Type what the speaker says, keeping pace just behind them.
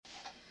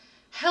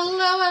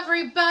Hello,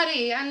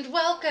 everybody, and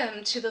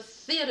welcome to the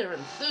Theater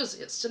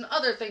Enthusiast and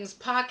Other Things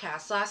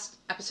podcast. Last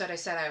episode, I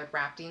said I would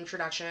rap the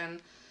introduction.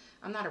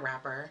 I'm not a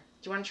rapper.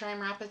 Do you want to try and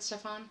rap it,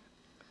 Stefan?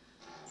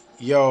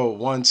 Yo,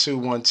 1 2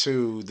 1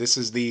 2. This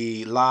is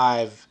the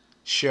live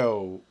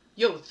show.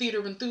 Yo,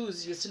 Theater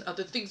Enthusiast and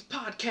Other Things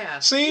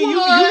podcast. See,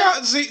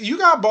 you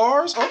got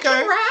bars. Okay. I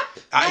can rap.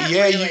 Not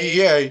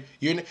really.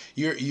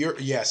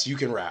 Yes, you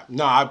can rap.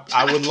 No,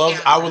 I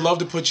would love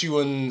to put you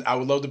in. I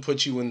would love to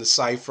put you in the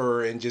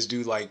cipher and just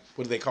do like,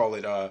 what do they call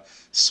it?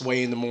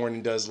 Sway in the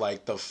Morning does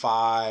like the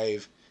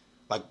five,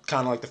 like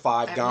kind of like the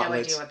five gauntlets. I have no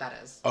idea what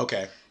that is.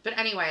 Okay. But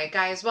anyway,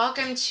 guys,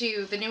 welcome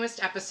to the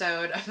newest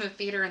episode of the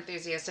Theater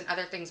Enthusiast and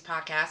Other Things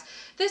podcast.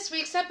 This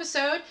week's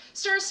episode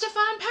stars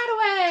Stefan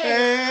Padaway.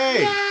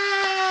 Hey! Yay!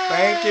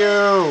 Thank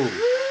you!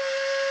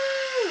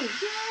 Woo!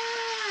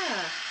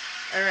 Yeah!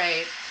 All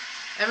right.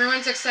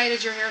 Everyone's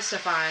excited you're here,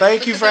 Stefan.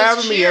 Thank you for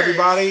having me,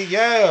 everybody.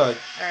 Yeah.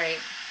 All right.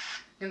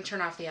 I'm going to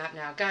turn off the app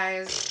now.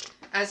 Guys,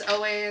 as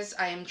always,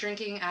 I am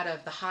drinking out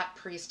of the Hot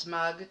Priest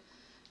mug.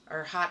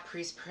 Our Hot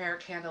Priest prayer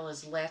candle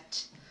is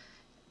lit.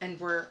 And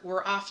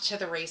we're off to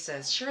the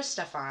races. Cheers,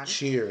 Stefan.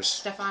 Cheers.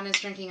 Stefan is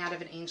drinking out of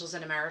an Angels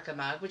in America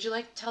mug. Would you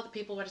like to tell the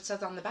people what it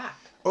says on the back?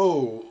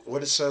 Oh,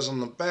 what it says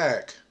on the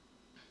back.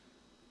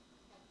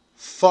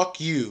 Fuck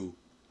you.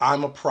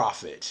 I'm a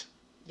prophet.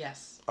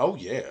 Yes. Oh,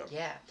 yeah.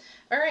 Yeah.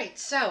 All right,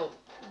 so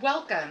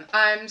welcome.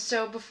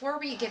 So before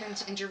we get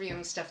into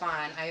interviewing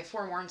Stefan, I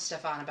forewarned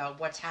Stefan about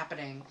what's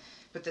happening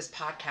with this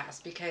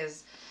podcast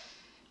because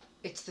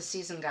it's the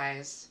season,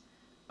 guys.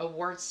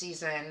 Award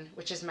season,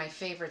 which is my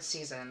favorite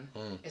season,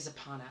 is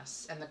upon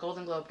us. And the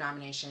Golden Globe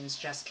nominations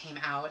just came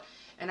out.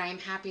 And I am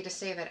happy to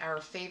say that our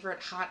favorite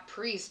Hot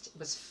Priest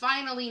was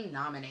finally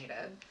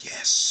nominated.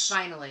 Yes.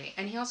 Finally.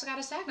 And he also got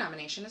a SAG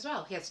nomination as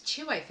well. He has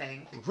 2, I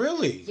think.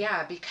 Really?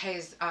 Yeah,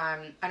 because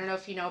I don't know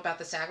if you know about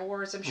the SAG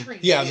Awards. I'm sure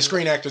you do. The do.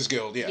 Screen Actors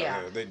Guild.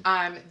 Yeah.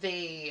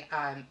 They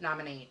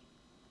nominate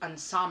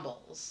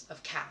ensembles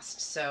of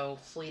cast. So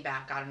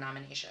Fleabag got a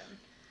nomination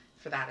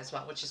for that as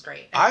well, which is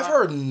great. And I've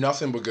heard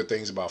nothing but good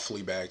things about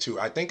Fleabag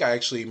too. I think I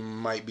actually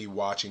might be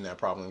watching that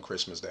probably on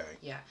Christmas Day.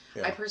 Yeah.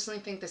 I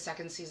personally think the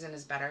second season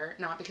is better,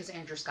 not because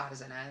Andrew Scott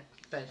is in it,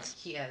 but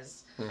he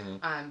is.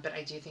 Mm-hmm. But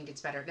I do think it's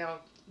better. Now,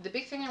 the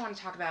big thing I want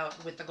to talk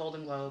about with the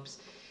Golden Globes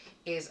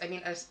is,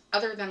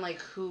 other than like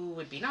who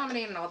would be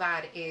nominated and all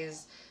that,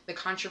 is the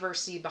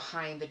controversy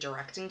behind the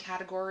directing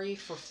category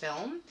for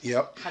film.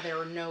 Yep. How there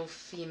were no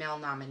female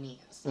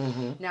nominees.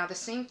 Mm-hmm. Now, the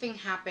same thing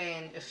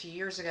happened a few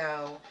years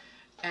ago.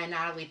 And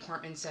Natalie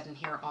Portman said, and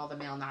here are all the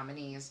male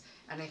nominees.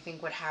 And I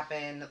think what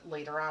happened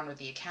later on with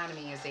the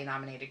Academy is they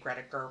nominated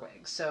Greta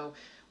Gerwig. So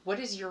what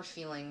is your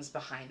feelings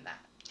behind that?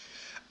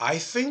 I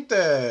think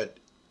that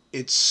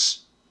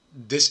this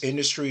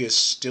industry is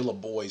still a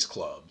boys'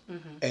 club.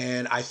 Mm-hmm.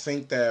 And I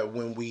think that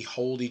when we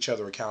hold each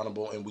other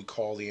accountable and we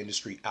call the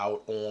industry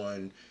out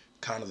on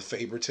kind of the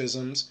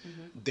favoritisms,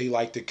 they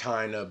like to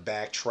kind of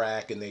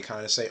backtrack and they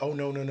kind of say, oh,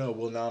 no,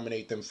 we'll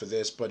nominate them for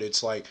this. But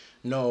it's like,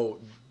 no,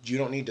 you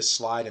don't need to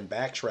slide and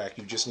backtrack.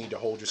 You just need to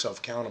hold yourself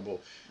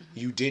accountable.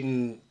 You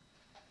didn't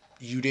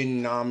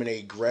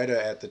nominate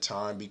Greta at the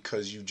time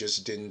because you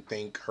just didn't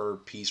think her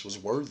piece was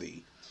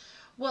worthy.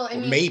 Well, I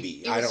mean,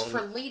 maybe. It was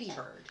for Lady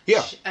Bird.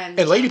 Yeah. And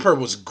Lady Bird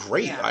was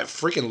great. Yeah. I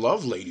freaking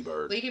love Lady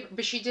Bird.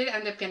 But she did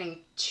end up getting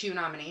 2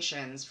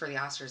 nominations for the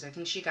Oscars. I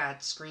think she got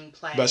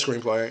screenplay. Best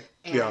screenplay.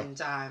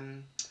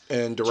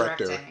 And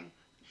director. Directing.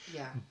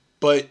 Yeah.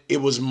 But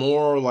it was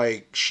more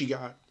like she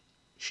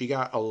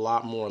got a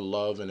lot more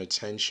love and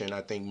attention,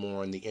 I think,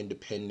 more in the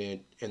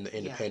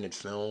independent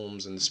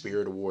films and the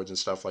Spirit Awards and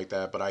stuff like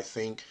that. But I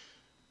think,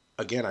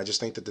 again, I just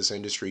think that this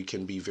industry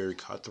can be very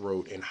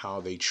cutthroat in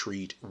how they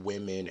treat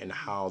women and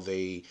how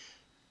they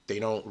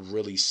don't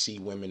really see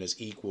women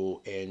as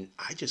equal. And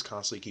I just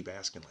constantly keep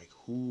asking, like,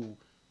 who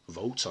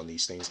votes on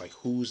these things? Like,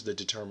 who's the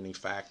determining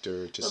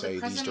factor to say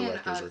these directors are here?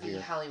 The president of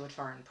the Hollywood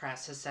Foreign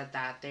Press has said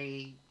that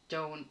they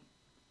don't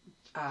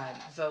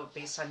vote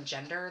based on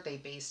gender. They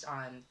based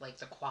on like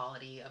the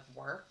quality of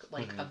work,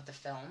 like of the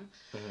film.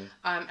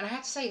 And I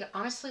have to say,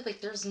 honestly, like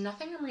there's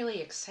nothing I'm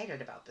really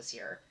excited about this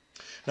year.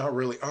 Not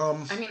really.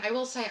 I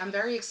will say I'm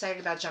very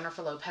excited about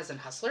Jennifer Lopez and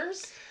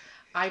Hustlers.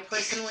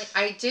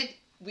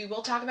 We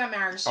will talk about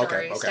Marriage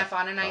Story. Okay.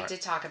 Stefan and I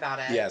did talk about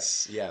it.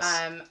 Yes.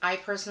 I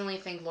personally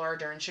think Laura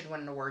Dern should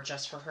win an award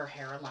just for her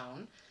hair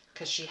alone,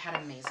 because she had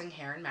amazing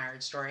hair in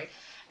Marriage Story.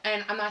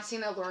 And I'm not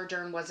saying that Laura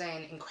Dern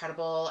wasn't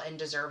incredible and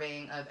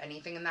deserving of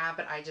anything in that,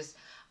 but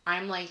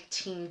I'm like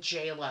Team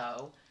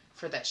J-Lo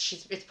for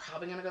this. It's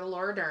probably going to go to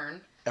Laura Dern,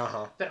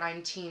 but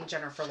I'm Team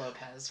Jennifer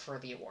Lopez for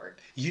the award.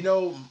 You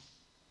know,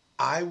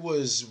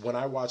 when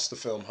I watched the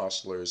film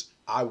Hustlers,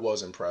 I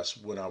was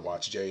impressed when I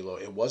watched J-Lo.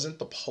 It wasn't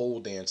the pole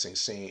dancing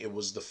scene, it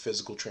was the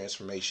physical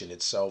transformation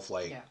itself,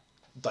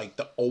 like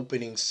the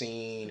opening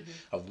scene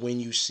of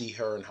when you see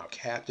her and how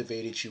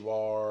captivated you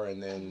are,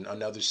 and then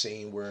another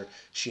scene where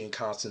she and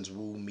Constance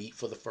Wu meet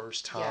for the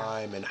first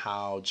time, and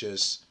how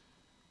just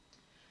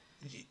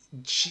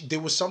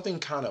there was something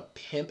kind of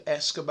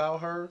pimp-esque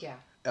about her. Yeah.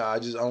 I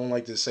don't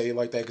like to say it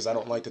like that because I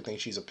don't like to think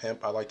she's a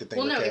pimp. I like to think.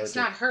 Well, no, character. It's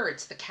not her.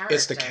 It's the character.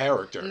 It's the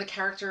character, and the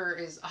character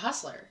is a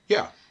hustler.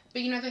 Yeah.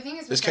 But the thing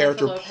is, this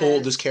character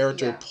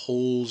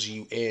pulls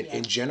you in,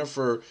 and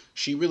Jennifer,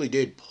 she really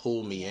did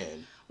pull me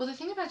in. Well, the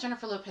thing about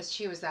Jennifer Lopez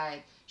too is that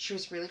she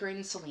was really great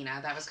in Selena.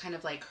 That was kind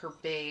of like her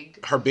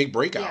big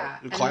breakout. Yeah,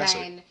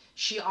 classic. And then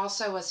she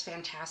also was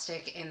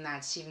fantastic in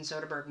that Steven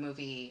Soderbergh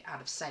movie Out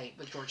of Sight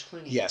with George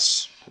Clooney.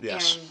 Yes.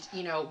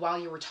 And while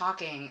you were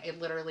talking, it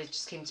literally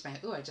just came to my.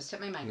 Ooh, I just hit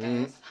my mic,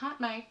 guys.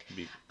 Hot mic.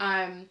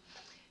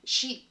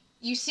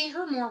 You see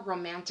her more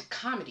romantic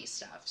comedy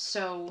stuff.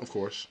 So of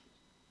course.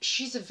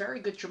 She's a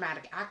very good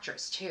dramatic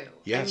actress too.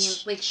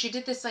 Yes. I mean, she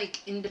did this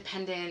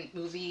independent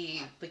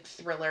movie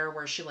thriller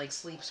where she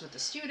sleeps with a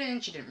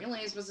student she didn't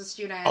realize was a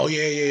student. Oh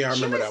yeah. I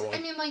remember that one. I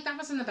mean, that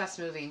wasn't the best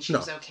movie, and she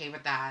was okay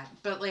with that.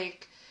 But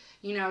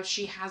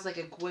she has a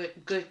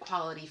good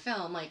quality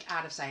film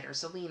Out of Sight or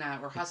Selena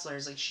or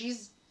Hustlers.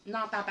 She's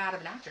not that bad of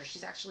an actor.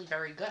 She's actually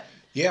very good.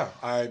 Yeah,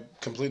 I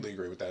completely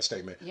agree with that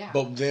statement. Yeah.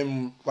 But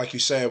then, like you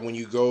said, when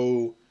you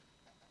go.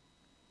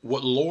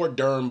 What Laura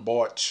Dern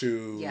brought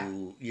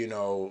to,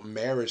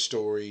 Marriage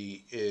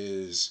Story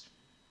is,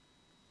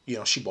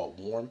 she brought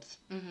warmth.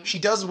 Mm-hmm. She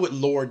does what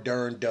Laura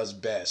Dern does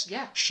best.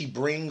 Yeah. She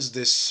brings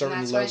this certain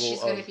level of... That's why she's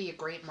going to be a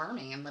great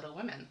Marmee in Little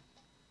Women.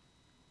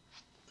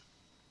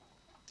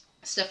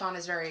 Stefan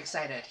is very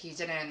excited. He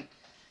didn't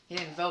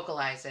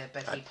vocalize it,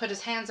 but he put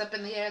his hands up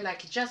in the air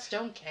like he just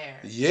don't care.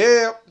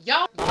 Yeah.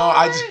 Y'all. No,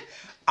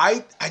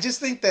 I just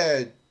think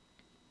that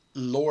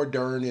Laura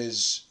Dern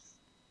is...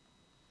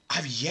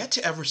 I've yet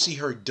to ever see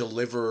her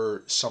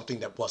deliver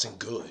something that wasn't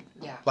good.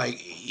 Yeah.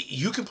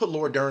 You can put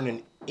Laura Dern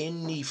in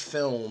any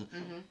film,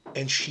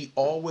 and she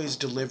always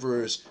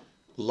delivers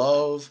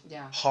love,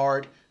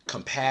 heart,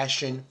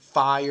 compassion,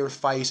 fire,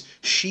 fights.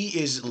 She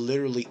is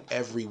literally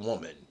every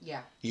woman.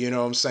 Yeah. You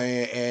know what I'm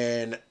saying?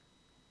 And,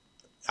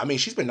 I mean,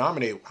 she's been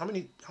nominated. How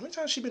many times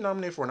has she been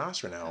nominated for an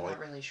Oscar now? I'm not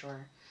really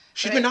sure.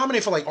 She's been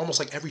nominated for,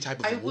 almost every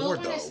type of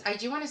award, though. I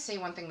do want to say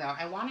one thing, though.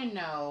 I want to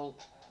know...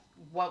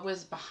 what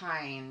was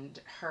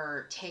behind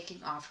her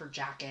taking off her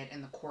jacket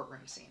in the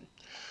courtroom scene?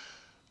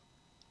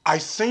 I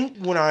think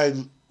when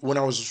I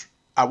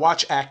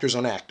watch Actors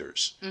on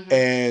Actors,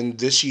 and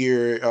this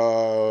year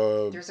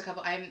there's a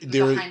couple. I'm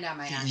behind on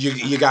my Actors.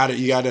 You got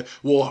to.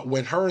 Well,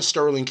 when her and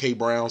Sterling K.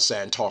 Brown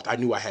sat and talked, I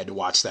knew I had to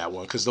watch that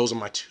one because those are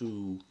my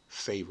two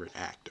favorite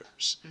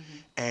actors,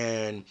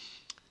 and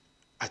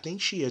I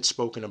think she had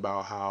spoken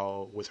about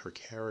how with her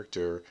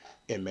character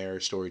in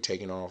Marriage Story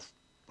taking off.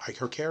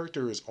 Her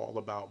character is all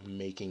about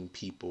making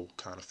people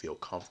kind of feel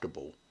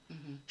comfortable.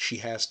 She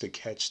has to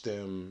catch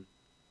them.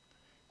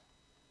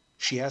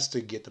 She has to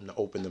get them to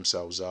open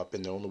themselves up.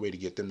 And the only way to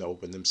get them to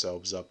open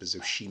themselves up is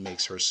if she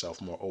makes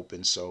herself more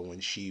open. So when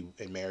she,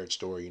 in Marriage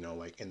Story,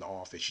 in the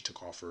office, she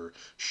took off her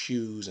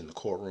shoes. In the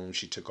courtroom,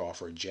 she took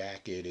off her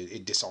jacket.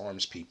 It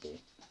disarms people.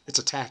 It's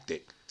a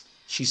tactic.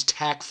 She's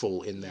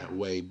tactful in that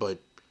way. But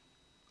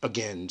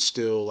again,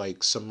 still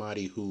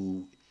somebody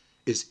who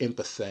is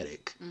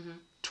empathetic.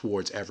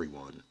 Towards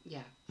everyone. Yeah.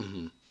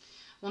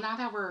 Well, now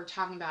that we're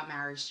talking about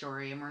Marriage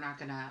Story, and we're not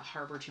going to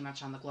harbor too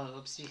much on the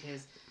Globes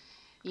because,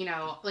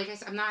 like I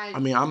said, I'm not. I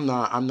mean, I'm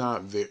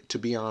not. To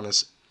be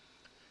honest,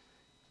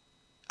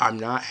 I'm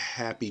not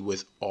happy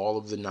with all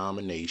of the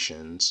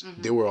nominations.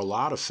 There were a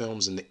lot of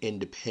films in the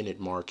independent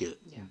market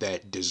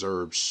that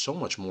deserved so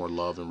much more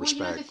love and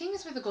respect. The thing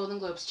is with the Golden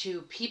Globes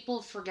too,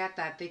 people forget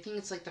that. They think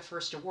it's the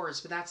first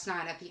awards, but that's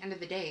not. At the end of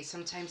the day,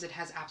 sometimes it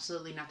has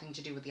absolutely nothing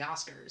to do with the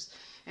Oscars.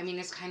 I mean,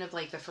 it's kind of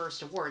like the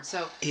first award.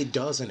 So it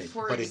doesn't,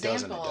 but it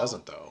doesn't. It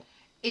doesn't though.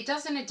 It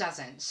doesn't. It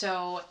doesn't.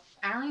 So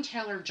Aaron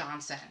Taylor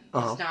Johnson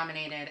was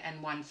nominated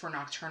and won for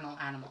Nocturnal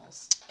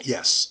Animals.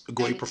 Yes, a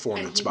great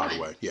performance, by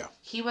the way. Yeah.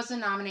 He wasn't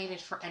nominated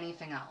for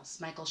anything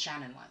else. Michael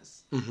Shannon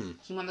was.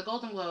 He won the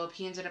Golden Globe.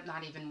 He ended up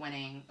not even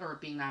winning or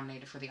being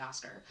nominated for the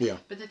Oscar. Yeah.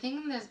 But the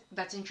thing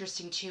that's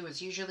interesting too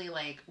is usually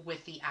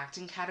with the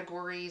acting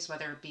categories,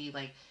 whether it be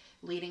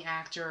leading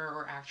actor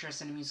or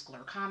actress in a musical or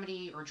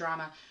comedy or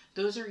drama,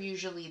 those are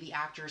usually the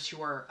actors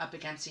who are up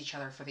against each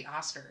other for the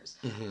Oscars.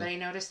 But I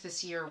noticed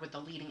this year with the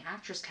leading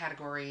actress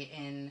category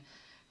in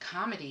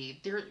comedy,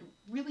 there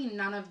really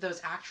none of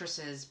those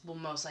actresses will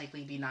most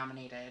likely be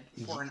nominated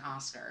for an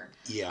Oscar.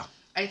 Yeah.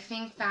 I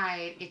think that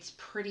it's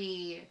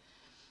pretty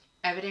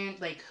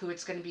evident who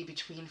it's going to be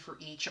between for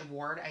each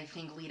award. I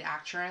think lead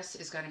actress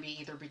is going to be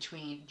either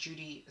between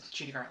Judy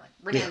Garland,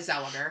 Renee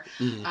Zellweger,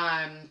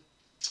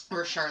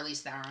 or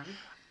Charlize Theron.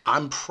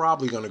 I'm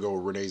probably going to go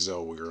with Renee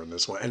Zellweger on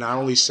this one. And I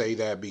only say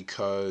that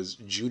because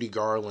Judy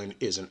Garland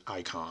is an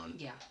icon.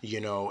 Yeah.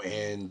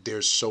 And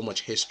there's so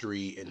much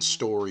history and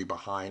story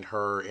behind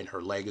her and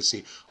her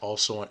legacy.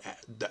 Also,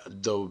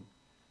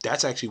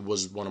 that's actually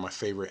was one of my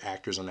favorite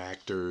actors on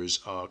actors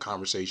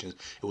conversations.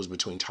 It was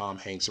between Tom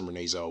Hanks and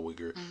Renee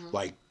Zellweger.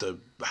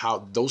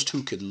 How those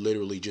two could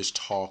literally just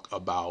talk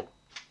about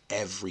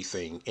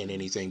everything and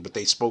anything, but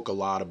they spoke a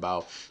lot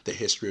about the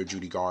history of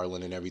Judy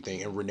Garland and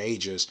everything. And Renee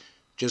just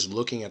just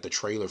looking at the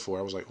trailer for it,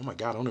 I was like, oh my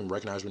God, I don't even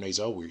recognize Renee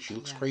Zellweger. She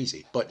looks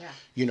crazy. But,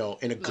 in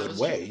a good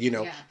way,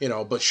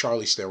 but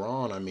Charlize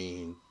Theron, I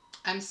mean...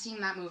 I'm seeing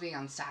that movie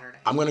on Saturday.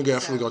 I'm going to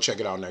definitely go check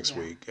it out next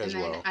week as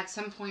well. And then at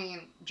some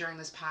point during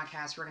this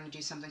podcast, we're going to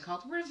do something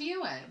called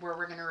Review It, where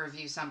we're going to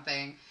review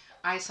something.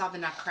 I saw The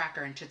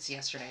Nutcracker and Tootsie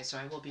yesterday, so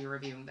I will be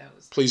reviewing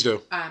those. Please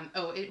do.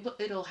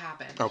 It'll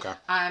happen. Okay.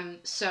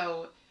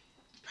 So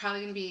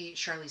probably going to be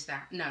Renee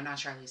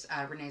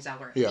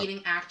Zellweger. Yeah.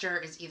 Leading actor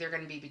is either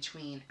going to be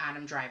between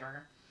Adam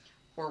Driver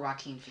or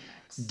Joaquin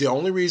Phoenix. The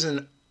only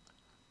reason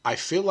I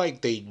feel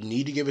like they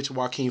need to give it to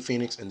Joaquin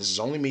Phoenix, and this is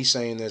only me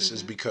saying this,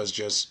 is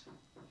because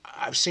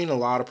I've seen a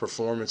lot of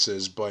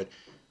performances, but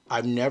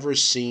I've never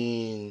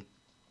seen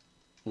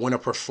when a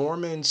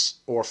performance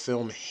or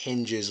film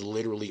hinges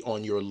literally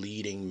on your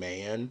leading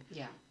man.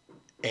 Yeah.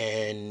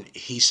 And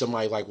he's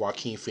somebody like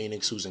Joaquin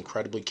Phoenix who's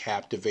incredibly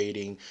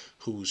captivating,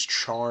 who's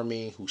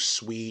charming, who's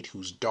sweet,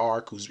 who's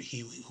dark,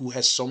 who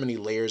has so many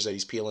layers that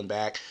he's peeling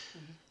back.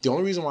 Mm-hmm. The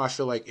only reason why I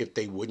feel like if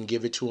they wouldn't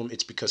give it to him,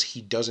 it's because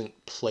he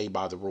doesn't play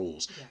by the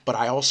rules. Yeah. But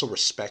I also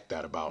respect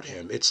that about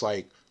him. It's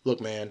like,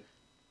 look, man,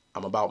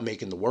 I'm about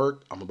making the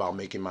work. I'm about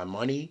making my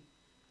money.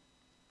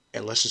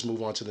 And let's just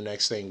move on to the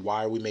next thing.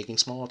 Why are we making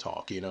small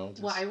talk,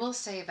 Well, I will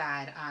say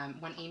that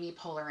when Amy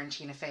Poehler and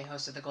Tina Fey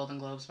hosted the Golden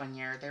Globes one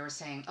year, they were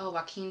saying,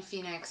 Joaquin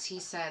Phoenix,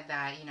 he said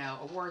that,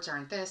 awards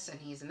aren't this and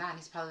he's in that and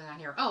he's probably not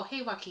here. Oh,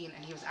 hey, Joaquin.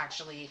 And he was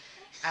actually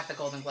at the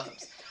Golden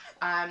Globes.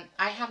 I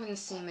haven't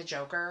seen The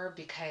Joker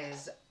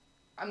because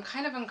I'm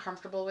kind of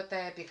uncomfortable with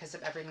it because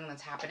of everything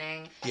that's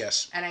happening.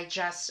 Yes. And I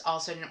just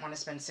also didn't want to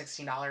spend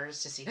 $16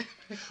 to see it.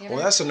 Well,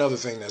 that's another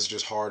thing that's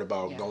just hard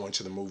about going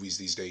to the movies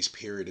these days,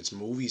 period. It's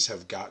movies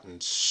have gotten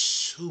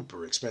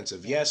super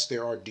expensive. Yes,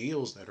 there are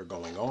deals that are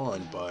going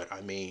on, but I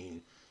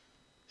mean,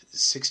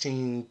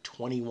 $16,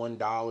 $21,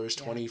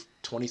 $20,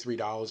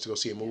 $23 to go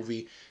see a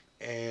movie.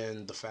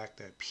 And the fact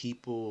that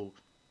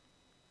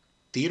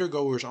theater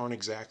goers aren't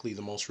exactly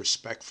the most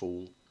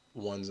respectful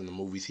ones in the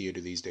movie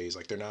theater these days.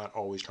 Like, they're not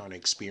always trying to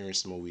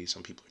experience the movie.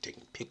 Some people are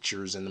taking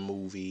pictures in the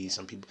movie.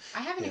 Some people... I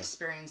haven't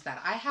experienced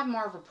that. I have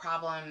more of a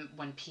problem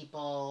when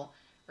people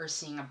are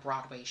seeing a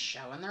Broadway show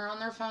and they're on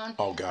their phone.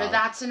 Oh, God. But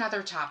that's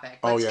another topic.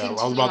 I was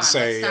about to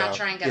say... Let's not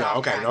try and get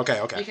off track.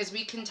 Okay. Because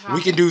we can talk...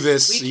 We can do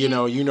this, you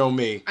know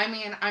me. I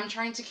mean, I'm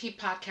trying to keep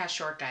podcasts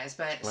short, guys,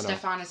 but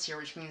Stefan is here,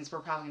 which means we're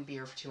probably going to be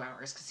here for 2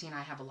 hours because he and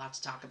I have a lot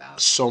to talk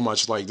about. So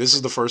much. Like, this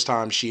is the first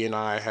time she and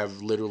I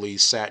have literally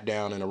sat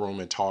down in a room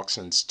and talked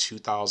since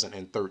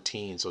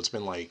 2013, so it's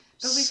been like...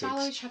 But we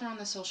follow each other on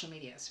the social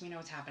media, so we know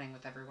what's happening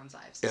with everyone's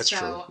lives. That's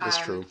true. That's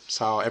true. It's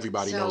how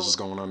everybody knows what's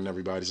going on in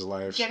everybody's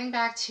lives. Getting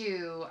back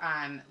to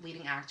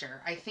leading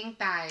actor, I think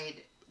that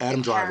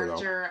Adam Driver, the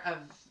character of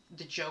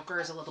the Joker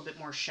is a little bit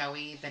more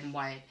showy than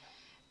what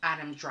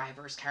Adam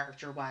Driver's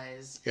character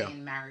was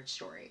in Marriage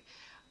Story.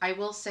 I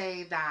will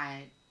say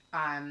that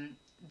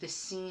the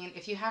scene,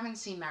 if you haven't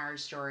seen Marriage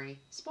Story,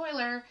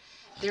 spoiler,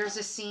 there's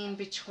a scene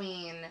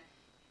between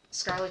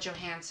Scarlett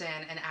Johansson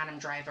and Adam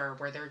Driver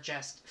where they're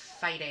just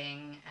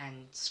fighting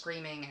and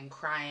screaming and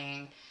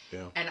crying.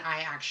 Yeah. And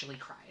I actually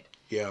cried.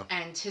 Yeah.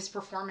 And his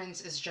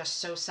performance is just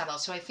so subtle.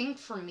 So I think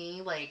for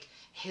me, like,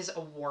 his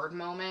award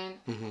moment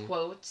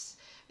quotes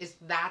is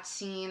that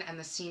scene and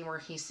the scene where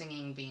he's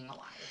singing Being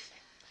Alive.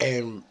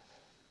 And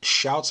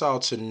shouts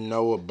out to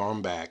Noah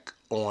Baumbach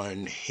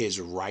on his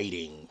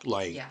writing.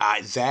 Like,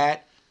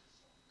 that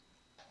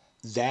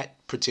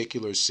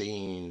particular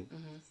scene...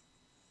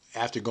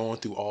 After going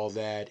through all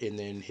that, and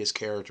then his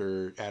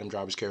character, Adam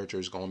Driver's character,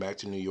 is going back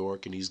to New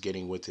York, and he's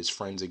getting with his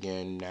friends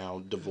again,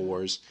 now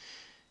divorced,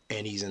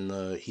 and he's in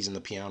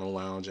the piano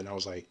lounge, and I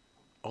was like,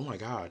 oh my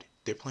God,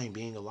 they're playing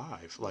Being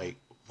Alive. Like,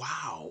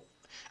 wow.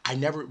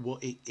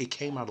 It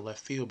came out of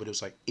left field, but it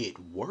was like, it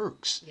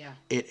works. Yeah.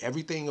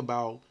 Everything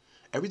about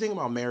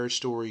Marriage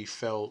Story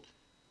felt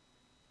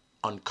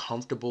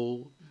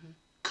uncomfortable,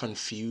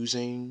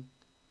 confusing,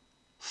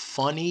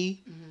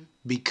 funny,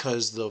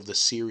 because of the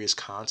serious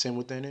content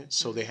within it.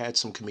 So they had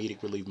some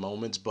comedic relief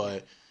moments,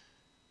 but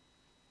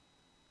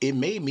it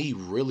made me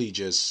really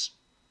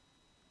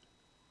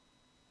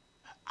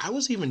I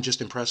was even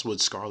just impressed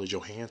with Scarlett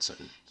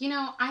Johansson.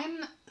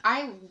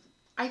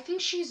 I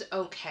think she's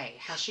okay.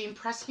 Has she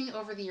impressed me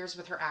over the years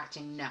with her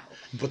acting? No.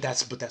 But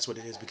that's what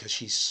it is, because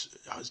she's,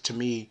 to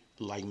me,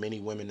 like many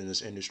women in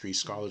this industry,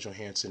 Scarlett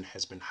Johansson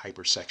has been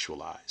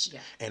hypersexualized. Yeah.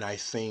 And I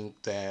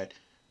think that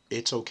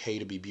it's okay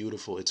to be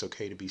beautiful. It's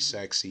okay to be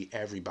sexy.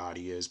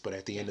 Everybody is. But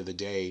at the end of the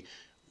day,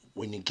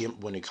 when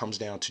it comes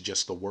down to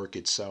just the work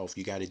itself,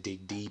 you got to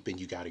dig deep and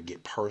you got to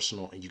get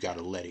personal and you got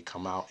to let it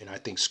come out. And I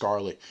think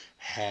Scarlett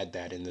had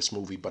that in this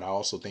movie. But I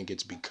also think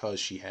it's because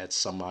she had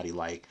somebody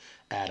like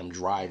Adam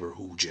Driver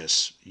who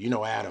just,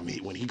 Adam,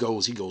 when he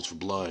goes for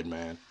blood,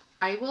 man.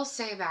 I will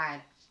say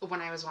that when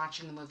I was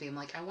watching the movie, I'm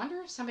like, I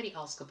wonder if somebody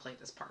else could play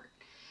this part.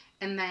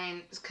 And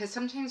then, because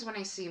sometimes when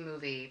I see a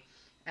movie...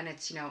 and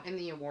it's, in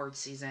the award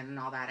season and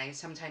all that, I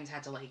sometimes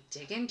had to, like,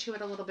 dig into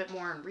it a little bit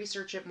more and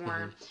research it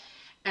more.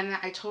 And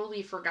I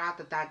totally forgot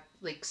that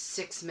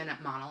 6-minute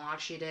monologue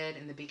she did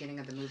in the beginning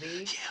of the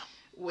movie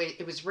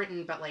it was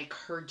written, but like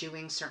her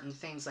doing certain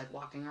things, like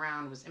walking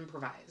around, was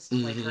improvised.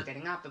 Like her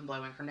getting up and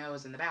blowing her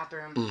nose in the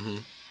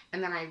bathroom.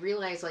 And then I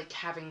realized, like,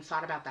 having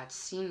thought about that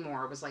scene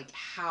more, was like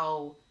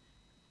how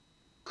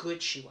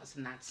good she was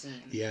in that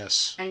scene.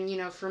 Yes. And, you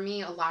know, for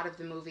me, a lot of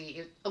the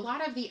movie, a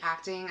lot of the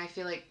acting, I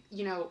feel like,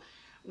 you know,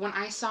 when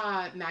I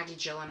saw Maggie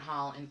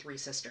Gyllenhaal in Three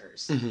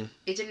Sisters,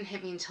 it didn't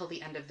hit me until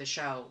the end of the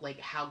show, like,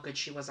 how good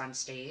she was on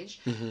stage,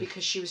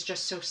 because she was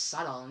just so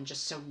subtle and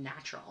just so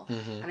natural.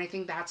 And I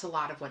think that's a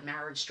lot of what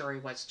Marriage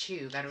Story was,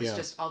 too. That it was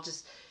just all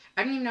just,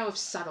 I don't even know if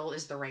subtle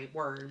is the right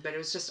word, but it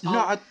was just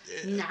all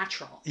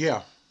natural.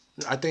 Yeah.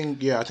 I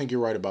think you're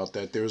right about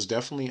that. There was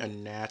definitely a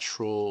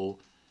natural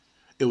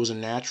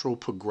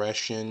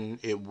progression.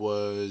 It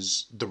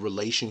was, the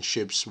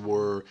relationships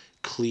were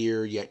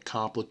clear yet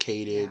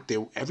complicated.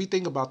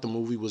 Everything about the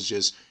movie was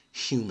just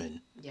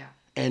human. Yeah.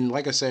 And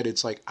like I said,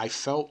 it's like I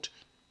felt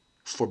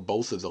for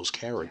both of those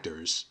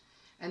characters.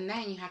 Yeah. And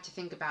then you have to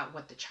think about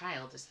what the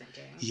child is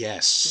thinking.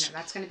 Yes. You know,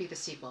 that's going to be the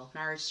sequel,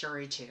 Marriage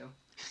Story 2.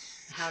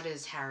 How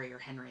does Harry or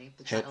Henry,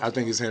 the child, I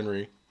think it's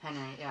Henry.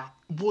 Henry, yeah.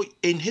 Well,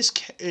 in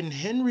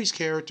Henry's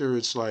character,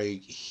 it's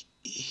like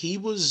he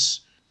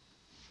was.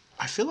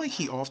 I feel like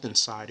he often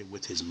sided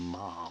with his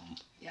mom.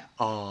 Yeah.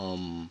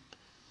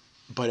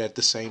 But at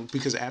the same,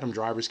 because Adam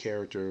Driver's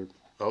character,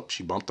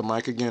 she bumped the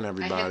mic again,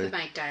 everybody. I hit the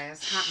mic,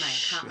 guys.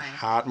 Hot mic.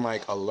 Hot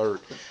mic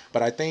alert.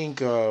 But I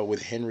think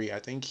with Henry, I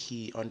think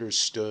he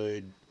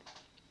understood.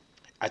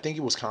 I think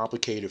it was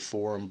complicated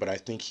for him, but I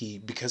think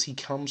because he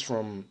comes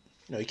from,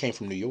 he came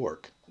from New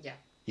York. Yeah.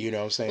 You know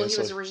what I'm saying? Well, he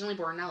was originally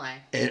born in L.A.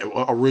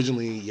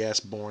 Originally, yes,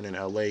 born in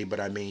L.A.,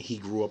 but I mean, he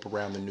grew up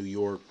around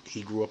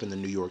he grew up in the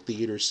New York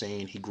theater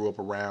scene. He grew up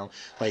around,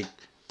 like,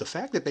 the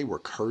fact that they were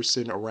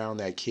cursing around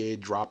that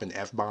kid, dropping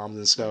F-bombs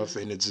and stuff,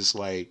 and it's just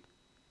like,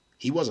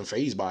 he wasn't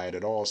fazed by it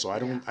at all. So I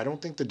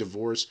don't think the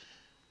divorce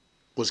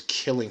was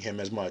killing him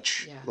as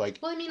much. Yeah. Like,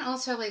 well, I mean,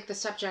 also, like, the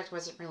subject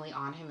wasn't really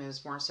on him. It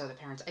was more so the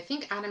parents. I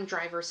think Adam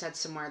Driver said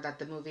somewhere that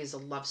the movie is a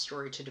love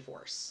story to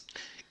divorce.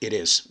 It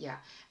is. Yeah.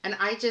 And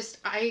I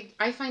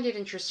find it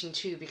interesting,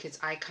 too, because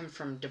I come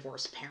from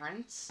divorced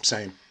parents.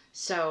 Same.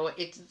 So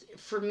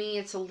for me,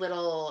 it's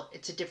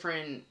a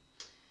different,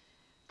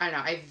 I don't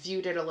know, I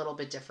viewed it a little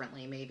bit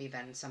differently maybe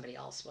than somebody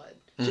else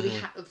would. Do we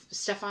have,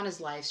 Stefan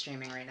is live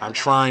streaming right now. I'm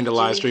trying to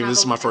live stream. This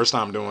is my first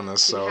time doing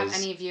this. Do we have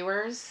any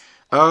viewers?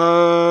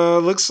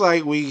 Looks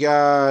like we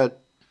got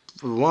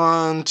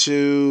 1,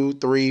 2,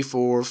 3,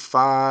 4,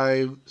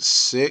 5,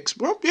 6.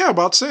 Well, yeah,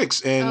 about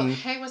 6. And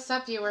hey, what's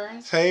up,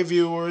 viewers? Hey,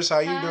 viewers, how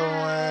you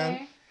Hi.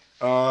 doing?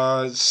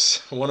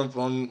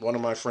 One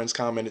of my friends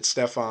commented,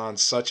 "Stefan,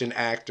 such an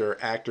actor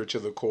to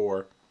the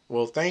core."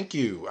 Well, thank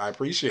you. I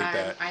appreciate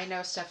that. I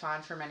know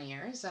Stefan for many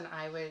years, and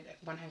I would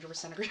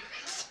 100% agree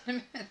with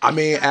him. I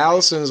mean,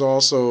 Allison's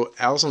also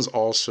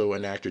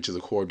an actor to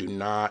the core. Do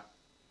not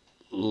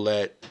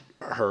let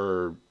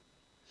her,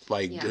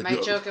 like... Yeah, my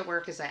joke at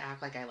work is I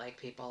act like I like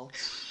people.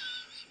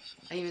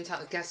 I even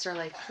tell guests are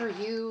like, are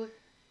you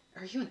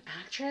an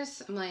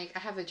actress? I'm like, I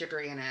have a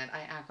degree in it. I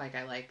act like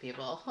I like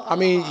people. I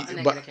mean, and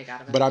they get a kick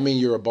out of it. But I mean,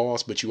 you're a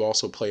boss, but you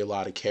also play a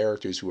lot of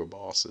characters who are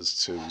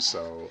bosses too.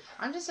 So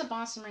I'm just a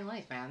boss in my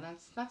life, man.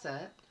 That's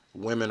it.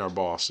 Women are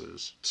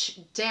bosses.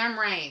 Damn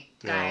right,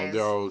 guys.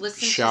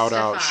 Listen, shout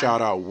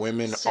out.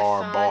 Women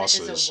Stefan are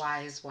bosses. Is a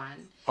wise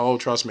one. Oh,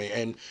 trust me.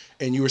 And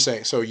you were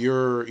saying, so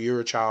you're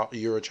a child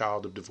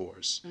of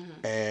divorce,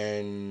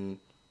 and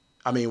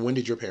I mean, when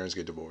did your parents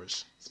get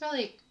divorced? It's about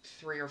like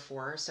 3 or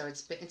 4, so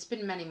it's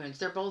been many moons.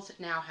 They're both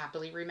now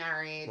happily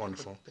remarried.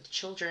 Wonderful. With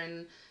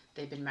children.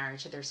 They've been married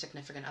to their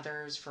significant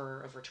others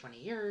for over 20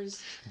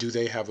 years. Do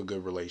they have a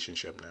good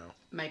relationship now?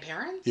 My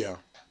parents? Yeah.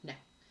 No.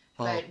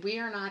 But we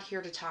are not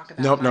here to talk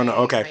about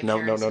Okay. No.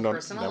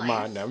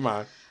 Never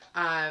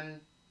mind.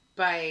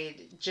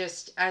 But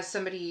just as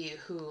somebody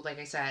who, like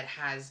I said,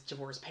 has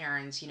divorced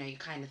parents, you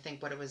kind of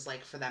think what it was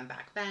like for them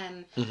back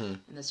then and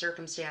the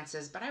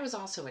circumstances. But I was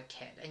also a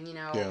kid. And,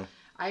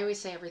 I always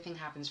say everything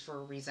happens for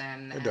a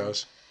reason. It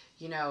does.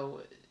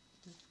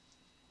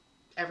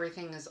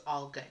 Everything is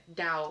all good.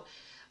 Now,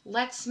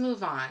 let's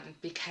move on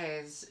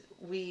because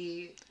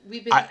we've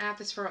been at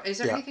this for... Is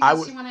there anything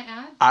else you want to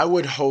add?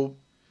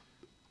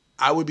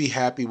 I would be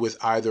happy with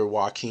either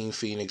Joaquin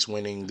Phoenix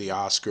winning the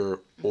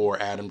Oscar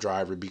or Adam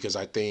Driver, because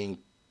I think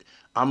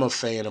I'm a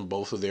fan of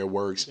both of their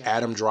works. Yeah.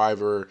 Adam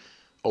Driver,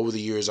 over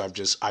the years,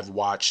 I've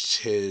watched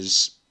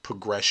his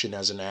progression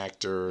as an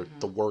actor,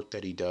 the work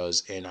that he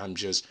does, and I'm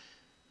just...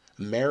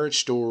 Marriage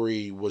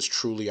Story was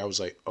truly, I was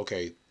like,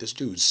 okay, this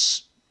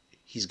dude's...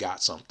 He's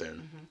got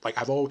something. Like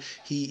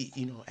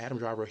Adam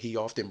Driver, he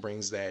often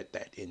brings that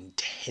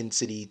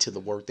intensity to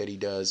the work that he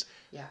does.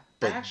 Yeah,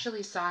 but I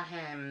actually saw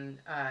him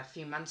a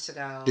few months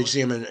ago. Did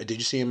you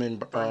see him in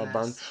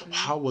Burn?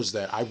 How was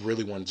that? I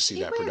really wanted to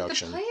see that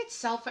production. The play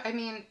itself, I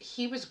mean,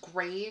 he was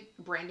great.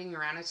 Brandon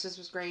Uranus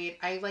was great.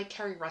 I like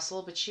Kerry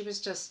Russell, but she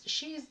was just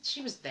she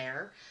was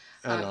there.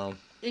 I know.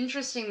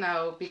 interesting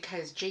though,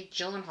 because Jake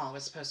Gyllenhaal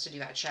was supposed to do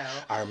that show.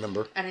 I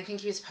remember. And I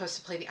think he was supposed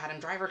to play the Adam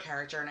Driver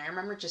character. And I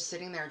remember just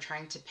sitting there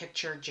trying to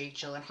picture Jake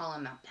Gyllenhaal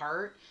in that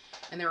part.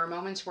 And there were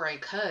moments where I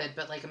could,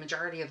 but like a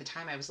majority of the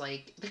time I was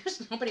like,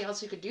 there's nobody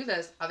else who could do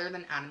this other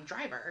than Adam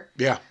Driver.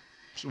 Yeah.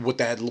 With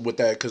that,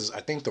 because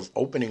I think the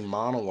opening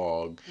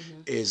monologue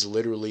is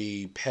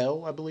literally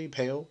Pale, I believe,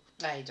 Pale.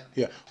 I don't know.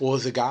 Yeah. Well,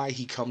 the guy,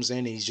 he comes in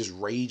and he's just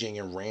raging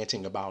and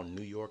ranting about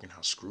New York and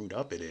how screwed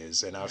up it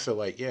is. And I feel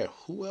like, yeah,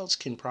 who else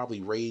can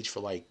probably rage for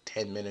like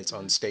 10 minutes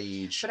on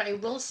stage? But I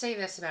will say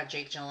this about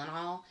Jake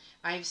Gyllenhaal.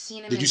 I've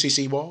seen him. Did you see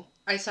Seawall?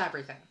 I saw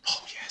everything.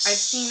 Oh, yes. I've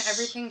seen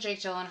everything Jake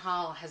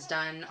Gyllenhaal has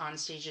done on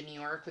stage in New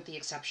York, with the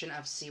exception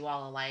of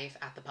Seawall of Life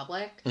at the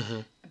Public.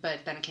 But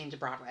then it came to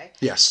Broadway.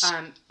 Yes.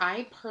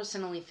 I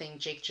personally think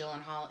Jake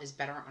Gyllenhaal is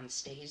better on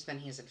stage than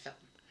he is in film.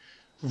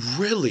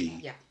 Really?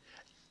 Yeah.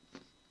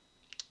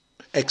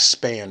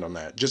 Expand on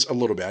that just a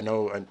little bit. I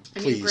know.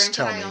 Please granted,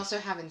 tell me. I also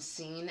haven't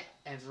seen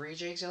every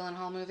Jake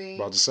Gyllenhaal movie.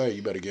 About to say,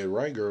 you better get it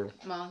right, girl.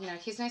 Well,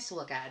 he's nice to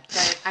look at,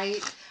 but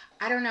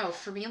I don't know.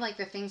 For me, like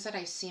the things that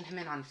I've seen him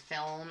in on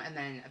film, and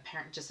then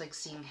just like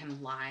seeing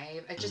him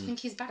live, I just think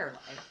he's better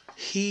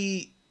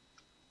live.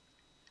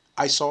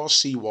 I saw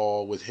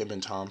Seawall with him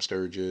and Tom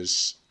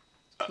Sturges.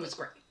 It was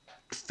great.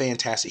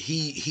 Fantastic.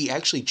 He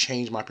actually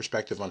changed my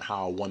perspective on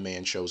how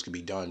one-man shows could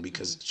be done,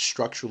 because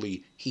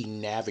structurally he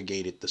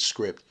navigated the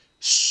script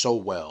so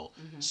well,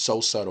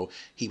 so subtle.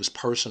 He was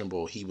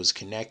personable, he was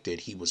connected,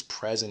 he was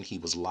present, he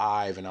was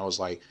live, and I was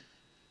like,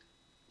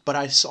 but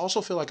I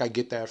also feel like I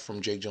get that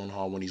from Jake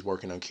Gyllenhaal when he's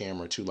working on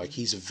camera too. Like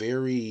he's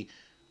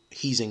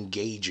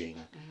engaging.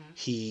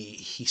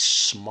 He's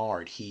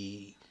smart.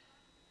 You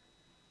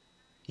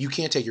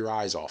can't take your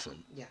eyes off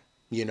him. Yeah.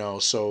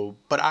 So,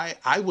 but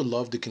I would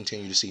love to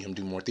continue to see him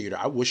do more theater.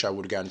 I wish I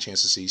would have gotten a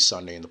chance to see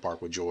Sunday in the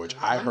Park with George.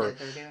 I heard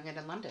they're doing it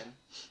in London.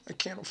 I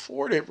can't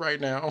afford it right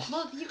now.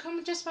 Well, you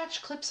can just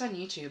watch clips on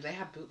YouTube. They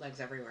have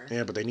bootlegs everywhere.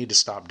 Yeah, but they need to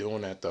stop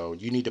doing that though.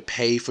 You need to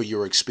pay for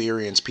your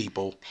experience,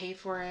 people. Pay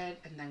for it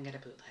and then get a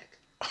bootleg.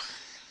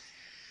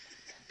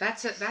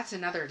 That's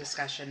another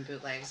discussion,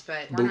 bootlegs,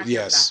 but we're not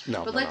here for that.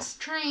 No, but let's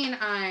try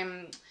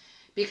and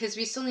because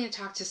we still need to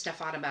talk to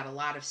Stefan about a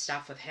lot of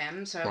stuff with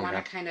him. So I want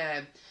to kind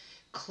of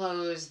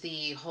close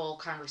the whole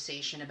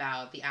conversation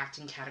about the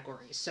acting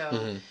categories.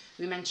 So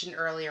we mentioned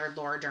earlier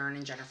Laura Dern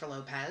and Jennifer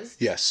Lopez.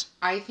 Yes.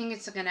 I think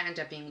it's going to end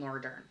up being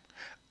Laura Dern.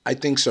 I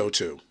think so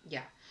too.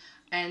 Yeah.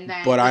 And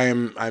then, but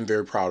I'm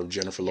very proud of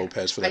Jennifer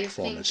Lopez for that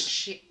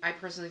performance. I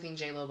personally think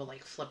J-Lo will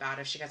like flip out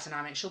if she gets a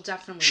nomination. She'll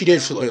definitely. She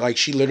did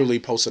she literally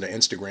posted an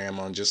Instagram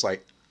on just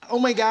like, oh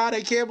my God,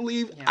 I can't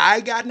believe I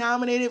got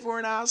nominated for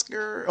an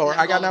Oscar, or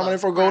I got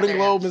nominated for a Golden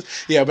Globe.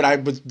 Yeah,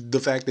 but the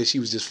fact that she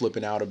was just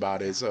flipping out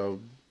about it. So.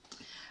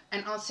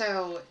 And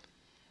also,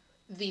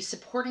 the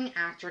supporting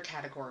actor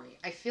category.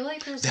 I feel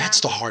like that's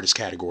the hardest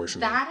category for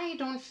me. That I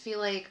don't feel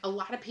like a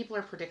lot of people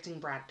are predicting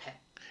Brad Pitt.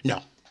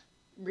 No.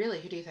 Really,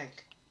 who do you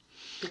think?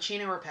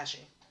 Pacino or Pesci?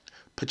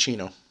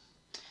 Pacino.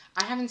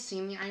 I haven't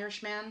seen The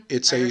Irishman.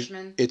 It's a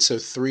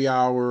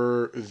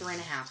 3-hour,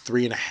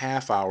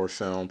 3.5 hour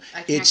film.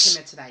 I can't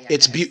commit to that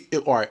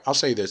yet. All right, I'll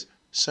say this.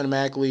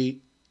 Cinematically,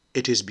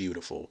 it is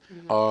beautiful.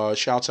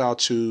 Shouts out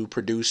to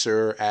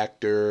producer,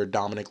 actor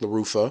Dominic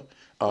LaRufa.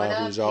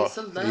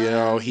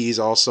 He's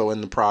also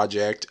in the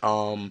project.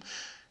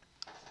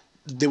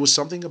 There was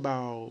something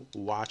about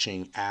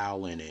watching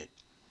Al in it.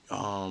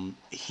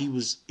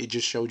 It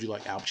just showed you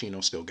like Al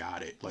Pacino still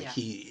got it.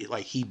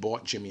 He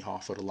brought Jimmy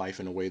Hoffa to life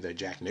in a way that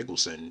Jack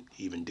Nicholson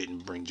even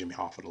didn't bring Jimmy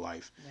Hoffa to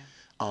life. Yeah.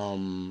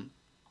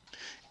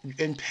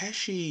 And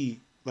Pesci,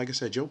 like I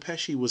said, Joe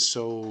Pesci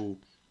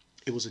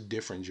it was a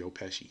different Joe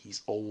Pesci.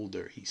 He's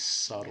older, he's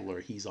subtler,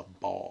 he's a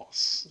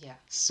boss. Yeah.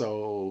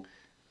 So,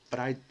 but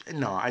I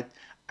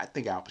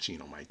think Al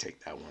Pacino might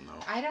take that one,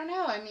 though. I don't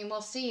know. I mean,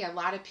 we'll see. A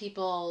lot of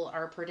people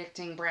are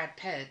predicting Brad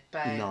Pitt,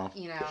 but, I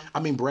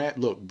mean, Brad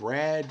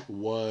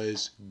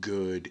was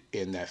good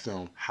in that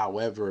film.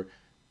 However,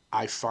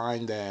 I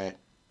find that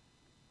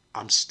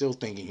I'm still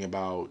thinking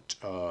about,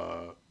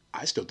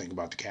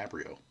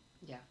 DiCaprio.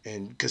 Yeah.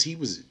 And because he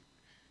was,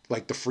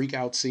 like, the freak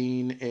out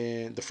scene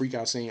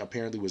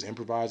apparently was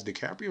improvised.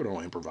 DiCaprio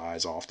don't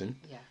improvise often.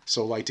 Yeah.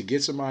 So, like, to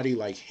get somebody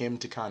like him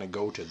to kind of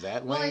go to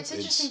that length. Well, it's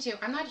interesting, too.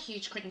 I'm not a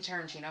huge Quentin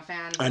Tarantino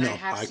fan. I know. I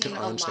have seen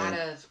a lot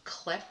of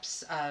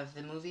clips of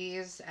the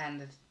movies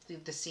and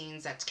the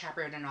scenes that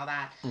DiCaprio did and all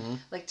that. Mm-hmm.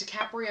 Like,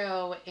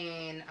 DiCaprio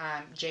in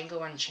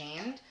Django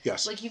Unchained.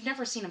 Yes. Like, you've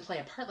never seen him play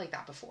a part like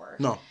that before.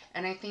 No.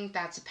 And I think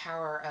that's a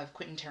power of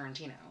Quentin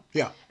Tarantino.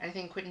 Yeah. And I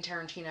think Quentin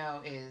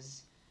Tarantino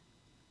is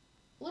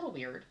a little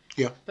weird.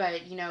 Yeah.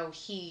 But,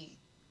 he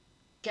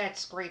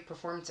gets great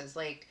performances.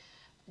 Like,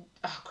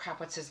 oh, crap,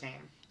 what's his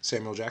name?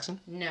 Samuel Jackson?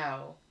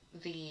 No.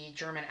 The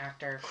German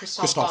actor,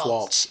 Christoph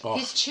Waltz. Oh.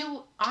 His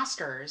 2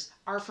 Oscars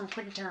are from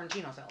Quentin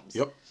Tarantino films.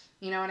 Yep.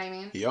 You know what I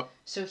mean? Yep.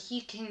 So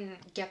he can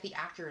get the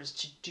actors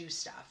to do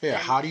stuff. Yeah.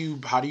 And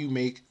how do you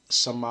make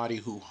somebody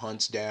who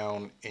hunts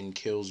down and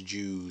kills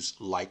Jews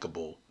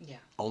likable? Yeah.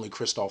 Only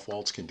Christoph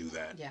Waltz can do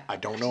that. Yeah. I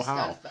don't know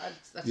how.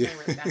 That's a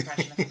really bad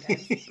impression of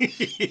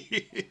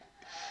him.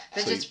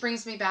 That just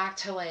brings me back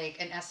to like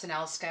an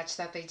SNL sketch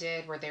that they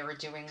did where they were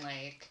doing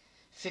like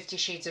 50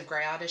 Shades of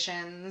Grey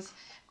auditions,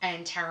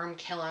 and Taram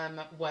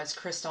Killam was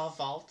Christoph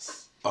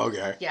Waltz.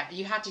 Okay. Yeah,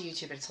 you have to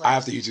YouTube it. It's I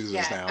have to YouTube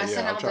this now.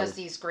 SNL does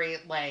these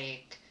great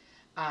like,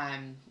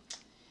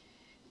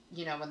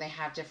 you know, when they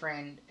have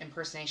different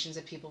impersonations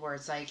of people where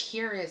it's like,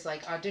 here is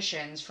like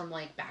auditions from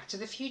like Back to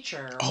the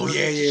Future. Oh, or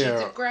yeah.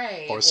 Shades of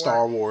Grey. Or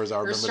Star Wars, I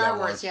remember Star that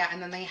Wars, one. yeah.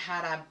 And then they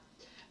had a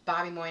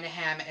Bobby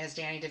Moynihan as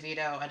Danny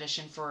DeVito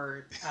audition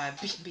for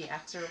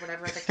BBX or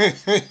whatever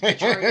the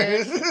droid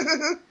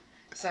is.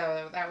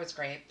 So that was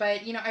great.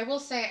 But, you know, I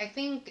will say, I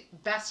think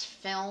best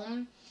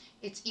film,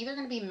 it's either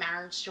going to be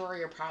Marriage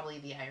Story or probably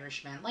The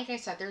Irishman. Like I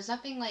said, there's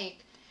nothing like...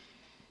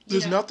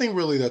 There's nothing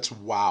really that's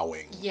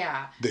wowing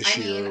this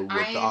year with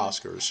the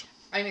Oscars.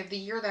 I mean, the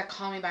year that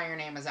Call Me By Your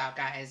Name was out,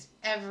 guys,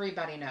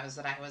 everybody knows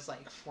that I was,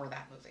 like, for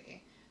that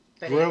movie.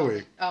 But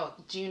really?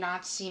 Do you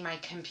not see my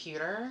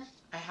computer?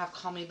 I have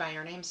Call Me By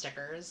Your Name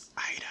stickers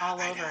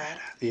all over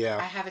it. Yeah.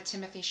 I have a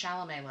Timothée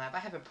Chalamet lab. I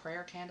have a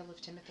prayer candle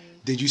of Timothy.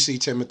 Did you see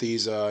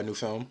Timothy's new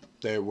film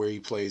there where he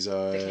plays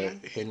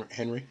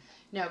Henry?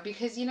 No,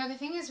 because, you know, the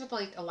thing is with,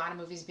 like, a lot of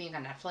movies being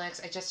on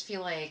Netflix, I just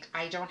feel like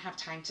I don't have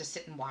time to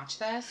sit and watch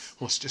this.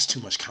 Well, it's just too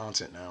much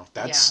content now.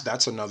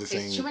 That's another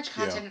thing. It's too much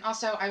content. Yeah. And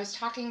also, I was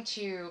talking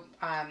to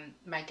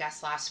my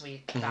guest last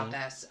week about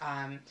this,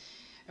 and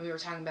we were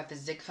talking about the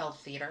Ziegfeld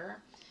Theater.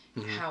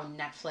 How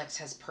Netflix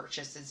has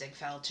purchased the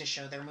Ziegfeld to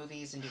show their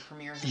movies and do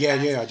premieres.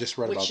 And I just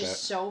read about that. Which is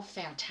so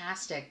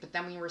fantastic. But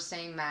then we were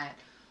saying that,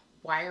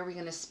 why are we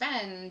going to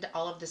spend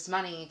all of this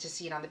money to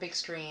see it on the big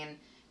screen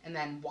and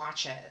then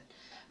watch it?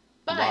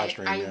 But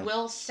I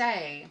will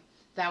say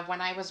that when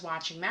I was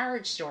watching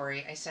Marriage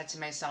Story, I said to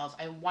myself,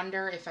 I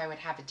wonder if I would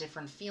have a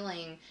different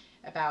feeling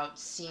about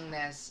seeing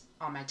this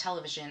on my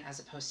television as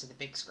opposed to the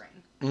big screen.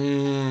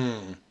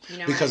 You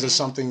know, because it's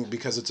something,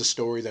 because it's a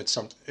story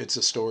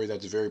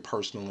that's very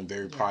personal and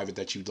very private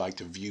that you'd like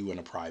to view in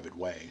a private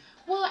way.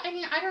 Well, I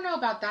mean, I don't know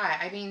about that.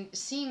 I mean,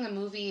 seeing a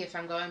movie, if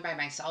I'm going by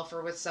myself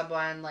or with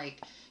someone,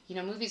 like, you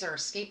know, movies are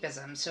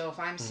escapism. So if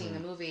I'm seeing a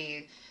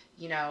movie,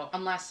 you know,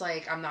 unless,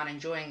 like, I'm not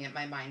enjoying it,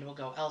 my mind will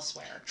go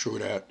elsewhere. True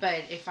that.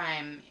 But if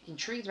I'm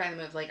intrigued by the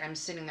movie, like, I'm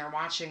sitting there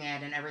watching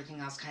it and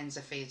everything else kinds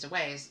of fades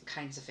away.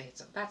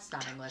 That's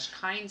not English.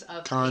 Kinds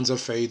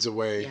of fades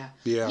away.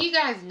 Yeah. You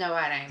guys know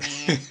what I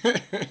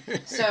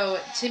mean. So,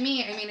 to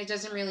me, I mean, it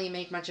doesn't really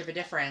make much of a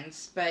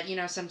difference. But, you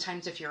know,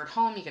 sometimes if you're at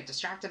home, you get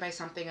distracted by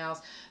something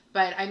else.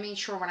 But I made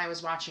sure when I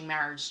was watching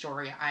Marriage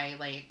Story, I,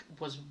 like,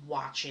 was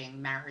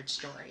watching Marriage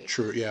Story.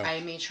 True, yeah. I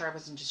made sure I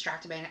wasn't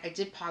distracted by it. I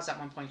did pause at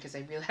one point because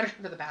I really had to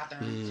go to the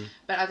bathroom.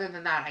 But other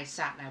than that, I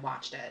sat and I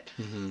watched it.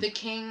 The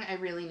King, I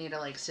really need to,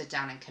 like, sit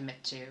down and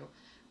commit to.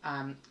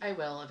 I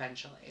will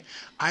eventually.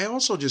 I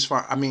also just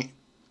find, I mean,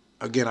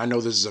 again, I know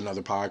this is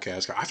another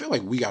podcast. I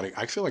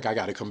feel like I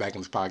gotta come back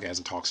on this podcast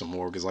and talk some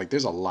more because, like,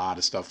 there's a lot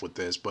of stuff with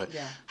this. But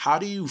how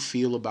do you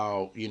feel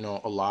about, you know,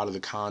 a lot of the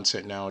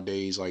content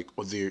nowadays, like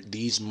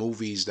these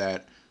movies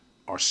that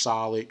are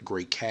solid,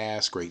 great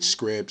cast, great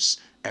scripts,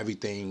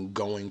 everything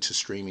going to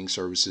streaming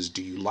services?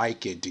 Do you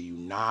like it? Do you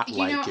not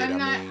like it?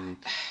 I mean,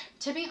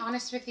 to be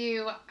honest with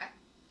you,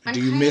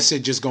 do you miss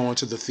it just going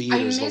to the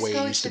theaters the way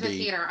it used to be? I miss going to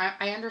the theater.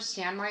 I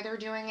understand why they're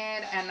doing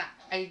it, and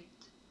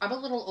I'm a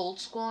little old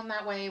school in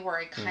that way where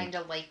I kind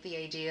of like the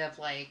idea of,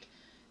 like,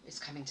 it's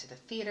coming to the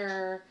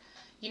theater.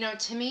 You know,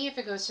 to me, if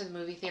it goes to the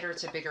movie theater,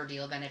 it's a bigger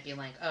deal than it being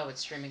like, oh,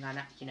 it's streaming on,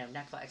 you know,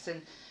 Netflix.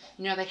 And,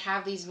 you know, they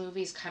have these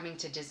movies coming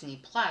to Disney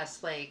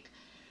Plus, like,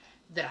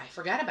 that I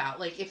forget about.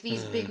 Like, if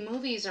these big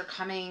movies are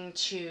coming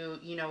to,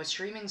 you know, a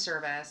streaming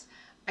service,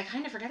 I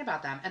kind of forget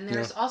about them. And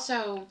there's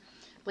also,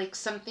 like,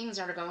 some things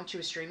that are going to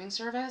a streaming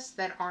service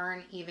that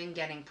aren't even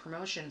getting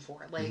promotion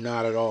for. Like,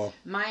 not at all.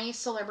 My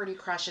celebrity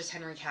crush is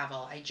Henry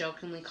Cavill. I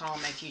jokingly call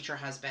him my future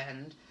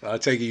husband. I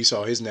take it you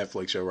saw his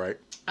Netflix show, right?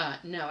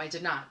 No, I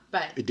did not.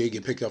 But it did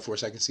get picked up for a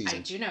second season.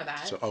 I do know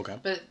that. So, okay.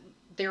 But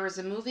there was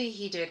a movie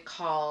he did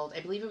called,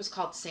 I believe it was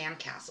called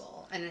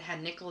Sandcastle, and it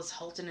had Nicholas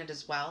Hoult in it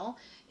as well.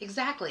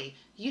 Exactly.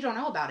 You don't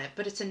know about it,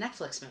 but it's a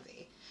Netflix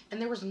movie.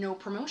 And there was no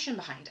promotion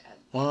behind it.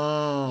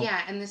 Wow.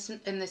 Yeah, and this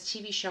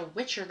TV show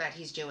Witcher that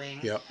he's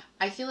doing,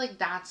 I feel like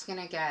that's going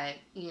to get,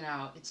 you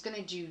know, it's going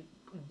to do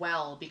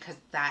well because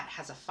that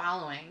has a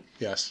following.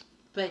 Yes.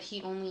 But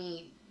he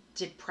only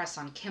did press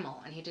on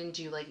Kimmel, and he didn't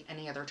do, like,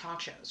 any other talk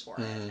shows for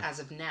it as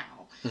of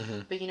now.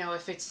 But, you know,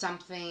 if it's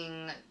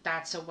something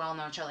that's a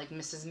well-known show like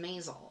Mrs.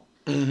 Maisel,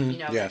 you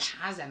know, that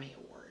has Emmy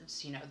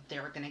Awards, you know,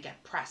 they're going to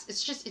get press.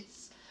 It's just,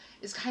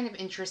 it's kind of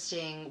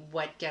interesting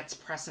what gets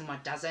press and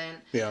what doesn't.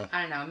 Yeah.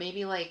 I don't know.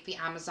 Maybe, like, the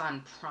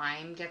Amazon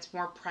Prime gets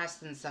more press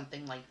than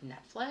something like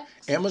Netflix.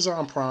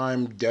 Amazon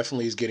Prime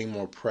definitely is getting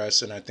more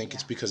press, and I think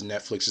it's because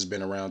Netflix has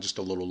been around just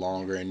a little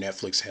longer, and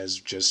Netflix has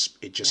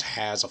just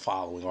has a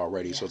following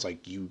already. Yeah. So it's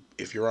like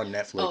if you're on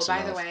Netflix. Oh,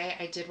 by the way,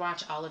 I did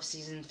watch all of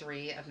season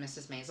 3 of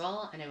Mrs.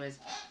 Maisel, and it was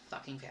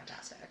fucking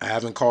fantastic. I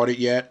haven't caught it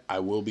yet. I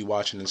will be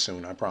watching it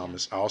soon. I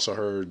promise. I also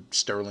heard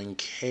Sterling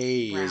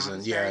K. is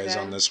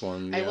on this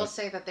one. I will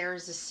say that there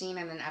there's a scene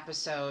in an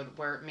episode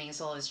where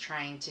Maisel is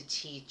trying to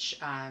teach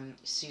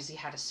Susie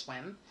how to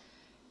swim.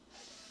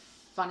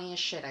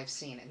 Funniest shit I've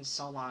seen in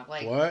so long.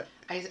 Like, what?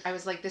 I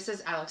was like, this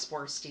is Alex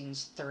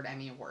Borstein's 3rd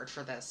Emmy Award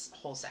for this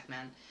whole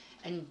segment.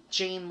 And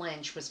Jane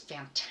Lynch was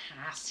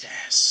fantastic.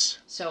 Yes.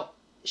 So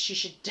she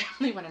should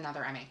definitely win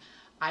another Emmy.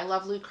 I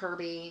love Luke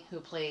Kirby, who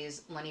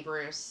plays Lenny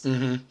Bruce.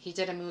 Mm-hmm. He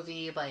did a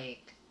movie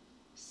like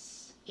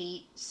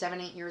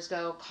 7, 8 years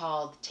ago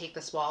called Take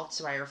This Waltz,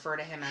 so I refer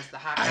to him as the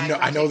hot guy.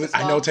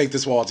 I know Take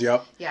This Waltz,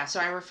 yep. Yeah, so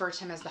I refer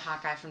to him as the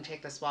hot guy from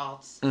Take This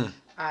Waltz.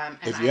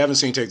 If you haven't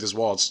seen Take This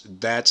Waltz,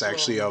 that's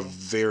actually a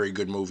very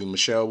good movie.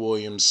 Michelle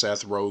Williams,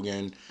 Seth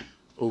Rogen.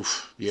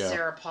 Oof, yeah.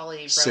 Sarah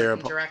Polley wrote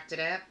and directed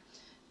it.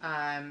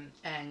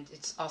 And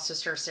it's also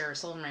stars Sarah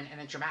Silverman in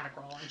a dramatic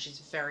role, and she's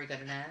very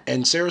good in it.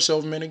 And Sarah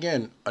Silverman,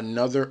 again,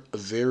 another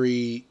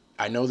very...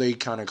 I know they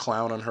kind of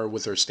clown on her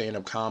with her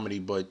stand-up comedy,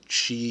 but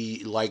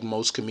she, like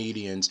most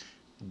comedians,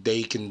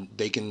 they can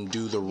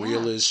do the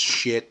realest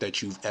shit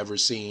that you've ever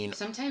seen.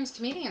 Sometimes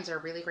comedians are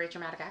really great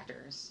dramatic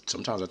actors.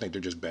 Sometimes I think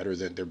they're better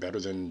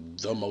than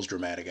the most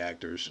dramatic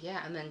actors.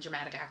 Yeah, and then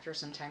dramatic actors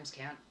sometimes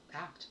can't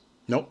act.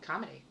 Nope.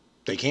 Comedy.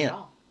 They can't.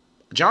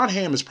 Jon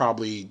Hamm is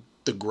probably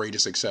the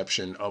greatest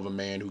exception of a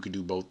man who could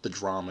do both the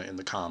drama and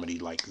the comedy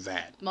like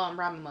that. Well, and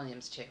Robin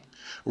Williams, too.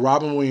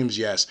 Robin Williams,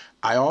 yes.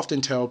 I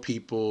often tell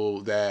people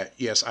that,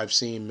 yes, I've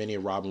seen many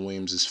of Robin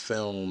Williams'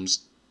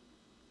 films.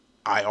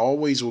 I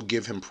always will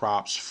give him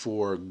props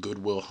for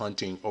Good Will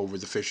Hunting over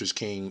The Fisher's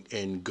King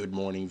and Good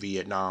Morning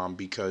Vietnam,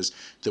 because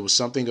there was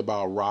something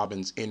about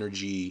Robin's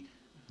energy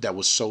that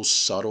was so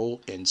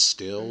subtle and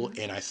still,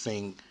 and I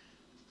think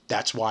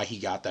that's why he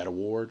got that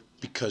award,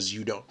 because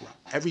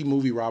every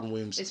movie Robin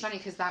Williams... It's funny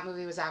because that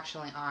movie was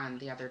actually on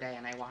the other day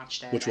and I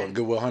watched it. Which one?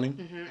 Good Will Hunting?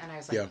 Mm-hmm, and I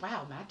was like,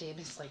 wow, Matt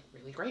Damon's like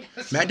really great at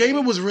this Matt movie.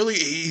 Damon was really...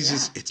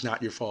 Just, it's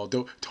not your fault.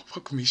 Don't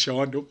fuck with me,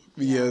 Sean. Don't fuck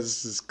with me. Yeah,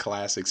 this is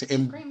classics.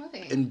 And, great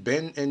movie. And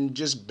Ben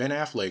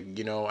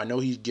Affleck, I know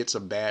he gets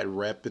a bad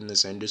rep in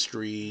this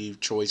industry,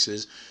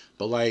 choices,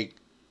 but like,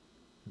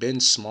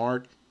 Ben's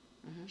smart.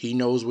 Mm-hmm. He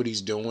knows what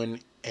he's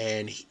doing.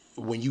 And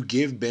when you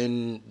give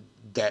Ben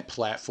that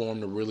platform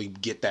to really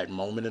get that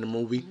moment in a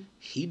movie,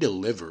 he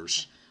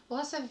delivers. Well,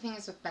 also the thing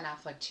is with Ben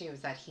Affleck too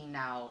is that he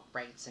now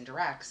writes and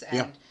directs,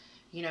 and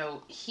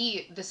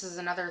this is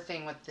another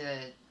thing with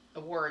the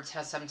awards,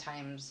 how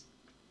sometimes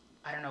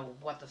I don't know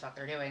what the fuck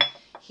they're doing.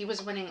 He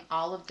was winning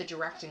all of the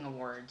directing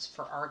awards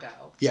for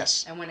Argo.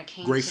 Yes. And when it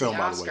came Great to film, the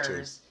by the way,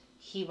 Oscars,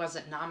 he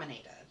wasn't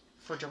nominated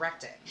for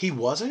directing. He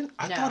wasn't?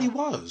 I thought he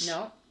was.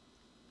 No.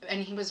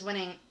 And he was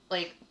winning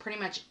like pretty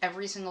much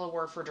every single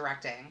award for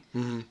directing,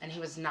 and he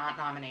was not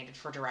nominated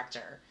for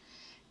director.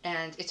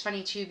 And it's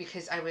funny too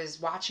because I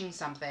was watching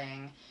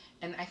something,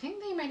 and I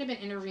think they might have been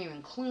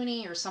interviewing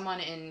Clooney or someone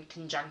in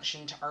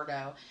conjunction to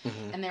Argo,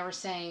 and they were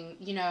saying,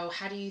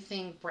 how do you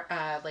think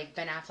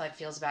Ben Affleck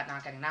feels about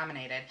not getting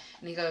nominated?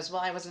 And he goes,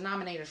 well, I wasn't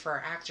nominated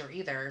for actor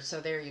either,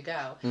 so there you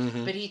go.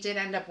 But he did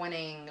end up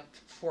winning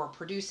for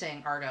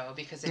producing Argo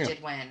because it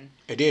did win.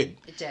 It did.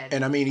 It did.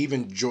 And I mean,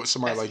 even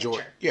somebody like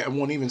George,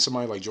 even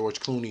somebody like George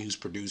Clooney, who's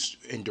produced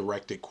and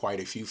directed quite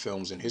a few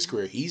films in his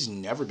career, he's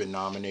never been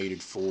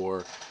nominated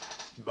for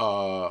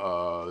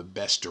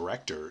Best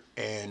Director.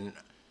 And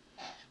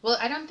well,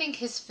 I don't think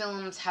his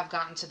films have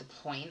gotten to the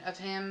point of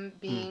him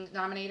being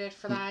nominated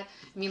for that.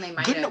 I mean, they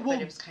might have,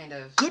 but it was kind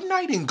of... Good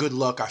Night and Good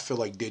Luck, I feel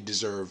like, did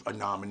deserve a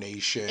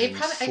nomination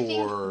for... I think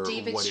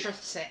David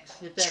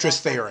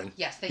Strathairn.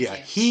 Yes, thank you.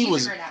 He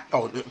was...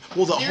 Well, the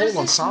whole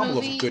ensemble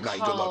of Good Night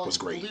and Good Luck was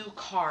great. Blue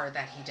Car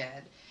that he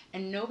did,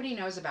 and nobody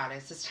knows about it.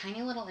 It's this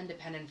tiny little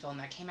independent film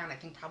that came out, I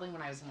think, probably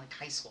when I was in,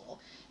 high school.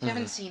 If you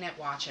haven't seen it,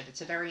 watch it.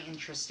 It's a very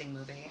interesting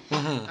movie.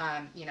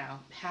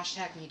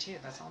 Hashtag me too.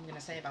 That's all I'm going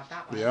to say about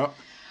that one. Yeah.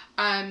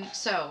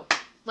 So,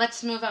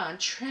 let's move on.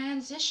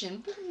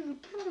 Transition.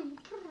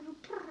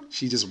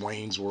 She just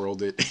Wayne's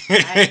World it.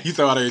 You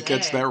thought I'd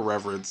catch that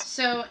reference.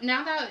 So,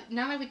 now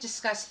that we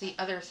discussed the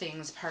other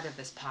things part of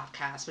this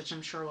podcast, which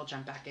I'm sure we'll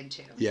jump back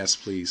into. Yes,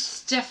 please.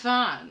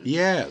 Stefan.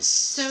 Yes.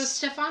 So,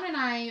 Stefan and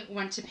I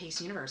went to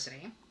Pace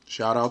University.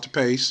 Shout out to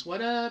Pace.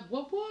 What up?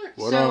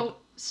 What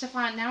up?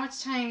 Stefan, now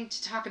it's time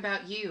to talk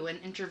about you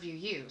and interview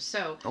you.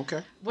 So,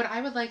 okay. What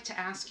I would like to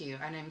ask you,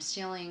 and I'm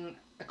stealing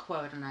a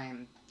quote and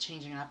I'm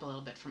changing it up a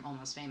little bit from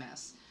Almost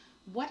Famous.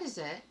 What is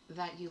it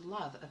that you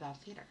love about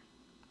theater?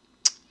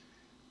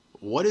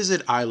 What is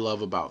it I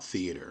love about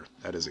theater?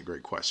 That is a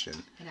great question.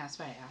 And that's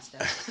why I asked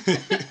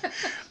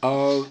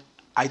it.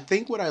 I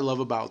think what I love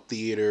about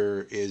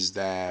theater is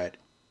that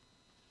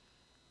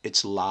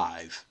it's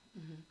live.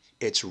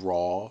 It's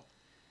raw.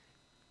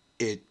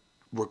 It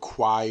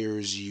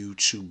requires you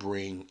to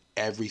bring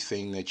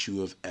everything that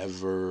you have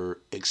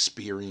ever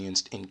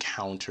experienced,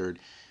 encountered,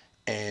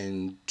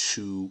 and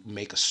to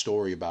make a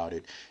story about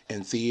it.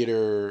 In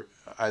theater,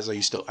 as I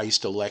used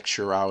to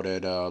lecture out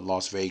at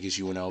Las Vegas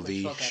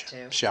UNLV. We'll get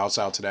to. Shouts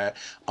out to that.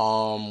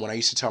 What I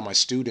used to tell my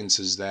students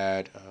is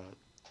that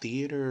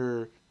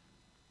theater,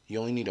 you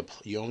only need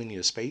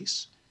a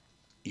space,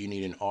 you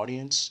need an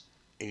audience,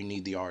 and you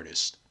need the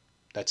artist.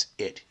 That's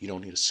it. You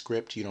don't need a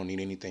script. You don't need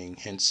anything.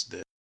 Hence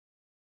the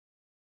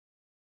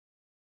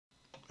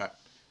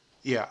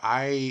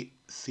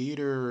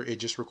theater. It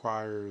just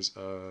requires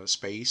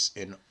space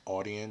and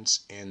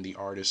audience and the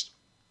artist.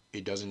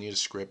 It doesn't need a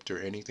script or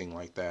anything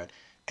like that.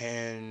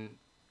 And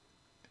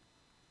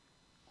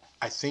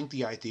I think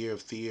the idea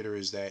of theater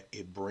is that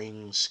it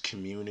brings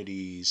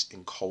communities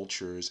and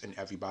cultures and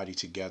everybody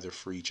together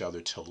for each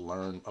other to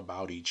learn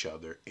about each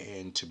other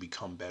and to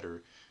become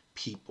better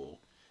people.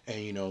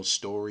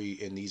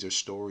 And these are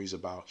stories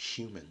about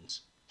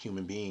humans,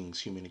 human beings,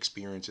 human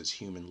experiences,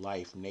 human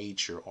life,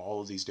 nature,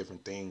 all of these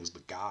different things, the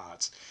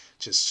gods,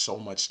 just so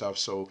much stuff.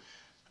 So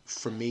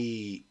for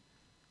me,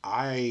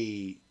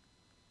 I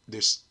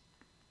this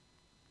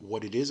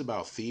what it is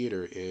about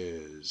theater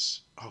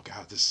is, oh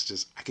God, this is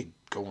just, I could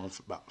go on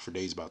for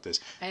days about this.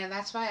 And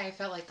that's why I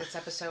felt like this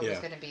episode was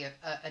going to be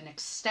an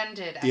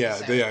extended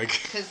episode. Yeah.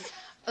 Because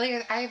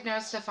like, I've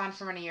known Stefan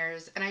for many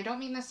years, and I don't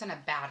mean this in a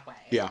bad way.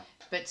 Yeah.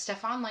 But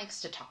Stefan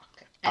likes to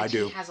talk. And I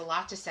do. He has a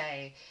lot to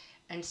say,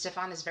 and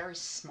Stefan is very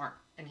smart,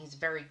 and he's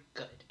very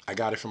good. I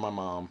got it from my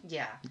mom.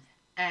 Yeah.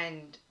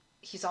 And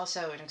he's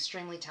also an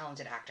extremely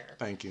talented actor.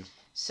 Thank you.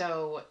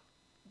 So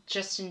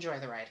just enjoy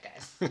the ride,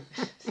 guys.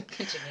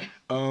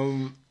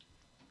 Continue.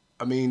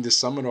 I mean, to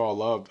sum it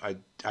all up,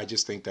 I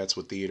just think that's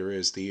what theater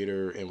is.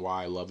 Theater, and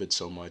why I love it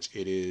so much,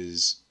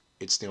 it's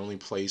the only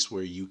place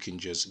where you can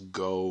just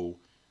go,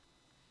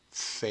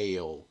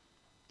 fail,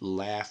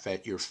 laugh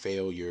at your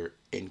failure,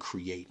 and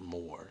create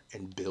more,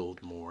 and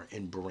build more,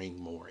 and bring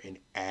more, and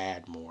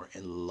add more,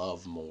 and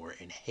love more,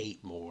 and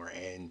hate more,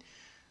 and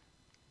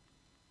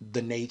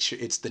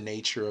it's the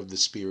nature of the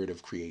spirit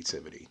of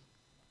creativity.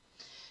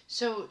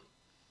 So,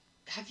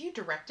 have you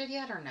directed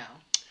yet or no?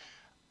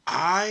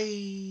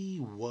 I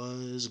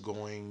was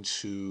going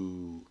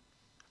to.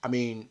 I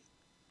mean,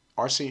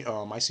 my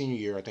senior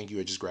year, I think you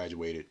had just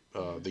graduated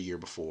the year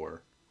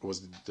before.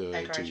 Was the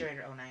I graduated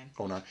 2009.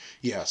 2009.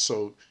 Yeah,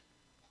 so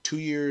 2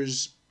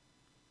 years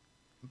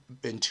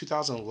in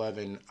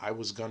 2011, I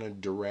was gonna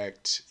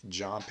direct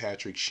John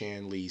Patrick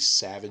Shanley's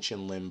Savage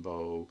in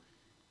Limbo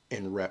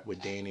and Rep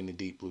with Danny in the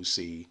Deep Blue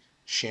Sea.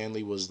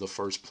 Shanley was the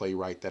first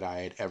playwright that I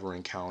had ever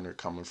encountered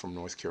coming from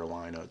North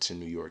Carolina to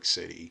New York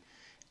City.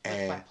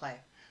 And what play?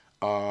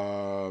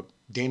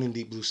 Danny in the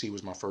Deep Blue Sea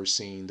was my first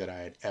play that I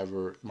had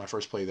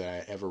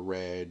ever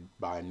read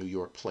by a New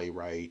York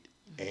playwright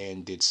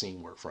and did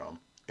scene work from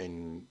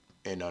in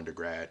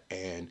undergrad.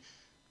 And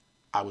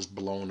I was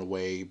blown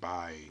away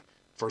by,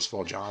 first of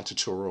all, John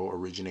Turturro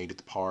originated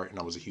the part, and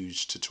I was a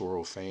huge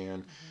Turturro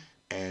fan.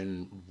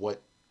 And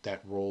what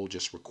that role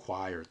just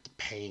required, the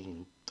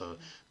pain,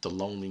 the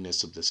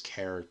loneliness of this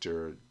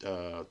character,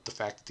 the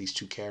fact that these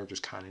two characters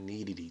kind of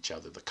needed each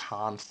other, the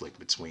conflict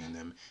between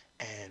them.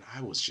 And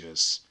I was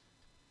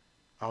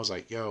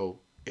like, yo,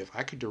 if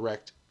I could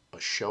direct a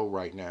show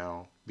right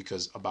now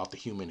about the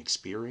human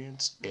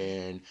experience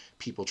and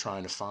people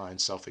trying to find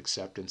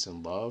self-acceptance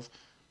and love,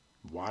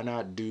 why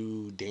not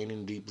do Danny in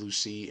the Deep Blue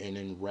Sea and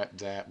then rep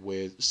that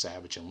with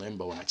Savage in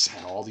Limbo? And I just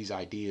had all these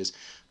ideas,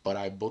 but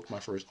I booked my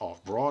first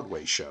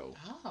off-Broadway show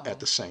at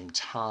the same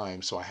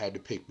time, so I had to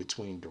pick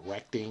between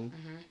directing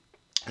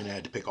and I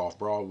had to pick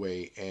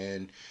off-Broadway.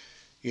 And,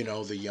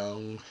 the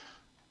young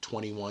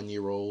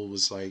 21-year-old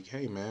was like,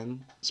 hey,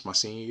 man, it's my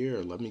senior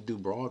year. Let me do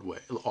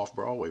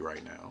off-Broadway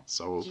right now.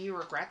 So, do you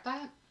regret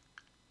that?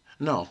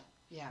 No.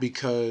 Yeah.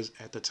 Because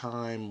at the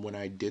time when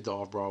I did the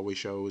off-Broadway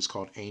show, it was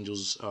called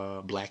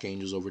Black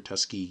Angels Over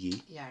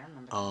Tuskegee. Yeah, I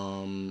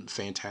remember.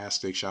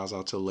 Fantastic. Shouts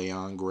out to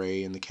Leon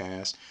Gray and the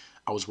cast.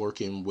 I was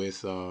working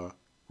with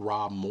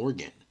Rob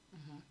Morgan.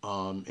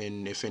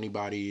 And if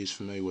anybody is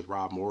familiar with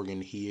Rob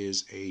Morgan, he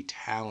is a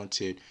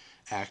talented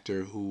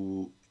actor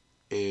who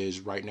is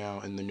right now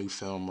in the new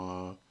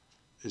film,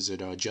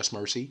 Just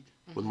Mercy?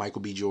 With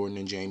Michael B. Jordan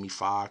and Jamie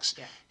Foxx.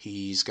 Yeah.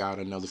 He's got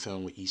another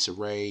film with Issa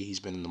Rae. He's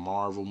been in the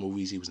Marvel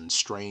movies. He was in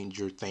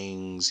Stranger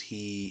Things.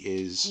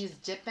 He's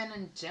dipping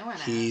and doing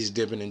it. He's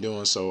dipping and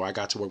doing. So I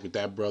got to work with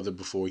that brother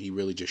before he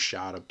really just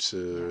shot up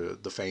to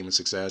the fame and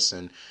success.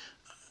 And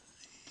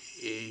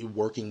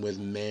working with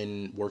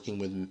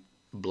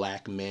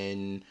black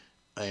men,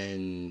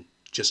 and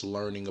just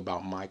learning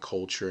about my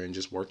culture and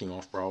just working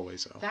off Broadway.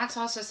 So that's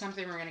also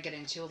something we're going to get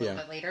into a little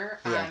bit later.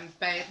 Yeah.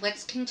 But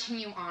let's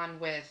continue on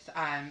with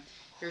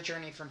your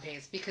journey from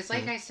Pace, because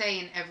like I say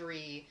in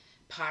every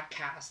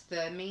podcast,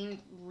 the main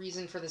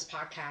reason for this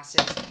podcast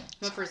is,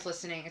 whoever's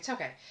listening, it's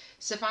okay.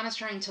 Stefan is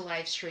trying to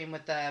live stream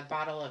with the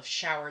bottle of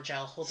shower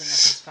gel holding up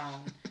his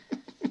phone,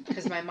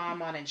 because my mom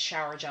wanted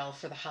shower gel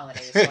for the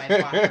holidays, so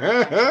I bought her a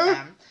bunch of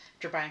them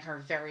after buying her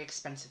a very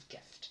expensive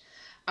gift.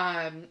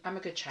 I'm a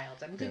good child.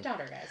 I'm a good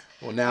daughter, guys.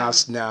 Well, now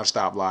I've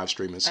stopped live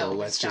streaming, so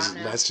let's just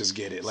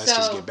get it. Let's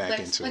just get back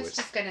into it. Let's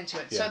just get into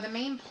it. Yeah. So the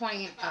main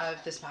point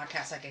of this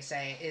podcast, like I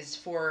say, is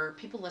for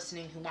people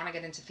listening who want to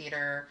get into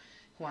theater,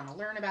 who want to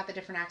learn about the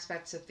different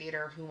aspects of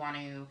theater, who want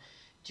to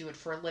do it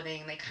for a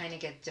living. They kind of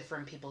get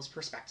different people's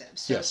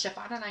perspectives. So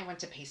Stefan and I went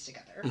to PACE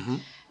together.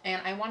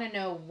 And I want to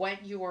know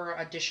what your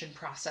audition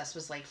process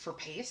was like for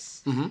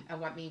PACE and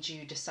what made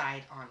you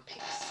decide on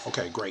PACE.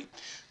 Okay, great.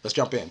 Let's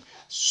jump in.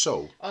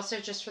 So, also,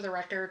 just for the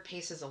record,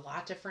 PACE is a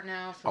lot different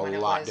now from when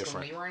it was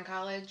when we were in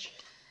college.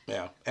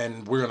 Yeah,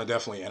 and we're gonna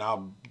definitely,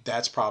 and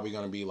that's probably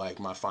gonna be like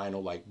my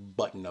final like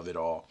button of it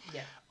all.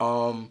 Yeah.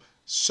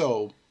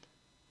 So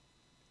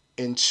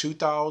in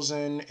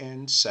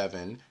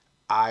 2007,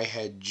 I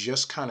had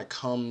just kind of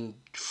come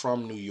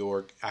from New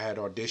York. I had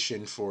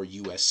auditioned for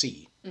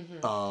USC. I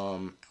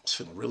was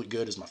feeling really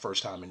good. It was my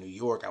first time in New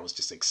York. I was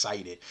just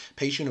excited.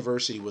 Pace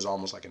University was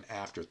almost like an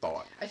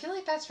afterthought. I feel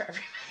like that's for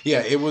everybody.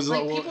 Yeah, it was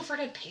like people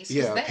forget Pace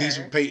was there.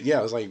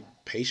 It was like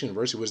Pace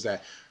University was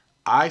that.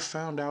 I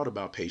found out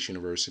about Pace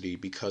University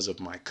because of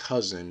my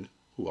cousin,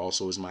 who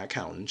also is my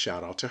accountant.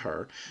 Shout out to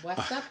her.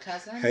 What's up,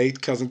 cousin? Hey,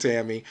 cousin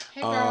Tammy.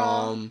 Hey,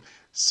 girl.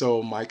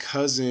 So my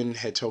cousin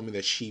had told me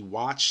that she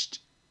watched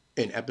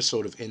an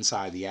episode of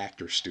Inside the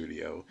Actors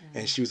Studio,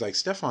 and she was like,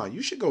 Stefan,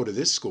 you should go to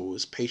this school.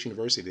 It's Pace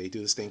University. They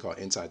do this thing called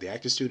Inside the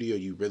Actors Studio.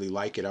 You really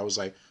like it. I was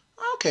like,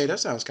 okay, that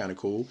sounds kind of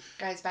cool.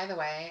 Guys, by the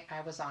way,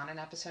 I was on an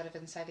episode of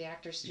Inside the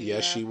Actors Studio.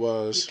 Yes, she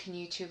was. You can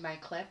YouTube my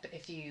clip.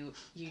 If you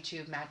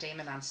YouTube Matt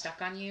Damon on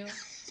Stuck on You,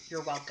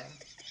 you're welcome.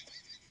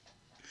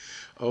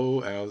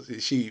 Oh,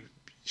 she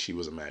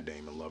was a Matt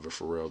Damon lover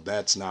for real.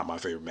 That's not my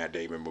favorite Matt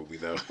Damon movie,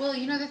 though. Well,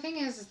 the thing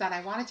is that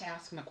I wanted to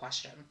ask him a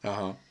question.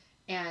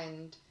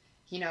 And,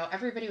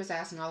 everybody was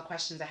asking all the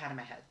questions I had in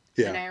my head.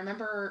 Yeah. And I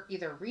remember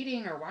either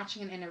reading or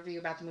watching an interview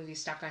about the movie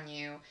Stuck on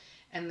You,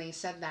 and they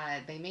said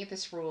that they made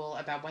this rule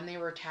about when they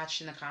were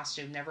attached in the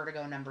costume never to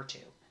go number 2.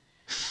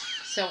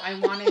 So I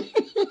wanted,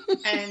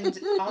 and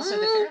also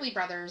the Fairley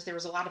Brothers, there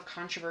was a lot of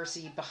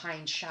controversy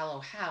behind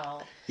Shallow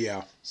Hal.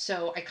 Yeah.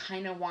 So I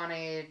kind of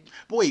wanted.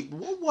 But wait,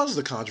 what was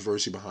the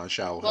controversy behind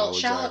Shallow Hal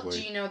exactly?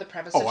 Do you know the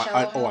premise of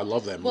Shallow Hal? I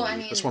love that movie. Well, I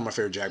mean, that's one of my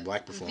favorite Jack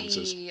Black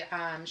performances. The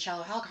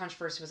Shallow Hal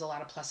controversy was a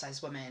lot of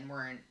plus-size women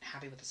weren't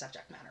happy with the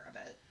subject matter of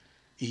it.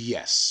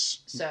 Yes.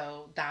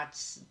 So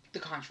that's the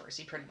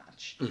controversy, pretty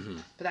much.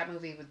 But that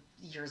movie was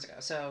years ago,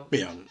 so...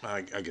 Yeah,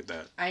 I get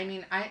that. I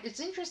mean, it's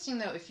interesting,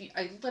 though,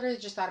 I literally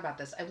just thought about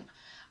this.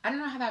 I don't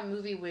know how that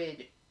movie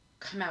would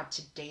come out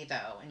today,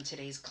 though, in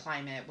today's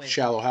climate with...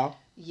 Shallow Hal?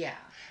 Yeah.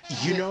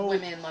 With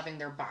women loving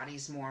their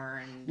bodies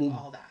more and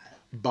all that.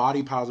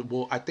 Body positive.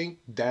 Well, I think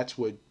that's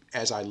what,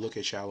 as I look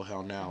at Shallow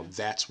Hal now,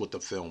 that's what the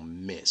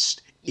film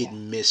missed. It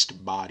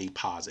missed body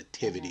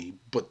positivity,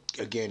 but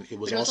again, it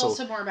was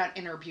also more about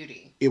inner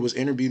beauty. It was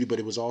inner beauty, but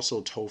it was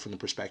also told from the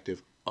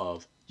perspective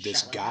of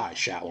this guy,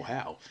 Shallow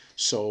Hal.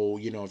 So,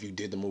 if you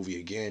did the movie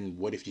again,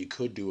 what if you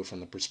could do it from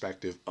the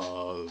perspective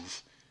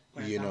of,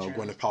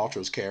 Gwyneth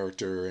Paltrow's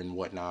character and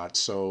whatnot?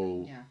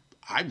 So,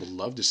 I would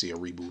love to see a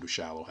reboot of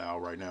Shallow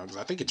Hal right now because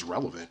I think it's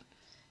relevant.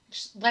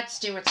 Let's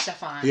do it,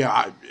 Stefan.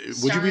 Yeah,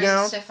 would you be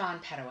down? Stefan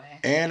Petaway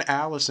and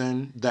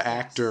Allison, the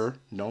actor.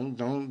 Don't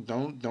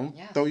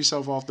throw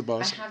yourself off the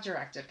bus. I have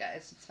directed,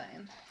 guys. It's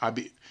fine.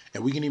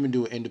 And we can even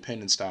do an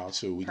independent style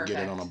too. We can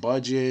get it on a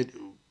budget.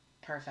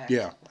 Perfect.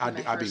 Yeah,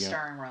 I'd be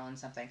starring role in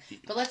something.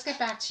 But let's get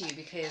back to you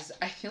because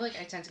I feel like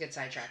I tend to get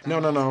sidetracked.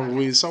 No.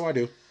 So I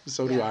do.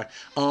 So do I.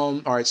 All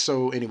right.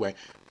 So anyway,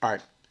 all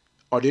right.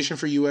 Audition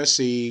for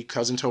USC.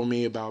 Cousin told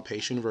me about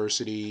Pace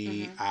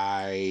University.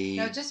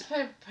 Just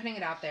putting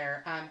it out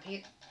there.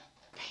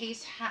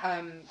 Pace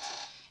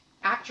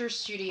Actors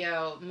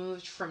Studio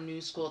moved from New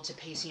School to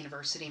Pace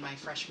University my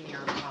freshman year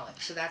of college.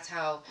 So that's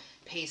how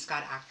Pace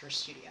got Actors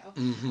Studio.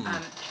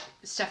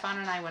 Stefan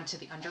and I went to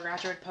the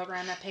undergraduate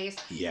program at Pace.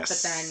 Yes.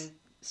 But then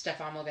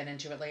Stefan will get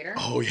into it later.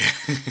 Oh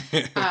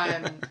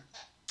yeah.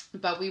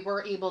 But we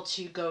were able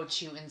to go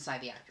to Inside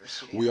the Actors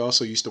Studio. We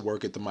also used to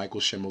work at the Michael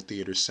Schimmel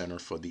Theater Center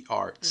for the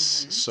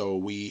Arts. So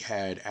we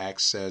had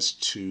access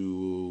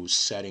to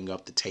setting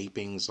up the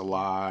tapings a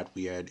lot.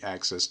 We had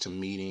access to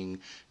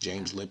meeting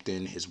James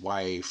Lipton, his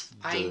wife.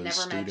 I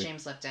never met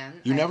James Lipton.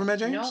 You never met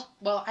James? No.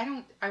 Well,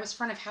 I was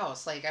front of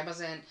house. Like,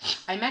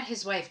 I met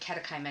his wife,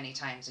 Kedekai, many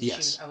times. And she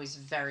was always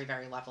very,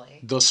 very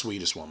lovely. The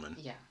sweetest woman.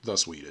 Yeah. The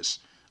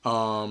sweetest.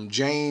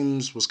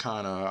 James was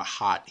kind of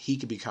hot. He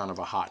could be kind of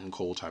a hot and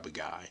cold type of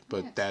guy,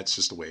 but that's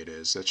just the way it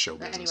is. That's show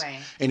business.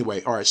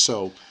 Anyway, all right.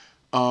 So,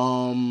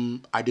 I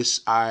was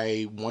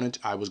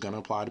gonna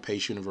apply to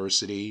Pace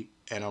University,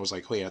 and I was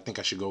like, wait, I think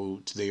I should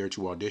go there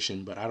to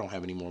audition, but I don't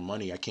have any more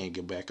money. I can't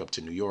get back up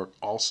to New York.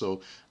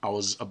 Also, I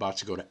was about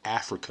to go to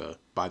Africa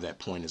by that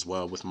point as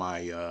well with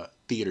my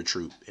theater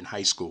troupe in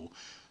high school.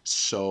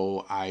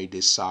 So I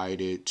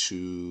decided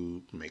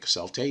to make a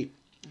self-tape.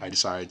 I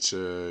decided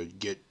to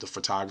get the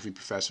photography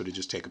professor to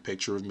just take a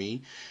picture of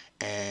me,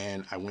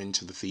 and I went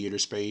into the theater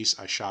space.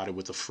 I shot it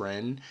with a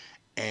friend,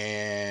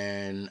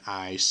 and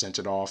I sent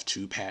it off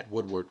to Pat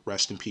Woodward.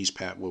 Rest in peace,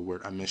 Pat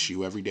Woodward. I miss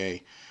you every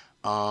day.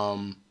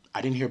 I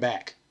didn't hear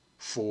back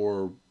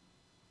for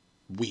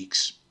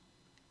weeks.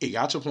 It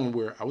got to a point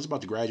where I was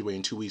about to graduate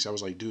in 2 weeks. I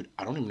was like, dude,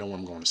 I don't even know where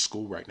I'm going to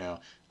school right now.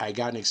 I had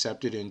gotten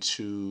accepted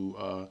into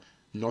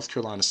North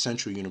Carolina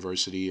Central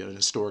University, an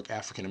historic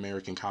African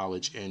American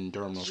college in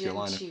Durham, North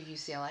Carolina. Did you get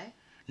into UCLA?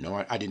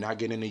 No, I did not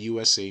get into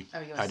USC. Oh,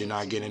 USC. I did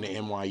not get into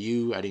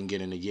NYU. I didn't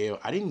get into Yale.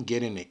 I didn't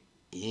get into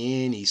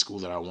any school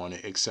that I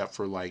wanted except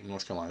for like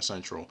North Carolina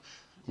Central,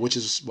 which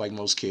is like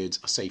most kids,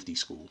 a safety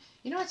school.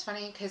 You know what's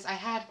funny? Because I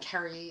had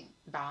Carrie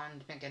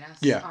Bond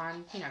McGinnis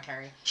on. You know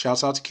Carrie.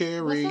 Shouts out to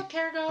Carrie. What's up,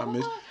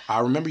 Carrie? I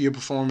remember your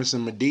performance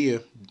in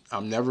Medea. I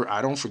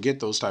don't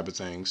forget those type of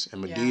things. And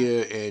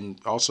Medea,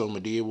 and also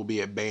Medea will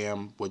be at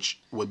BAM,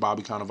 which with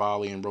Bobby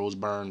Cannavale and Rose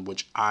Byrne,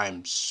 which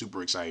I'm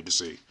super excited to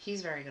see.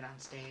 He's very good on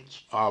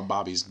stage.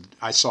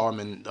 I saw him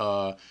in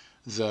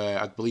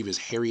I believe it's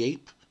Harry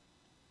Ape.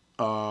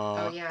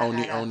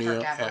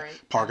 O'Neill at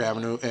Park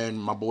Avenue, and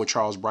my boy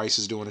Charles Bryce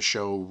is doing a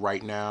show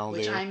right now.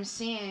 Which I'm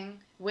seeing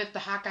with the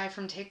hot guy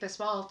from Take This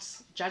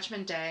Waltz,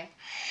 Judgment Day.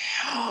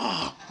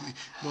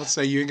 Don't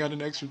say you ain't got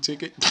an extra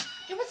ticket.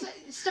 It was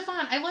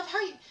Stefan. I love how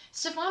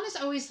Stefan is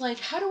always like,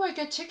 how do I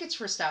get tickets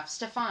for stuff?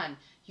 Stefan,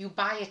 you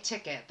buy a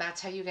ticket.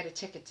 That's how you get a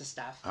ticket to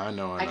stuff. I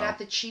know. I got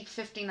the cheap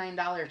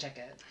 $59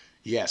 ticket.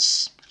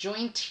 Yes.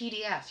 Join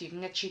TDF. You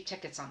can get cheap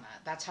tickets on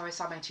that. That's how I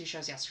saw my 2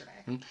 shows yesterday.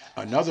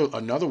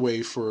 Another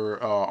way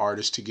for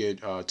artists to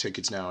get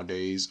tickets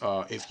nowadays,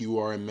 if you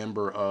are a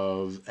member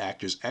of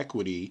Actors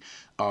Equity,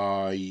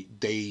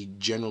 they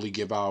generally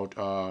give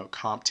out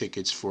comp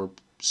tickets for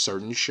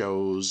certain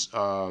shows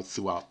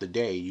throughout the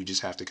day. You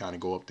just have to kind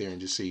of go up there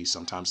and just see.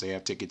 Sometimes they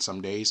have tickets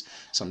some days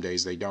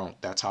they don't.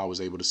 That's how I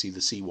was able to see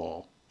The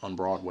Seawall on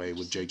Broadway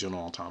with Jake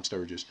Gyllenhaal and Tom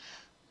Sturges.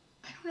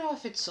 I don't know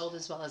if it sold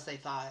as well as they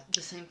thought.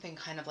 The same thing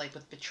kind of like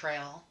with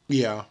Betrayal.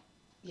 Yeah.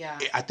 Yeah.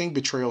 I think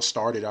Betrayal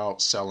started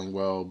out selling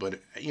well,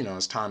 but,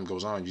 as time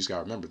goes on, you just got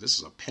to remember, this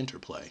is a Pinter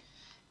play.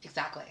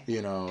 Exactly.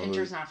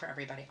 Pinter's not for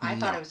everybody. I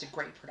thought it was a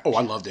great production. Oh,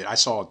 I loved it. I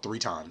saw it 3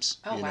 times.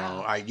 Oh,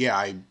 wow.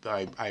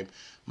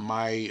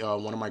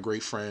 One of my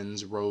great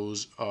friends,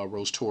 Rose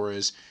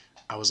Torres,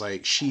 I was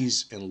like,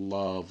 she's in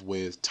love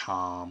with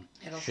Tom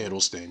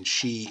Hiddleston.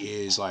 She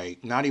is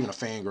like, not even a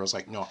fangirl. It's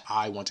like, no,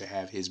 I want to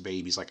have his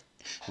babies. Like,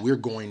 we're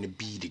going to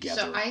be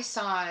together. So I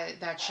saw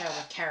that show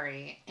with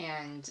Carrie,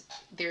 and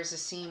there's a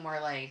scene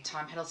where like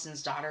Tom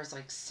Hiddleston's daughter's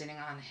like sitting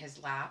on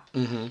his lap,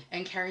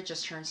 and Carrie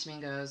just turns to me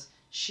and goes,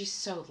 "She's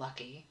so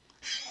lucky."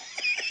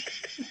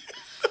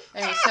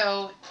 Anyway,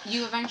 so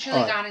you eventually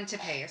got into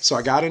Pace. So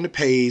I got into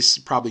Pace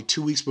probably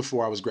 2 weeks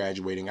before I was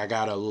graduating. I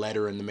got a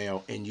letter in the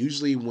mail, and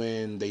usually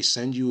when they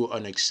send you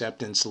an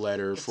acceptance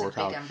letter for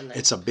college,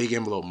 it's a big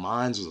envelope.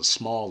 Mine was a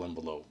small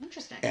envelope.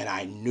 Interesting. And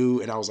I knew,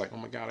 and I was like, oh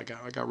my God,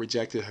 I got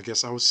rejected. I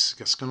guess I was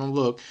just gonna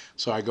look.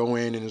 So I go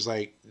in, and it's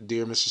like,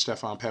 dear Mr.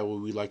 Stefan Pell,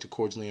 we'd like to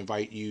cordially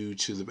invite you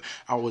to the.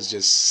 I was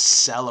just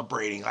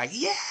celebrating, like,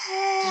 yeah.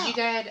 Did you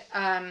get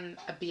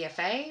a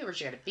BFA or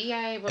did you get a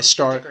BA? What was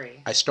your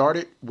degree? I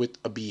started with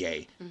a BA.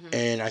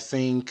 And I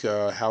think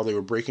how they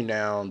were breaking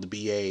down the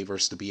BA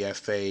versus the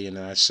BFA, and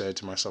I said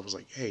to myself, I was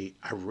like, hey,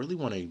 I really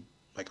want to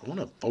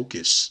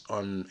focus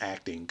on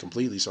acting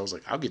completely. So I was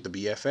like, I'll get the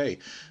BFA.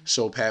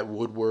 So Pat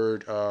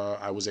Woodward,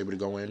 I was able to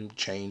go in,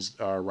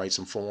 write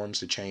some forms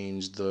to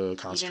change the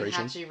concentration. You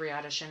didn't have to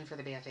re-audition for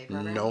the BFA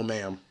program? No,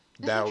 ma'am.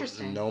 That's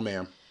interesting. No,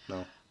 ma'am.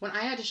 No. When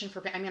I auditioned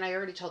for, I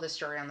already told this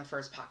story on the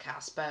first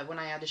podcast, but when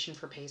I auditioned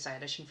for Pace, I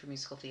auditioned for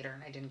musical theater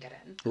and I didn't get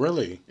in.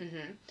 Really?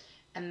 Mm-hmm.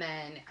 And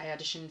then I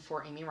auditioned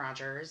for Amy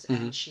Rogers,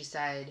 and she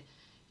said,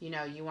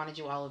 you want to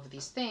do all of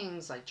these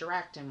things, like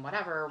direct and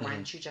whatever, why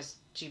don't you just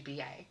do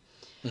BA?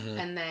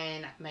 And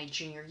then my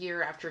junior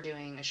year, after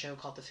doing a show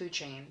called The Food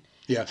Chain,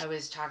 I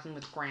was talking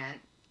with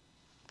Grant.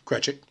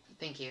 Kretschik.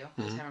 Thank you.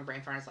 I was having a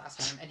brain fart his last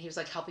name. And he was,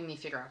 like, helping me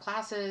figure out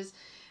classes.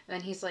 And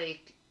then he's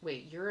like,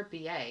 wait, you're a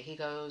BA. He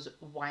goes,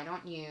 why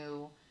don't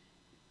you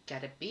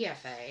get a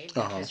BFA?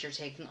 Because you're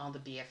taking all the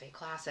BFA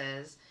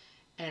classes.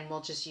 And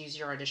we'll just use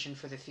your audition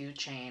for The Food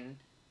Chain,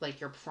 like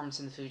your performance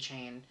in The Food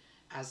Chain,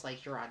 as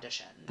like your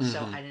audition. So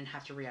I didn't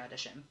have to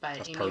re-audition. But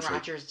That's Amy perfect.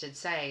 Rogers did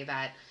say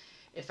that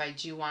if I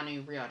do want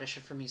to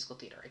re-audition for musical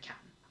theater, I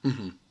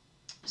can.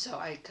 So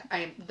I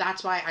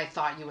that's why I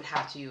thought you would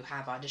have to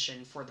have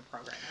audition for the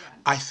program again.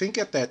 I think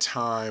at that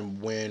time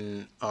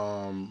when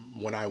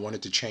I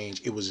wanted to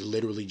change, it was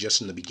literally just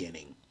in the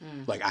beginning.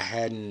 Like I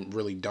hadn't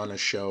really done a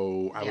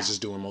show. I was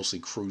just doing mostly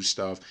crew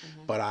stuff.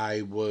 But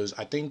I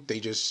think they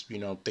just,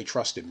 they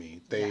trusted me.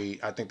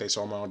 I think they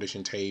saw my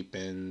audition tape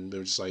and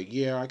they're just like,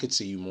 yeah, I could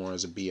see you more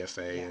as a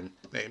BFA. And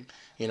they,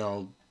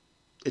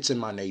 it's in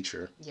my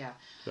nature. Yeah.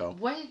 So.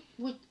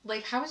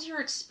 How was your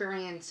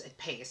experience at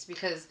Pace?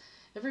 Because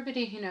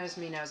everybody who knows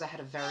me knows I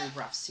had a very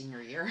rough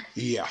senior year.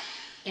 Yeah.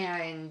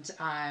 And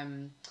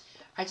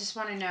I just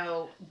want to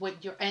know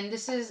and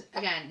this is,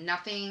 again,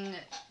 nothing,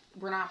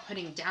 we're not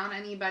putting down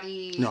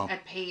anybody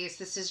at Pace.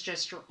 This is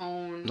just your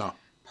own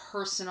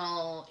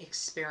personal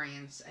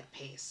experience at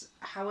Pace.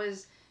 How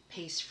is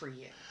Pace for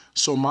you?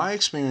 So my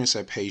experience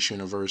at Pace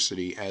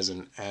University as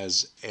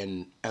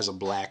a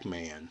black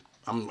man,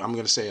 I'm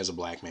going to say as a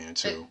black man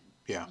too.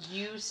 Yeah.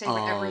 You say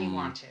whatever you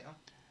want to.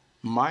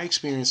 My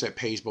experience at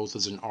Pace, both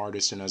as an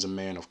artist and as a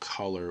man of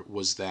color,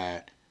 was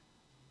that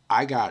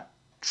I got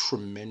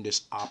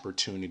tremendous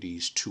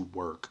opportunities to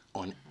work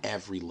on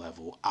every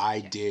level.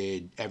 I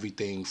did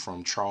everything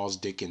from Charles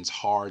Dickens'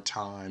 Hard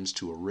Times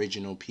to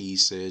original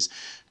pieces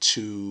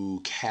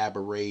to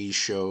cabaret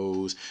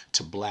shows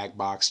to black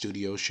box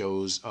studio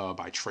shows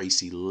by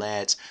Tracy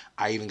Letts.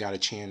 I even got a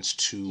chance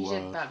to... You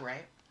did Bug,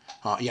 right?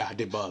 Yeah, I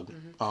did Bug.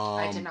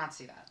 I did not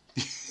see that.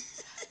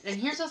 And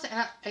here's also,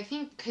 I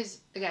think, because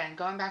again,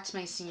 going back to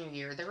my senior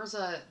year, there was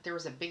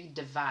a big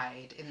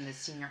divide in the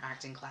senior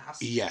acting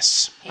class.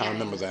 Yes, I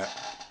remember that.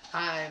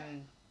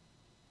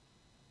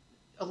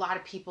 A lot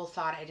of people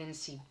thought I didn't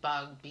see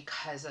Bug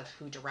because of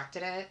who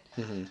directed it,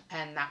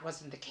 and that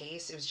wasn't the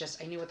case. It was just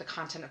I knew what the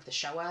content of the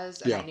show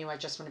was, and I knew I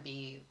just want to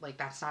be like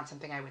that's not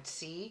something I would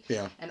see.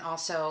 Yeah. And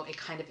also, it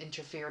kind of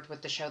interfered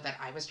with the show that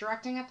I was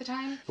directing at the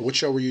time. What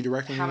show were you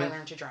directing? How I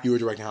Learned to Drive. You were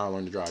directing How I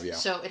Learned to Drive, yeah.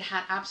 So it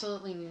had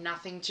absolutely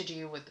nothing to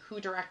do with who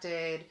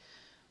directed,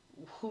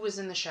 who was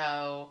in the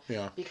show,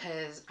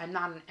 because I'm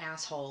not an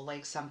asshole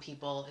like some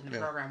people in the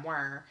program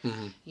were.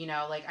 You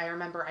know, like I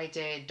remember I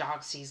did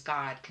Dog Sees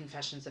God,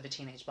 Confessions of a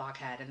Teenage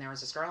Blockhead, and there was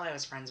this girl I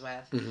was friends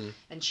with,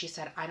 and she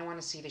said, I don't want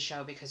to see the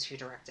show because who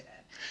directed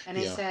it? And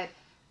I said,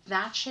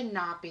 that should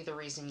not be the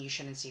reason you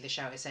shouldn't see the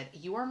show. I said,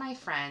 you are my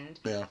friend.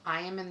 Yeah.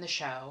 I am in the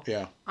show.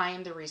 Yeah. I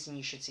am the reason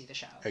you should see the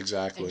show.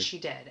 Exactly. And she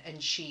did.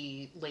 And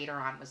she later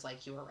on was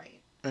like, you were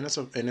right. And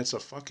it's a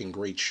fucking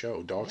great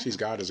show. Dog Sees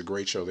God is a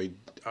great show. They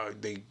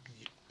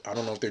I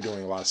don't know if they're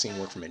doing a lot of scene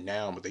work from it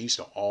now, but they used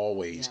to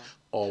always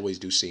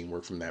do scene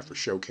work from that for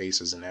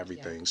showcases and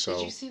everything. Yeah. So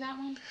did you see that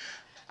one?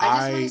 I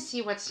just want to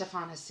see what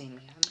Stefan has seen,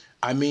 man.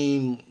 I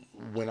mean,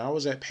 when I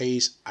was at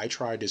Pace, I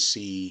tried to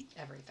see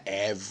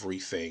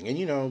everything. And,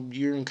 you know,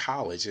 you're in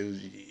college.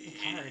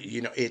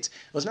 You know, it's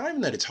not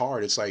even that it's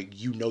hard. It's like,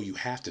 you know, you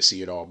have to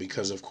see it all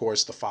because, of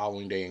course, the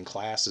following day in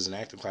classes and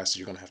acting classes,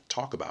 you're going to have to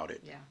talk about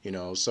it. Yeah. You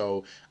know,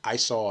 so I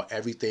saw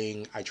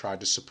everything. I tried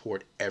to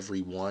support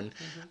everyone.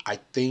 I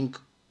think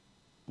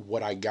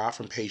what I got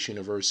from Pace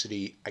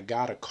University, I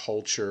got a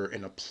culture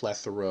and a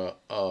plethora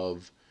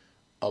of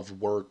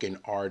work and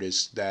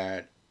artists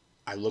that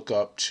I look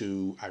up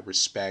to, I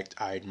respect,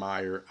 I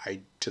admire.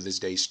 I, to this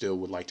day, still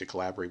would like to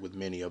collaborate with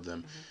many of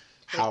them.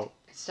 How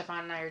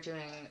Stefan and I are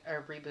doing a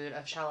reboot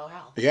of Shallow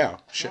Hal. Yeah.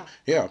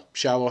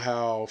 Shallow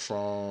Hal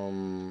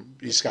from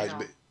these guys.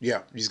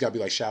 Yeah, he's got to be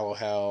like Shallow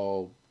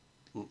Hal.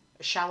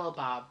 Shallow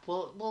Bob.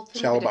 We'll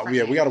think Shallow Bob.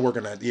 Yeah, we got to work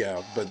on that.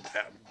 Yeah, but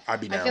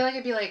I'd be down. I feel like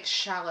it'd be like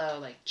Shallow,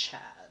 like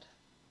Chad.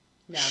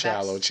 No,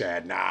 Shallow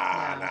Chad.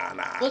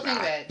 Nah. We'll think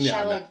of it.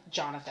 Shallow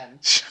Jonathan.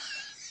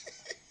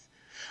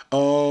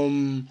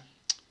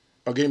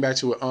 Getting back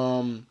to it.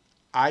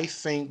 I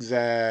think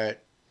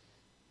that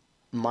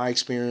my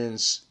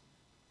experience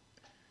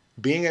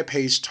being at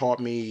Pace taught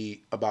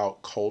me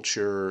about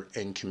culture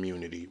and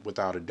community,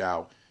 without a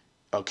doubt.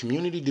 A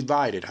community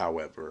divided,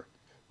 however,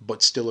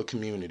 but still a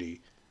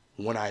community.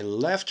 When I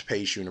left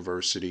Pace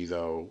University,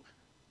 though,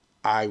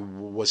 I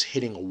was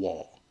hitting a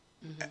wall.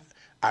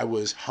 I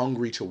was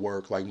hungry to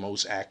work like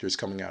most actors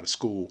coming out of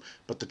school,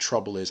 but the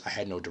trouble is I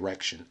had no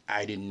direction.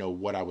 I didn't know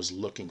what I was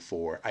looking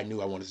for. I knew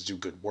I wanted to do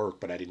good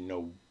work, but I didn't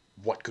know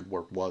what good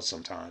work was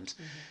sometimes.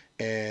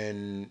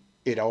 And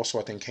it also,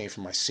 I think, came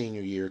from my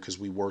senior year because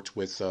we worked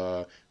with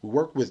the,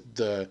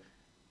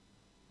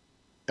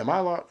 am I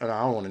allowed? I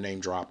don't want to name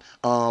drop.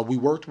 We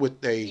worked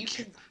with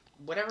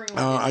whatever you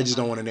want. I just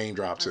don't want to name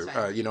drop too.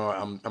 You know,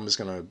 I'm just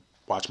going to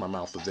watch my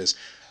mouth with this.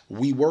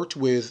 We worked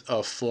with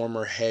a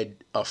former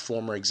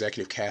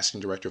executive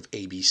casting director of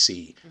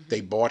ABC.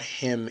 They brought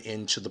him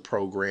into the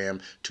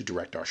program to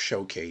direct our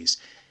showcase.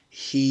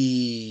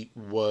 He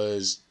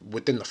was,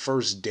 within the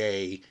first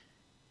day,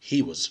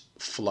 he was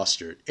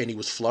flustered. And he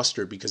was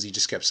flustered because he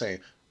just kept saying,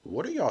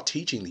 what are y'all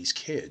teaching these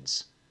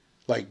kids?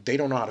 Like, they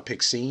don't know how to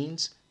pick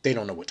scenes. They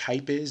don't know what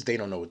type is. They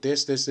don't know what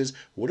this is.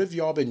 What have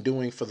y'all been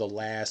doing for the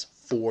last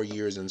 4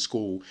 years in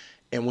school?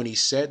 And when he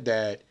said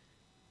that,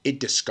 it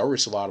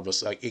discouraged a lot of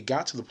us. Like, it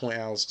got to the point,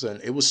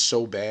 Allison, it was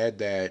so bad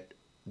that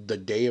the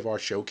day of our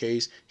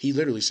showcase, he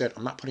literally said,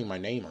 I'm not putting my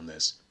name on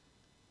this.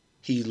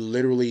 He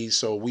literally,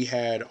 so we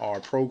had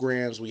our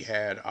programs, we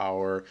had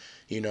our,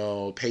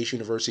 Pace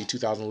University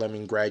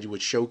 2011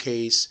 graduate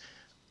showcase,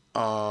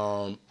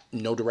 no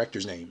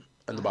director's name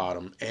on the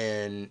bottom.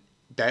 And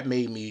that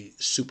made me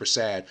super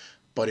sad.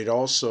 But it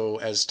also,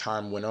 as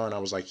time went on, I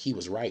was like, he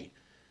was right.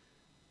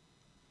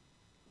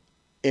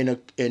 In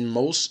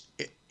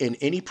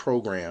any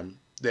program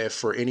that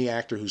for any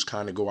actor who's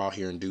kind of go out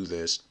here and do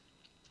this,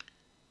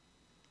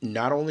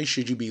 not only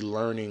should you be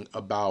learning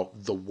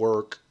about the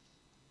work,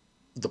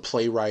 the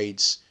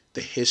playwrights,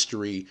 the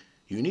history,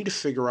 you need to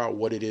figure out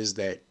what it is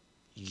that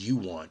you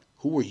want.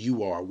 Who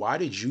you are. Why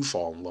did you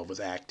fall in love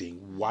with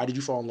acting? Why did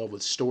you fall in love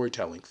with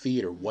storytelling,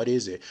 theater? What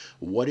is it?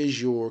 What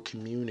is your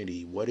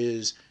community? What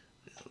is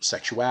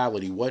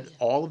sexuality? What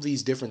all of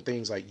these different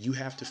things, like you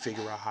have to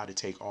figure out how to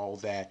take all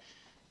that,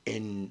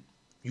 and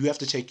you have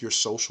to take your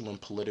social and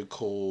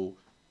political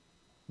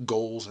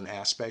goals and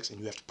aspects, and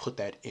you have to put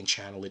that and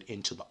channel it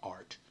into the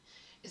art.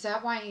 Is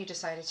that why you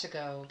decided to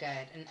go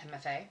get an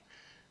MFA?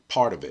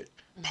 Part of it.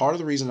 Part of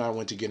the reason I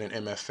went to get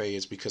an MFA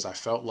is because I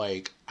felt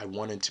like I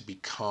wanted to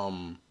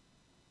become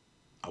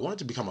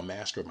a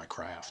master of my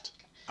craft.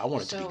 I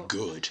wanted to be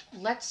good.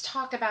 Let's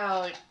talk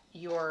about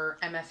your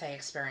MFA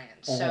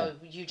experience. So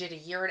you did a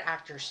year at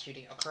Actors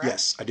Studio, correct?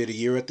 Yes, I did a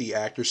year at the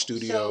Actors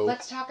Studio. So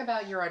let's talk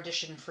about your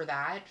audition for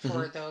that,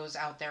 for those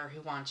out there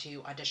who want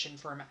to audition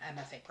for an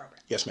MFA program.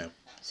 Yes, ma'am.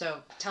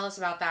 So tell us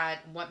about that.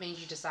 What made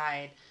you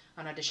decide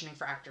on auditioning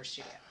for Actors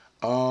Studio?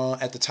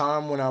 At the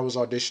time when I was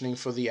auditioning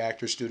for the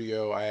Actors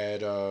Studio,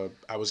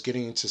 I was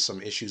getting into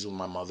some issues with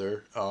my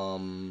mother.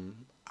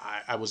 I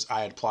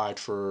had applied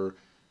for.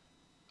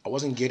 I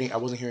wasn't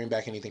hearing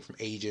back anything from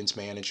agents,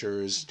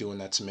 managers, doing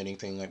that submitting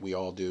thing like we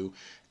all do.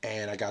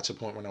 And I got to a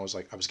point when I was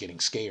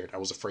getting scared. I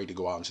was afraid to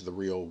go out into the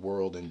real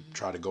world and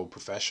try to go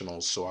professional.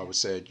 So I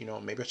said,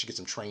 maybe I should get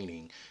some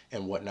training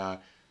and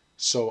whatnot.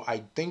 So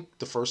I think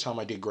the first time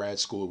I did grad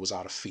school, it was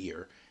out of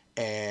fear.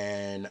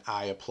 And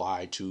I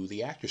applied to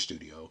the Actors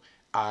Studio.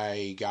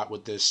 I got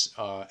with this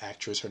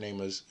actress. Her name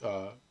was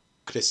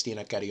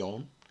Cristina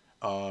Carrion.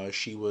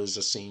 She was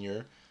a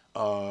senior.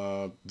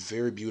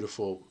 Very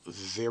beautiful,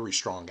 very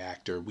strong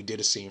actor. We did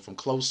a scene from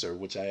Closer,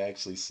 which I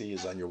actually see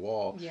is on your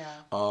wall. Yeah.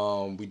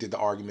 We did the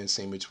argument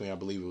scene between, I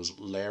believe it was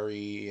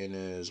Larry and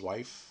his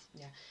wife.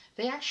 Yeah.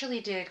 They actually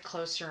did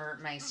Closer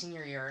my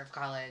senior year of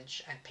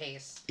college at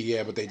Pace.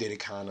 Yeah, but they did it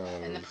kind of...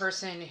 And the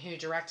person who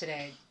directed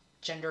it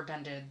gender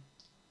bended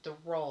the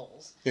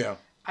roles. Yeah.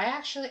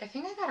 I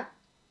think I got a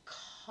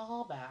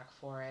call back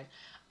for it.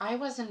 I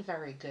wasn't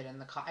very good in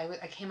the call.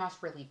 I came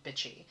off really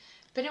bitchy.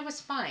 But it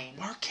was fine.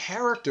 Our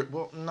character...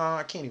 Well, no,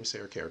 I can't even say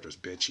her character's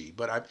bitchy,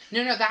 but I...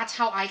 No, that's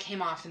how I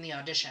came off in the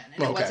audition.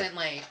 And it wasn't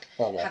like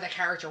how the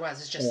character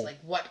was. It's just like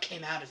what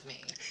came out of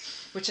me.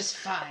 Which is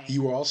fine.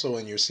 You were also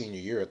in your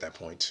senior year at that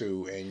point,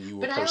 too, and you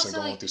were personally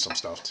going through some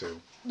stuff, too.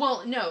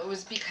 Well, no, it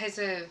was because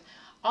of...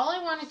 All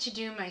I wanted to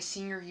do my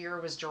senior year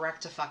was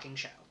direct a fucking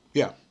show.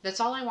 Yeah. That's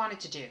all I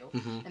wanted to do.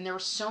 And there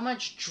was so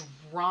much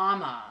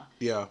drama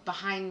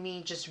behind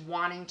me just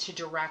wanting to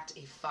direct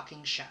a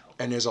fucking show.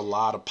 And there's a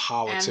lot of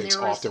politics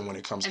often when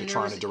it comes to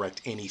trying to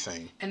direct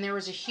anything. And there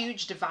was a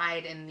huge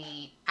divide in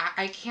the...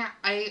 I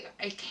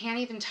can't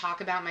even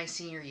talk about my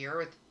senior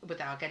year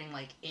without getting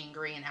like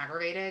angry and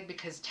aggravated,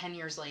 because 10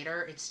 years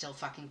later it still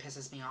fucking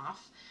pisses me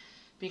off.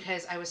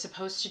 Because I was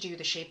supposed to do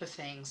The Shape of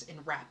Things in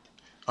rep.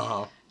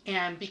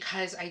 And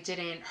because I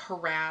didn't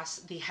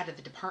harass the head of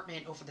the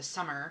department over the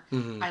summer,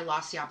 I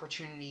lost the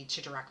opportunity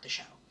to direct the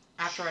show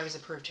after I was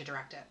approved to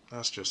direct it.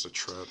 That's just a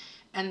trip.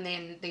 And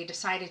then they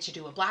decided to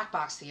do a black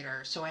box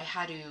theater, so I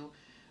had to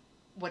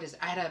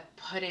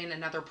put in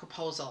another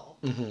proposal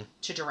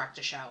to direct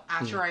a show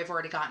after I've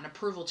already gotten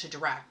approval to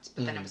direct,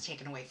 but then it was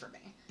taken away from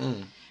me.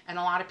 And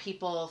a lot of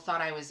people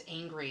thought I was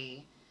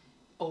angry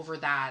over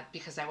that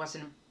because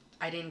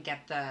I didn't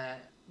get the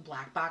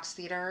black box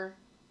theater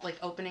like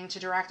opening to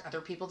direct.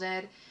 Other people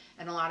did,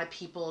 and a lot of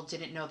people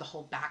didn't know the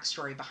whole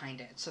backstory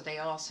behind it, so they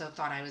also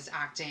thought I was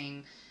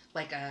acting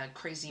like a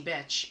crazy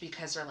bitch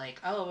because they're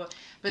like, oh,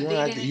 but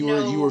they didn't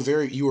know.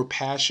 You were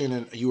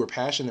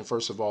passionate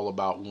first of all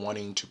about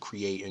wanting to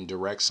create and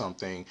direct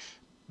something,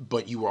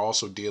 but you were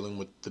also dealing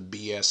with the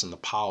BS and the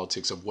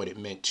politics of what it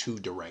meant to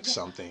direct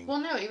something.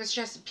 Well, no, it was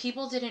just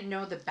people didn't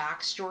know the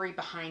backstory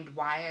behind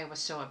why I was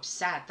so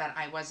upset that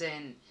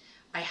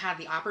I had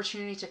the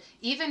opportunity to.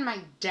 Even my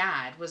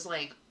dad was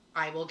like,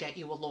 I will get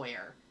you a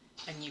lawyer.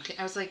 And you can.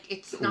 I was like,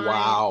 it's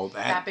not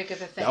that big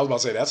of a thing. I was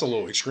about to say, that's a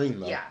little extreme,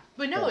 though. Yeah.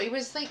 But no, it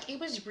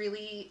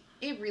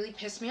really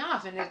pissed me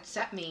off. And it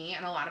upset me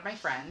and a lot of my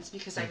friends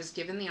because I was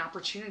given the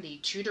opportunity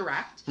to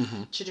direct a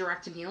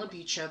Neil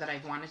Abute show that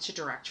I've wanted to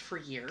direct for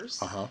years.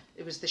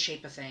 It was The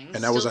Shape of Things.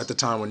 And that was at the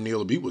time when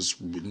Neil Abute was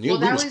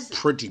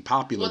pretty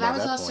popular by that point.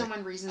 Well, that was also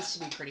when Reasons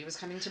to Be Pretty was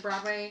coming to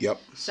Broadway. Yep.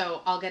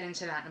 So I'll get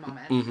into that in a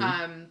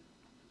moment.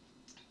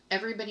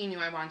 Everybody knew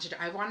I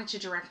wanted to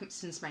direct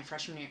since my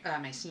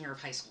my senior year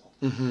of high school.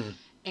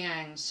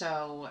 And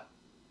so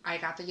I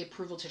got the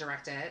approval to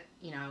direct it,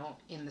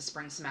 in the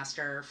spring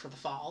semester for the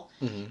fall.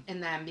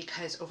 And then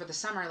because over the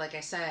summer, like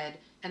I said,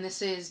 and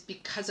this is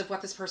because of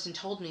what this person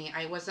told me,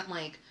 I wasn't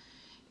like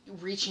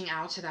reaching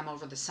out to them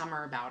over the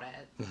summer about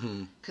it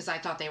because I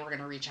thought they were going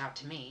to reach out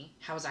to me.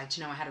 How was I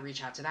to know I had to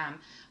reach out to them?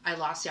 I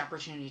lost the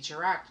opportunity to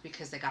direct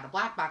because they got a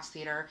black box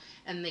theater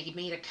and they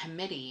made a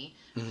committee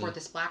for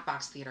this black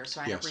box theater,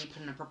 so I had to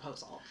re-put in a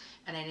proposal,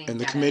 and I didn't.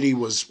 And the committee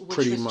was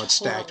pretty much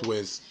stacked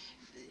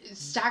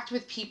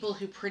with people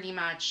who pretty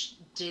much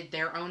did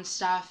their own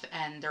stuff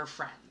and their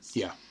friends.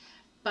 Yeah.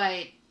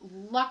 But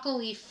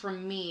luckily for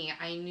me,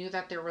 I knew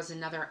that there was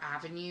another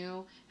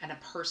avenue and a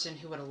person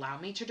who would allow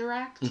me to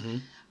direct.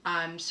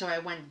 So I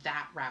went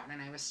that route,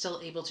 and I was still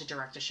able to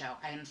direct a show.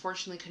 I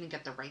unfortunately couldn't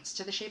get the rights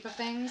to The Shape of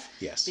Things.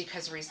 Yes.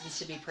 Because Reasons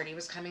to Be Pretty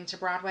was coming to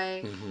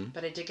Broadway.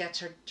 But I did get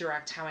to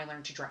direct How I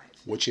Learned to Drive.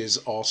 Which is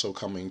also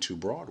coming to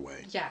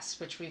Broadway. Yes,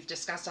 which we've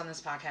discussed on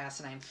this podcast,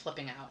 and I'm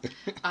flipping out.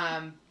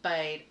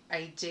 But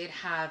I did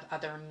have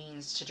other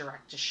means to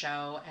direct a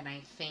show, and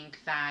I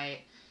think that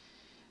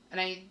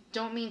and I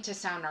don't mean to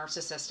sound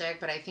narcissistic,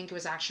 but I think it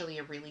was actually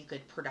a really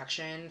good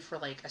production for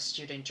like a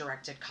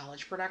student-directed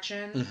college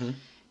production. Mm-hmm.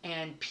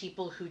 And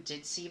people who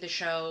did see the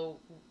show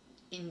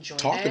enjoyed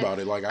Talked it. about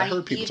it. Like, I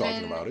heard people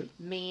talking about it.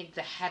 Made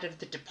the head of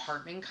the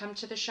department come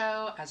to the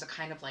show as a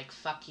kind of like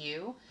fuck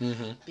you,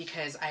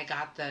 because I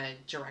got the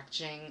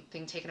directing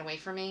thing taken away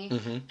from me,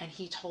 and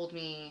he told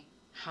me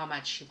how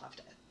much he loved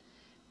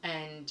it,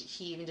 and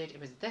he even did, it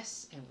was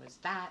this, it was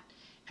that,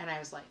 and I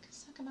was like,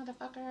 suck a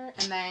motherfucker.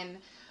 And then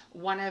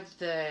one of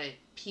the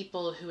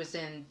people who was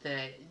in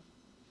the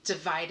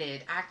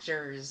divided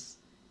actors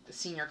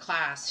senior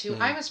class, who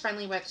I was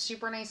friendly with,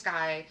 super nice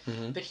guy,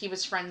 but he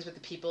was friends with the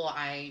people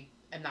I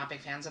am not big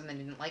fans of and they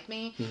didn't like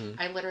me.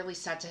 I literally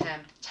said to him,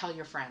 tell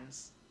your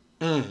friends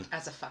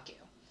as a fuck you.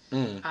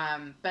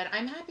 But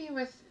I'm happy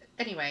with,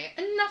 anyway,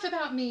 enough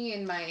about me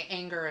and my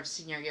anger of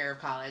senior year of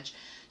college.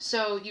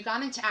 So you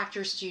got into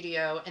Actors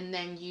Studio and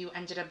then you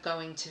ended up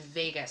going to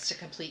Vegas to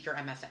complete your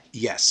MFA.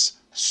 Yes.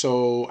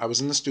 So I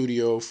was in the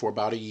studio for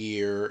about a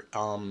year.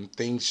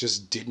 Things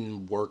just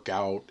didn't work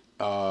out.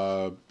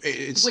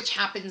 Which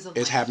happens a lot.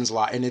 It happens a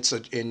lot.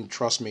 And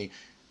trust me,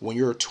 when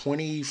you're a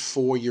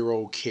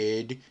 24-year-old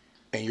kid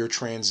and you're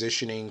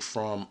transitioning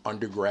from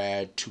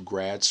undergrad to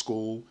grad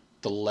school,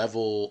 the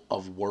level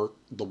of work,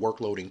 the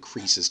workload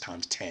increases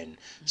times 10.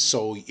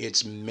 So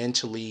it's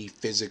mentally,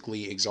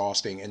 physically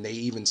exhausting. And they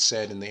even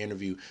said in the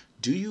interview,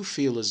 do you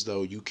feel as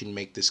though you can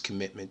make this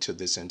commitment to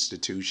this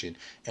institution?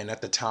 And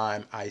at the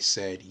time I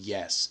said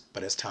yes.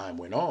 But as time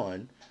went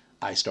on,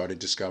 I started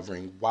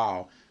discovering,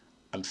 wow,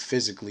 I'm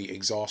physically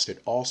exhausted.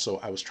 Also,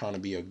 I was trying to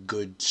be a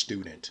good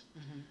student.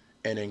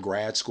 And in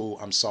grad school,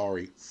 I'm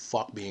sorry,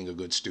 fuck being a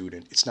good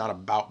student. It's not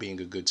about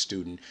being a good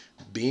student.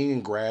 Being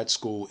in grad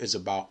school is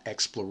about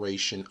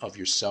exploration of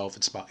yourself.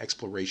 It's about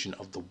exploration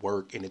of the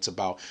work. And it's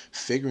about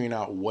figuring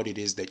out what it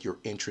is that you're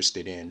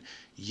interested in.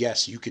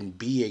 Yes, you can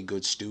be a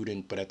good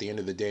student, but at the end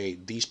of the day,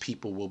 these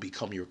people will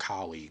become your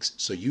colleagues.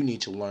 So you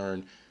need to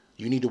learn.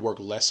 You need to work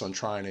less on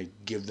trying to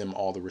give them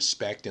all the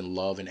respect and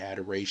love and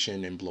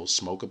adoration and blow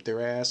smoke up their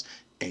ass.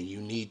 And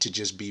you need to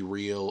just be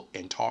real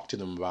and talk to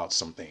them about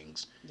some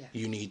things. Yeah.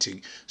 You need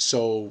to.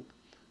 So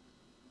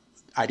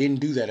I didn't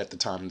do that at the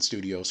time in the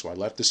studio. So I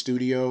left the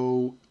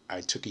studio.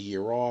 I took a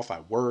year off. I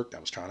worked. I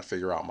was trying to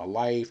figure out my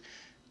life.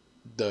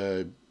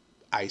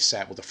 I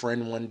sat with a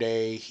friend one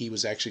day. He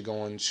was actually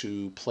going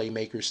to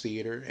Playmakers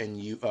Theater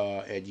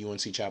at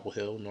UNC Chapel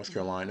Hill, North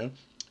Carolina.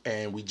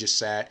 And we just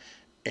sat.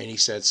 And he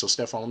said, so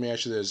Stefan, let me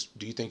ask you this.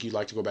 Do you think you'd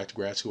like to go back to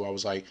grad school? I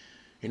was like,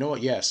 you know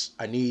what? Yes,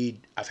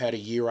 I've had a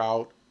year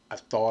out. I've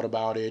thought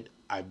about it.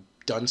 I've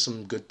done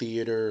some good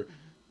theater,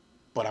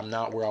 but I'm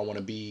not where I want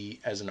to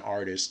be as an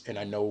artist. And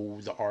I know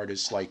the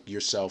artists like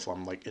yourself,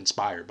 I'm like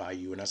inspired by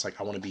you. And that's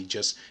like, I want to be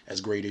just as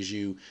great as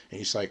you. And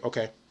he's like,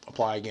 okay,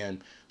 apply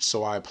again.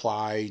 So I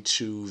applied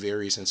to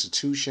various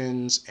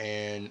institutions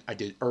and I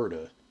did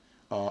URTA.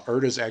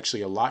 URTA is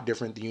actually a lot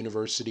different than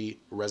University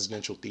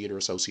Residential Theater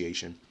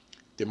Association.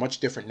 They're much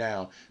different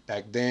now.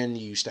 Back then,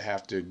 you used to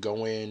have to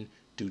go in,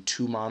 do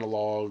 2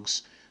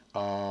 monologues.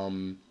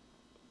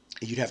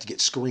 You'd have to get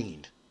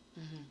screened.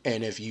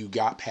 And if you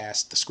got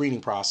past the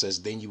screening process,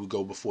 then you would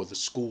go before the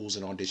schools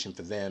and audition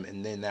for them.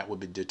 And then that would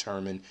be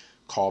determined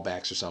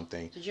callbacks or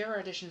something. Did you ever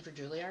audition for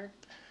Juilliard?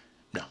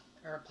 No.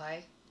 Or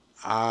apply?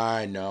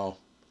 I know.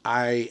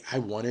 I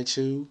wanted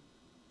to.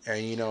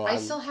 And, I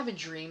still have a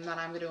dream that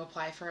I'm going to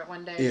apply for it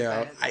one day.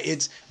 Yeah.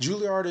 It's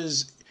Juilliard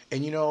is...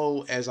 And,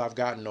 as I've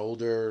gotten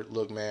older,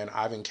 look, man,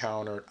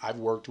 I've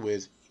worked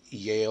with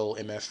Yale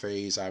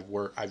MFAs. I've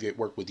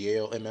worked with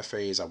Yale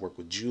MFAs. I've worked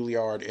with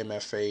Juilliard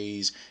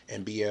MFAs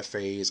and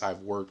BFAs.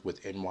 I've worked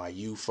with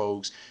NYU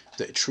folks.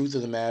 The truth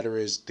of the matter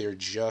is they're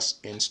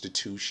just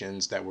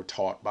institutions that were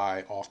taught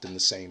by often the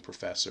same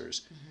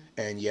professors.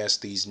 And yes,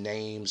 these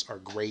names are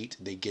great.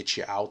 They get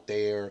you out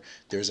there.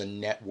 There's a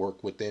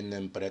network within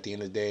them. But at the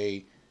end of the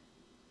day,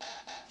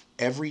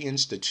 every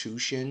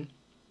institution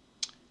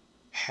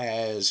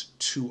has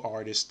 2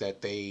 artists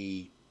that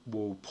they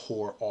will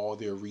pour all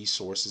their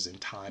resources and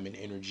time and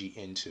energy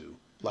into.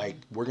 Like,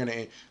 we're going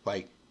to,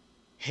 like,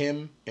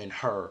 him and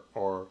her,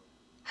 or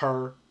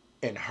her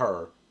and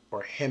her,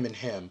 or him and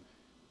him.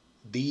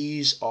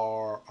 These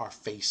are our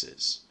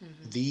faces.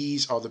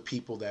 These are the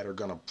people that are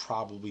going to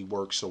probably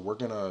work. So we're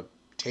going to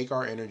take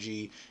our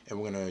energy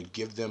and we're going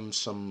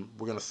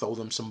to throw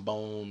them some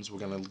bones. We're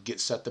going to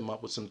set them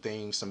up with some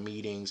things, some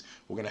meetings.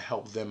 We're going to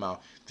help them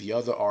out. The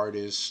other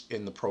artists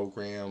in the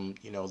program,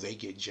 they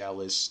get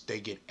jealous. They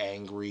get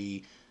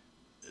angry.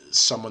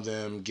 Some of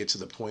them get to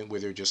the point where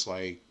they're just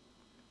like,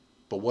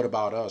 but what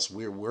about us?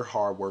 We're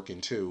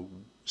hardworking too.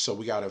 So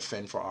we got to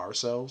fend for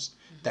ourselves.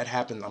 That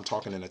happened. I'm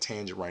talking in a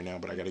tangent right now,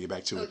 but I got to get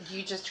back to it.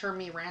 You just heard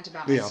me rant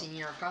about my senior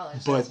year of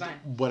college. So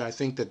but I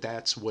think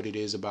that's what it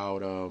is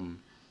about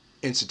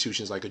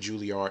institutions like a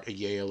Juilliard, a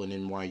Yale, and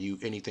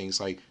NYU. Anything's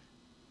like,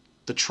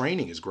 the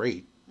training is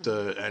great.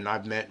 And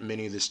I've met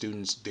many of the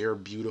students. They're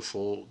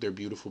beautiful. They're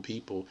beautiful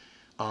people.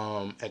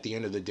 At the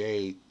end of the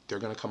day, they're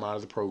going to come out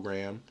of the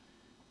program.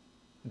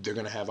 they're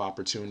going to have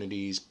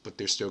opportunities, but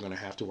they're still going to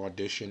have to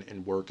audition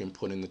and work and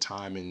put in the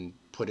time and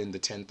put in the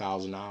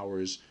 10,000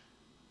 hours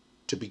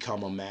to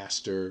become a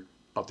master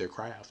of their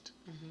craft.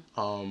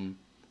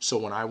 So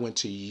when I went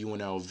to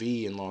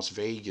UNLV in Las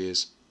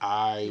Vegas,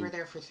 You were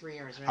there for 3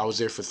 years, right? I was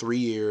there for 3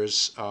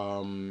 years.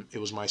 It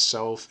was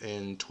myself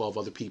and 12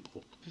 other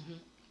people.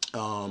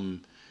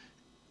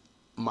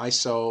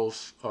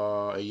 Myself,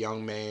 a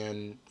young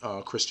man,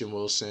 Christian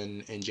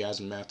Wilson, and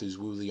Jasmine Matthews,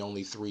 we were the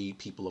only 3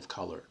 people of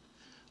color.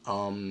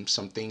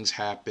 Some things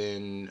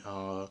happened.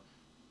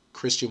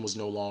 Christian was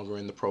no longer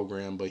in the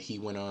program, but he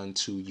went on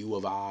to U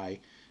of I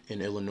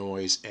in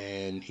Illinois,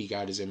 and he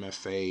got his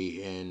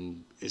MFA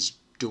and is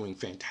doing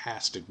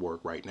fantastic work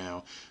right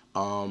now.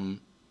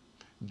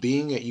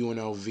 Being at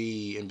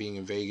UNLV and being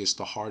in Vegas,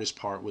 the hardest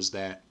part was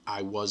that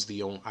I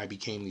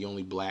became the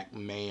only black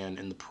man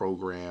in the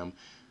program.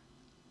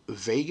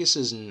 Vegas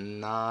is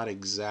not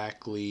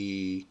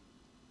exactly...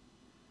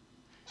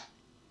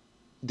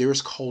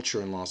 There's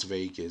culture in Las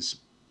Vegas,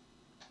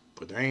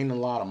 but there ain't a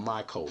lot of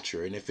my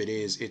culture. And if it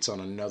is, it's on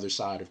another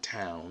side of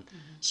town.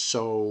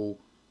 So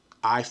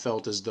I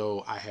felt as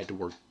though I had to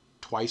work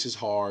twice as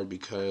hard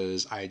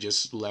because I had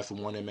just left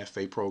one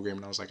MFA program,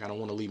 and I was like, I don't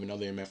want to leave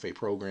another MFA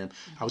program.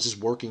 I was just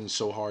working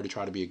so hard to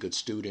try to be a good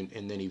student,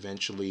 and then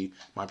eventually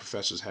my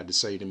professors had to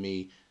say to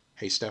me,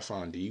 hey,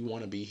 Stefan, do you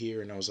want to be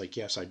here? And I was like,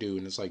 yes, I do.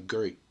 And it's like,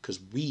 great, because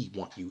we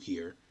want you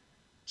here.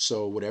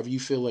 So whatever you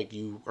feel like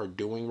you are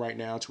doing right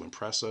now to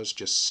impress us,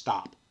 just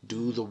stop.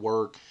 Do the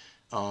work,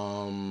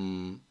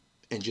 and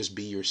just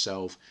be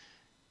yourself.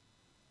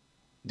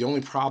 The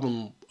only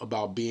problem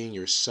about being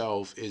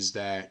yourself is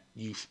that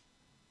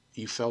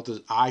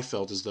I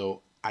felt as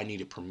though I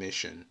needed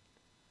permission.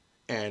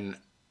 And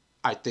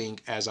I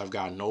think as I've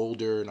gotten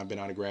older and I've been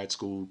out of grad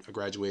school, I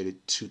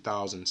graduated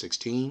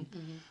 2016.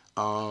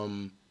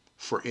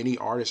 For any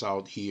artist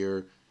out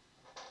here,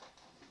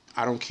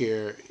 I don't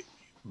care,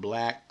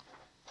 black,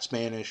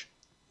 Spanish,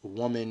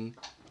 woman,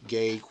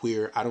 gay,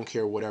 queer, I don't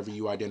care whatever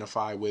you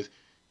identify with,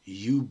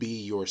 you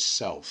be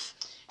yourself.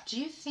 Do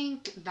you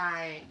think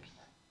that...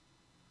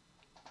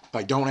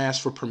 Like, don't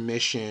ask for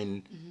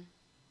permission.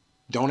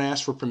 Don't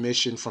ask for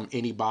permission from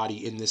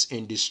anybody in this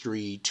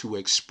industry to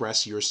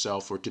express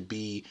yourself or to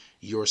be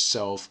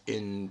yourself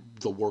in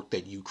the work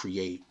that you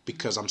create.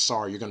 Because I'm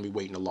sorry, you're going to be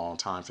waiting a long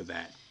time for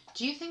that.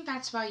 Do you think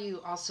that's why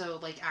you also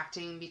like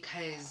acting,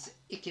 because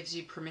it gives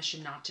you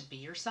permission not to be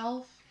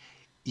yourself?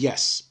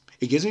 Yes.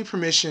 It gives me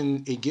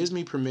permission. It gives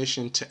me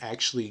permission to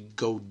actually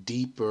go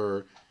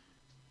deeper,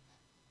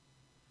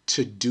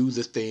 to do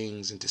the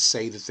things and to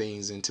say the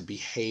things and to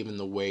behave in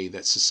the way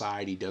that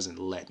society doesn't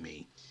let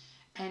me.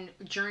 And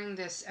during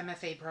this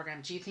MFA program,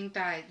 do you think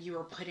that you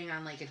were putting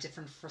on like a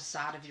different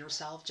facade of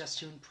yourself just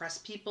to impress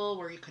people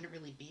where you couldn't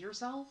really be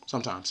yourself?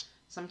 Sometimes.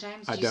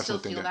 Sometimes? I Do you still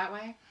definitely feel think that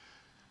way?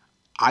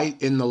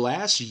 In the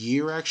last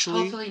year,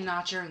 actually... Hopefully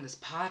not during this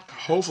podcast.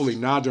 Hopefully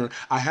not during...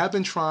 I have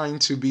been trying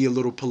to be a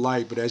little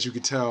polite, but as you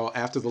can tell,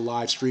 after the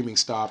live streaming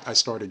stopped, I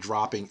started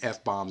dropping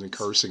F-bombs and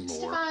cursing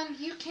more. Stefan,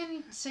 you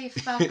can say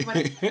fuck, but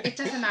it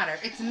doesn't matter.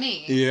 It's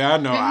me. Yeah, I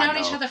know. We've known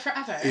each other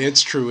forever.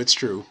 It's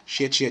true.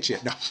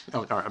 Shit. No.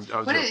 All right,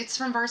 but it's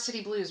from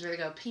Varsity Blues where they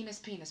go penis,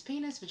 penis,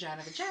 penis,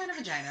 vagina, vagina,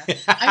 vagina.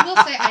 I will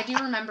say, I do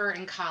remember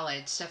in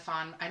college,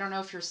 Stefan, I don't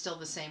know if you're still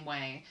the same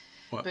way,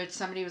 what? But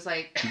somebody was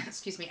like,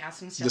 excuse me,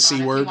 asking The Stefan C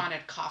if word? he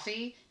wanted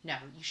coffee. No,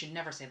 you should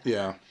never say that.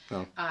 Yeah.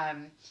 No.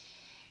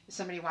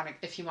 Somebody wanted,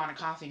 if he wanted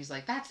coffee, he's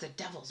like, that's the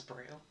devil's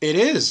brew. It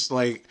is.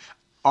 Like,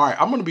 all right,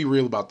 I'm going to be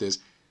real about this.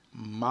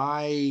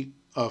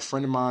 A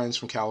friend of mine's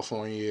from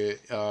California,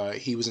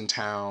 he was in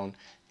town,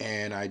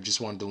 and I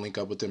just wanted to link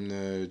up with him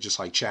to just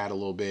like chat a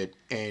little bit,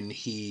 and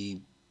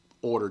he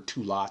ordered 2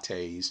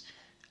 lattes.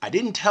 I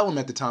didn't tell him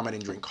at the time I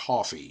didn't drink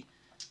coffee.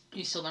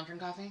 You still don't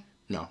drink coffee?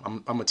 No,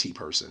 I'm a tea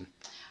person.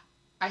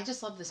 I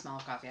just love the smell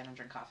of coffee. I don't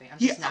drink coffee. I'm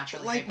just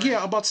naturally hyper.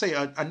 I'm about to say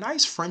a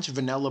nice French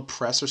vanilla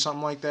press or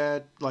something like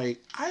that.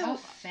 Like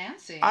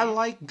fancy. I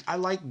like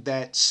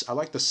that. I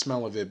like the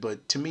smell of it,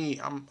 but to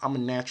me, I'm a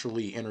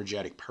naturally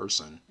energetic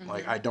person.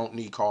 Like, I don't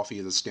need coffee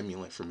as a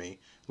stimulant for me.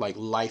 Like,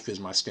 life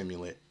is my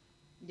stimulant.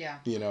 Yeah.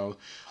 You know,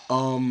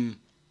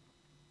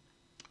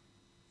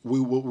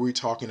 what were we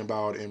talking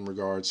about in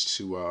regards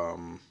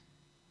to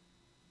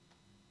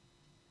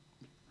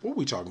what were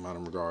we talking about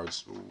in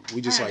regards? We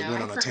just like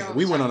went on a tangent.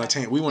 We went on a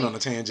tangent. We went on a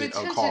tangent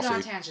of coffee.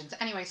 On tangents.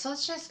 Anyway, so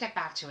let's just get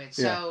back to it.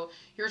 So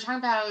you were talking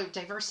about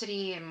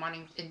diversity and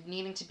wanting and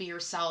needing to be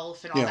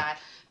yourself and all that.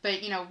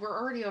 But you know, we're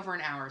already over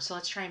an hour, so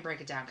let's try and break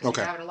it down because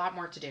we have a lot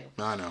more to do.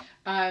 I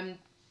know.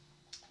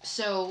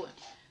 So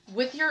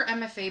with your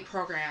MFA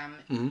program,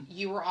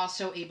 you were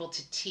also able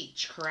to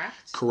teach,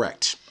 correct?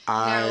 Correct.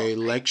 I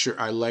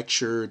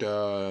lectured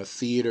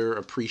theater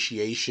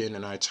appreciation,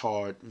 and I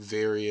taught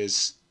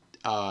various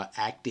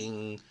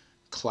acting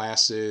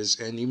classes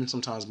and even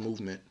sometimes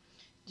movement.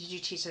 Did you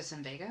teach this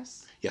in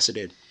Vegas? Yes, I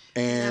did.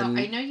 And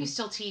now, I know you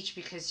still teach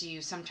because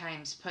you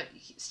sometimes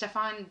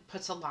Stefan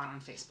puts a lot on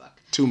Facebook.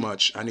 Too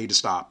much. I need to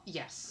stop.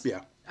 Yes.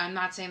 Yeah. I'm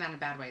not saying that in a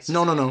bad way.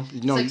 No.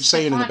 You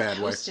say it in a bad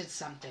way. Stefan posted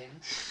something.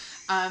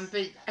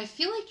 But I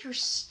feel like your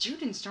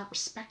students don't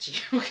respect you.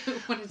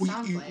 What it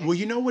sounds like. Well,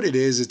 you know what it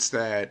is? It's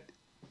that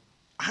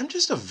I'm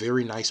just a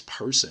very nice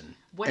person.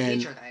 What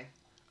age are they?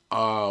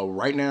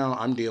 Right now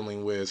I'm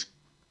dealing with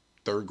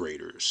third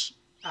graders.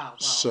 Oh, well.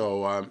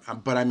 So,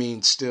 but I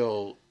mean,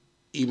 still,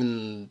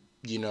 even,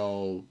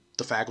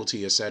 the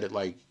faculty has said it,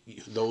 like,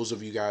 those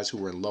of you guys who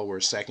were in lower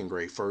second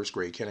grade, first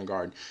grade,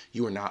 kindergarten,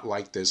 you were not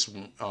like this.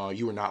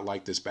 You were not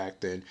like this back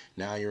then.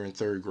 Now you're in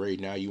third grade.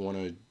 Now you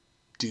want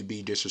to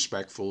be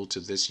disrespectful to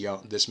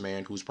this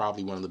man who's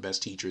probably one of the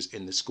best teachers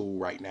in the school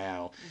right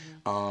now.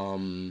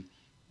 Where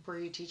are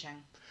you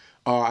teaching?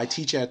 I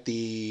teach at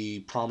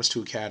the Promise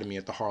 2 Academy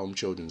at the Harlem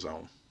Children's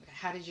Home.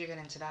 How did you get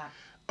into that?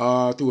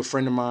 Through a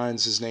friend of mine.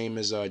 His name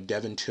is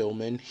Devin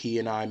Tillman. He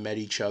and I met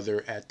each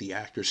other at the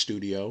Actor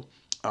Studio.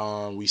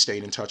 We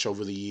stayed in touch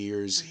over the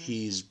years.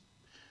 He's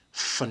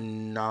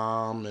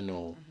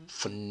phenomenal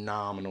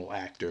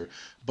actor.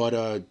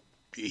 But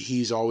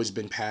he's always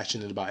been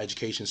passionate about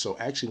education. So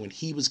actually, when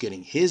he was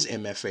getting his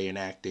MFA in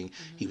acting,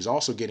 he was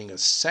also getting a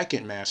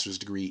second master's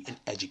degree in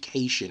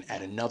education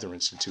at another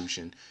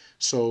institution.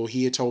 So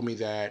he had told me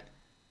that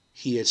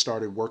he had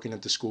started working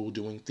at the school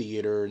doing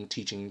theater and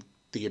teaching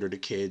theater to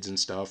kids and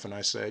stuff. And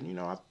I said,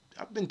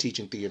 I've been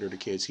teaching theater to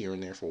kids here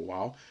and there for a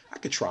while. I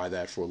could try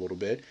that for a little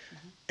bit.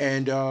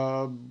 And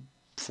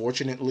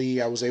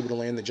fortunately, I was able to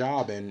land the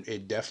job, and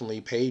it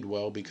definitely paid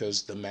well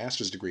because the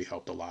master's degree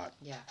helped a lot.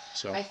 Yeah.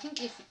 So I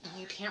think if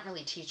you can't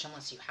really teach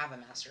unless you have a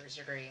master's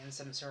degree in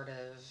some sort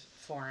of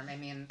form. I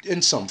mean,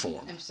 in some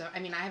form. I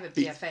I have a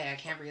BFA. I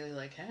can't really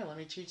hey, let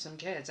me teach some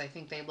kids. I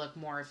think they look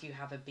more if you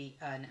have an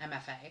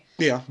MFA.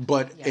 Yeah,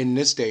 but in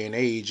this day and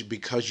age,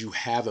 because you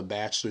have a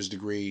bachelor's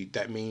degree,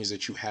 that means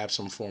that you have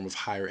some form of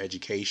higher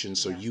education.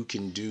 So you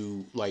can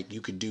do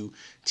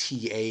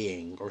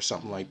TAing or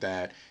something like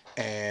that.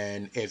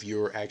 And if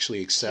you're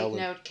actually excelling...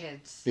 Take note,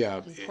 kids.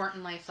 Yeah.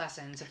 Important life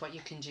lessons of what you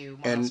can do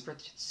whilst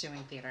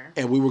pursuing theater.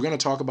 And we were going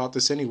to talk about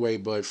this anyway,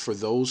 but for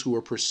those who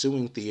are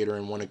pursuing theater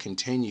and want to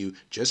continue,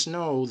 just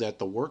know that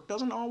the work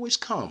doesn't always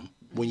come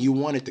when you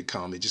want it to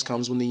come. It just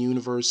comes when the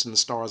universe and the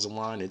stars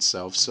align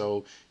itself.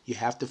 So you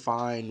have to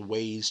find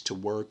ways to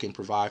work and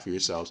provide for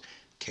yourselves.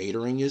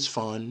 Catering is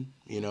fun.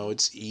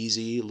 It's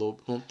easy.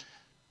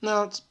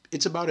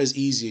 It's about as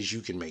easy as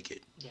you can make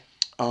it. Yeah.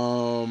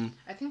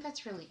 I think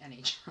that's really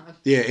any job.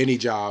 Yeah, any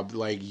job.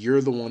 Like,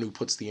 you're the one who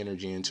puts the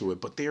energy into it.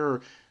 But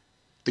the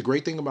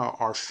great thing about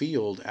our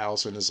field,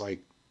 Allison,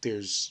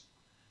 is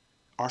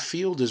our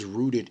field is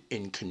rooted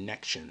in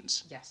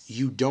connections. Yes.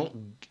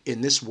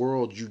 In this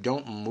world, you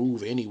don't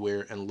move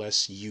anywhere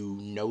unless you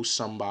know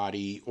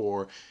somebody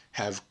or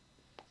have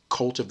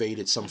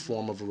cultivated some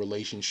form of a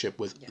relationship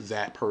with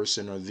that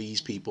person or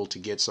these people to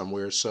get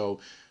somewhere. So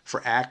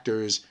for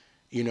actors,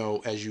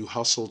 as you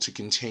hustle to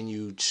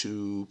continue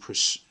to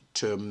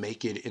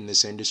make it in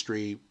this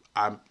industry,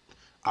 I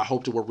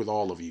hope to work with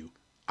all of you.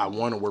 I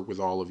want to work with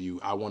all of you.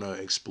 I want to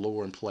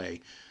explore and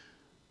play.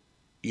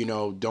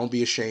 Don't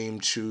be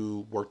ashamed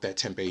to work that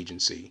temp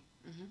agency.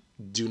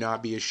 Do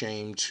not be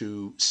ashamed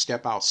to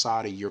step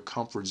outside of your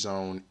comfort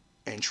zone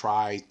and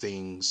try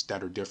things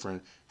that are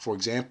different. For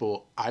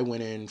example, I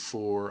went in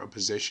for a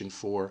position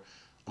for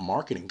a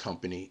marketing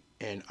company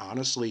and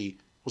honestly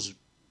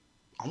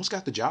almost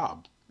got the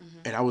job.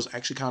 And I was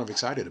actually kind of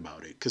excited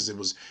about it because it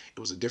was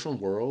a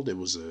different world. It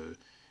was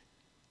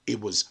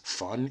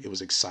fun. It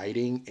was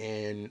exciting.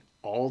 And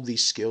all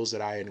these skills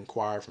that I had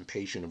acquired from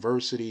Pace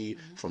University,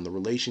 from the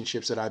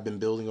relationships that I've been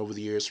building over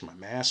the years, from my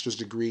master's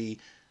degree,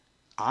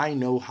 I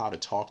know how to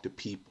talk to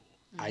people.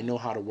 I know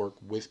how to work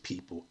with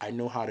people. I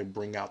know how to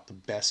bring out the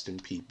best in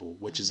people,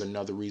 which is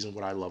another reason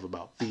what I love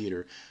about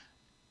theater.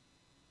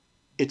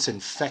 It's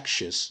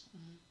infectious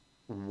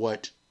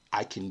what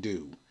I can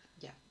do.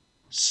 Yeah.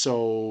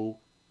 So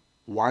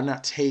why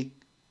not take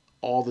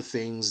all the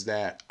things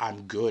that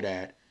I'm good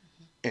at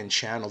and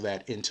channel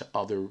that into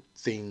other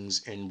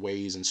things and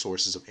ways and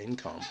sources of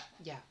income?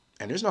 Yeah.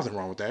 And there's nothing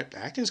wrong with that.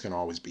 Acting's going to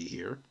always be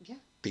here. Yeah.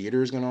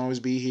 Theater is going to always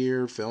be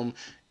here. Film,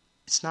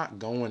 it's not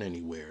going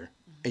anywhere.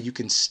 And you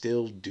can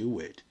still do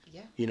it.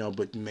 Yeah.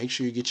 But make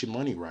sure you get your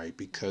money right,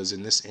 because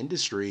in this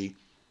industry,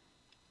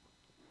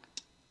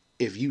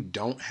 if you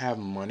don't have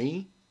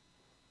money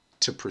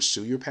to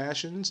pursue your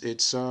passions,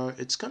 it's going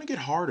to get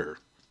harder.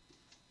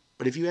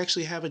 But if you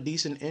actually have a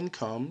decent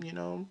income,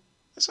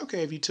 it's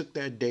okay if you took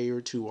that day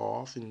or two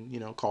off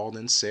and, called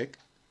in sick.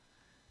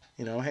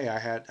 Hey, I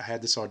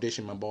had this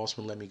audition, my boss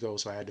wouldn't let me go,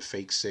 so I had to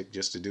fake sick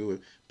just to do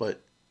it.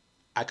 But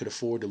I could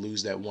afford to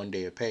lose that one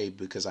day of pay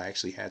because I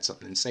actually had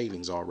something in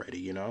savings already,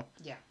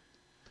 Yeah.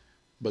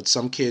 But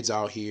some kids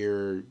out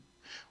here,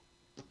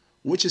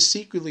 which is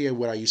secretly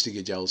what I used to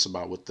get jealous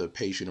about with the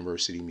Pace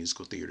University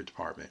Musical Theater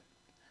Department.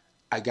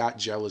 I got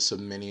jealous of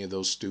many of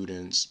those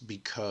students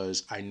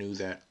because I knew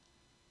that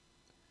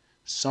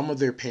some of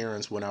their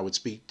parents, when I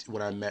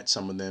met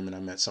some of them and I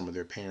met some of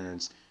their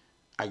parents,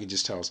 I could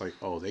just tell it's like,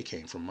 oh, they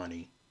came from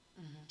money.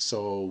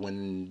 So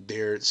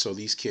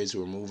these kids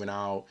who are moving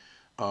out,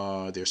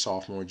 their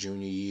sophomore,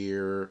 junior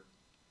year,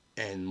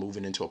 and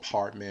moving into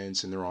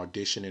apartments, and they're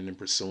auditioning and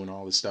pursuing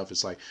all this stuff.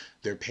 It's like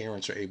their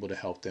parents are able to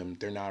help them.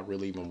 They're not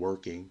really even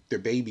working. They're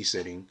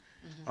babysitting,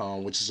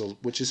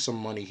 which is some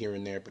money here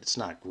and there, but it's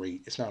not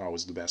great. It's not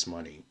always the best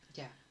money.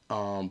 Yeah.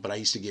 But I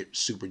used to get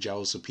super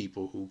jealous of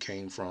people who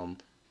came from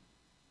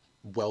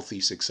wealthy,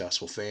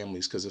 successful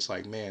families, because it's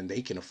like, man,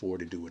 they can afford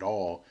to do it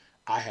all.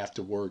 I have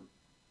to work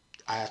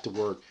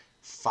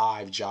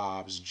 5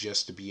 jobs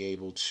just to be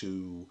able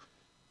to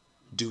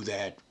do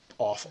that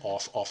off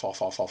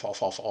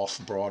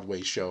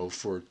Broadway show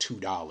for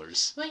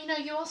 $2.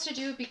 Well, you also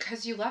do it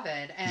because you love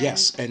it. And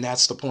yes, and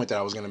that's the point that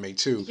I was going to make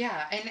too.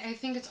 Yeah, and I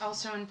think it's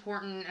also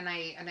important, and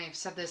I've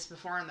said this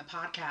before on the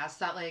podcast,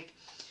 that like,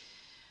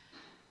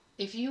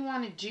 if you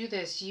want to do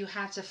this, you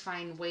have to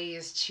find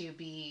ways to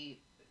be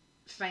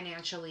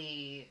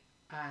financially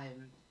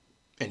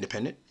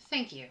independent.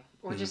 Thank you.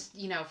 Or just,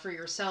 for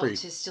yourself Free.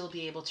 to still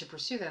be able to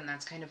pursue them.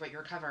 That's kind of what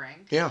you're covering.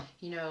 Yeah.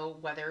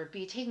 Whether it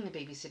be taking a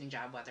babysitting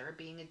job, whether it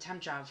being a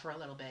temp job for a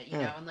little bit, you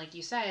know, and like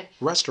you said,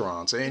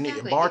 restaurants and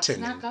exactly, bartending. It's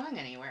not going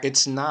anywhere.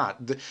 It's not.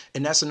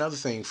 And that's another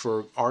thing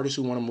for artists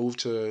who want to move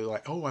to,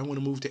 like, oh, I want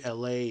to move to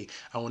LA.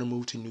 I want to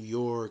move to New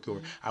York,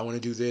 or I want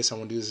to do this. I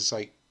want to do this. It's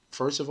like,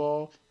 first of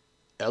all,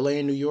 LA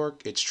and New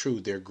York, it's true.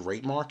 They're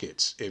great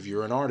markets. If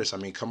you're an artist, I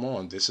mean, come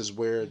on. This is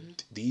where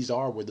these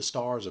are where the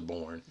stars are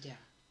born. Yeah.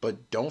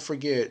 But don't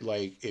forget,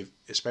 like,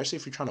 especially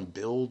if you're trying to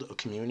build a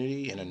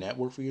community and a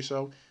network for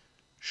yourself,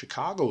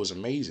 Chicago is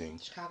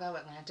amazing. Chicago,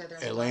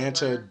 Atlanta.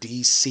 Atlanta,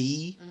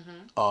 D.C.,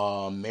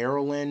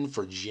 Maryland,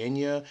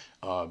 Virginia,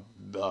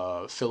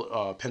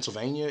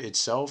 Pennsylvania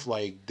itself.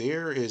 Like,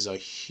 there is a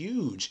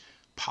huge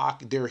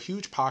there are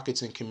huge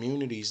pockets and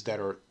communities that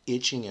are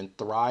itching and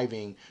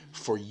thriving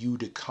for you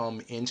to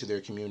come into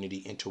their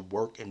community and to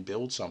work and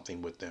build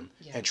something with them.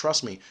 Yeah. And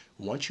trust me,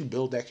 once you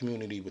build that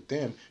community with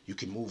them, you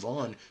can move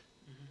on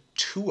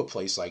to a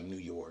place like New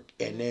York.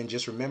 And then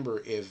just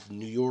remember, if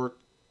New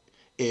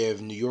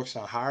York's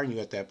not hiring you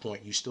at that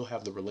point, you still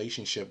have the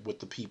relationship with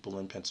the people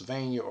in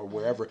Pennsylvania or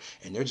wherever,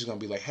 and they're just going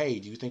to be like, hey,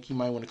 do you think you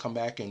might want to come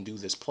back and do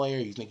this play, or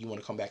you think you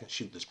want to come back and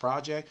shoot this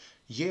project?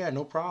 Yeah,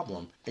 no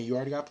problem. And you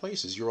already got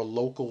places. You're a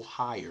local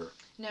hire.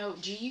 Now,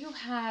 do you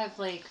have,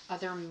 like,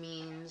 other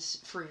means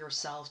for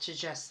yourself to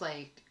just,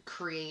 like,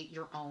 create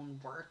your own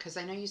work? Because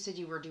I know you said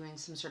you were doing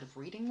some sort of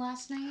reading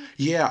last night.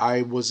 Yeah,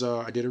 I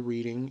did a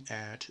reading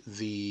at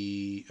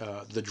the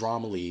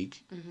Drama League.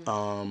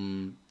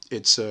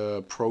 It's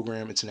a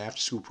program, it's an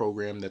after-school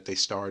program that they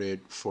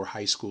started for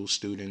high school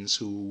students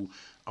who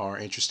are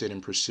interested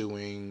in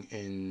pursuing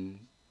and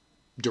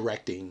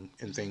directing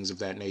and things of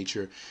that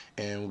nature.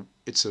 And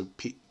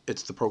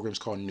the program's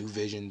called New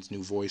Visions,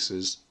 New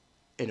Voices.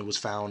 And it was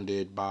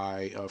founded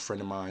by a friend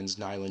of mine's,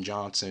 Nylan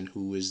Johnson,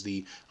 who is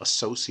the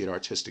associate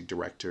artistic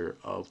director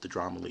of the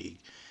Drama League.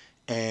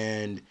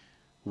 And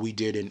we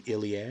did an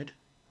Iliad,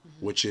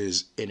 which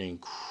is an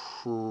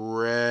incredibly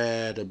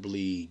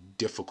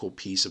difficult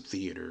piece of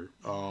theater,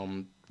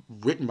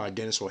 written by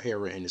Dennis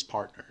O'Hara and his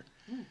partner.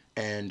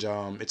 And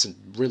it's a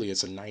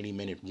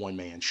 90-minute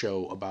one-man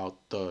show about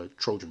the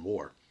Trojan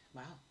War.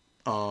 Wow.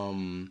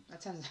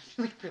 That sounds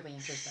really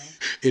interesting.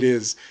 It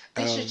is.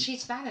 They should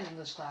teach that in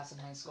English class in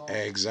high school.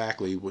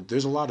 Exactly.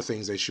 There's a lot of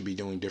things they should be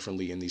doing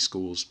differently in these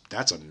schools.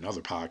 That's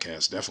another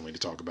podcast, definitely, to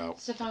talk about.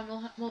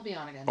 Stefan, we'll be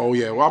on again. Oh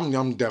yeah, well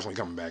I'm definitely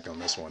coming back on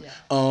this one.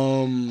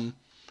 Yeah.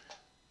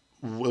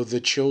 Well, the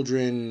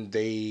children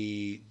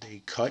they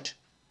cut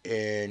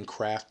and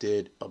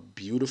crafted a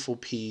beautiful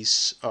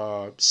piece,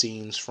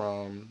 scenes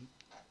from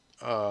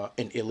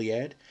an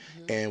Iliad,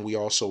 and we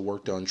also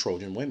worked on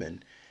Trojan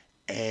Women.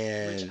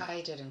 Which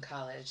I did in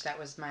college. That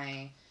was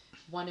my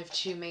one of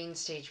 2 main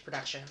stage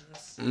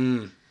productions.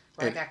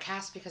 Where I got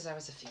cast because I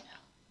was a female.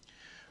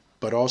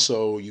 But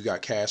also, you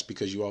got cast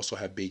because you also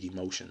have big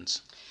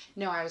emotions.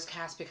 No, I was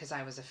cast because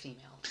I was a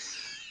female.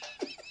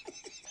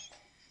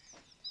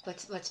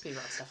 Let's be real,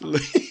 Stefan.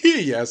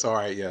 Yes, all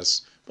right,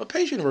 yes. But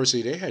Paige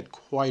University, they had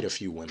quite a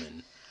few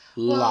women.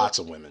 Lots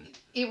of women.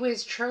 It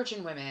was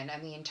Trojan Women,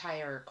 and the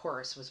entire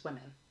chorus was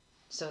women.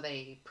 So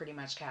they pretty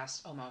much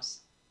cast almost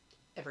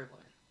every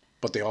woman.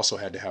 But they also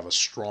had to have a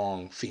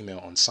strong female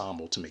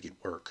ensemble to make it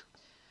work.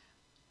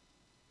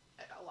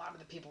 A lot of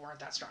the people weren't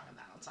that strong in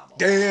that ensemble.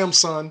 Damn,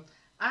 son.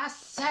 I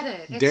said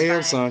it. It's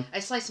Damn, fine. son. I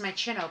sliced my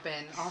chin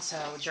open also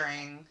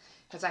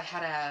because I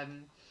had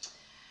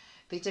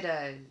they did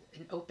an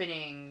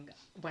opening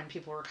when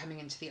people were coming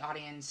into the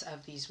audience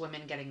of these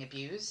women getting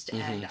abused,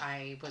 and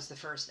I was the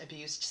first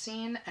abused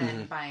scene,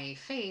 and my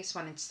face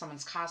went into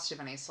someone's costume,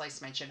 and I sliced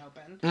my chin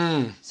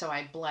open. So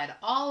I bled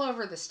all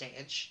over the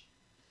stage.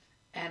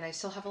 And I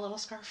still have a little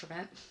scar from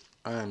it.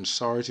 I'm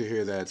sorry to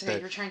hear that. So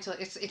you're trying to.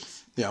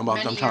 It's yeah. I'm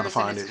trying to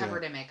find it. It's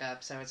covered in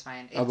makeup, so it's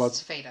fine. It's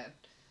faded.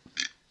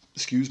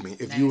 Excuse me.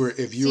 If nice. you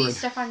were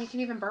Stefan, you can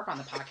even burp on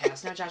the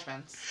podcast. No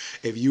judgments.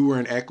 If you were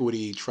in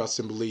equity, trust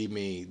and believe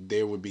me,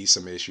 there would be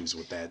some issues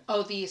with that.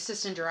 Oh, the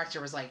assistant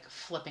director was like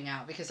flipping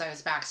out because I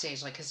was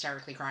backstage like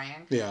hysterically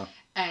crying. Yeah.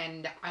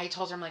 And I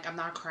told her, I'm like, I'm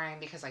not crying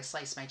because I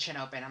sliced my chin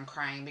open. I'm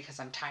crying because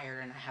I'm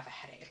tired and I have a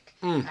headache.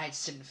 I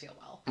just didn't feel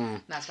well.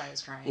 That's why I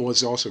was crying. Well,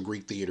 it's also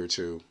Greek theater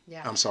too.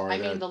 Yeah. I'm sorry. I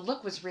mean, the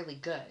look was really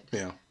good.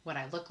 Yeah. What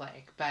I look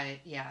like, but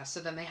yeah. So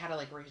then they had to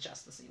like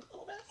readjust the scene a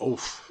little bit. Oh,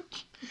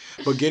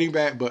 but getting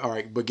back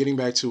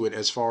to it,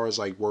 as far as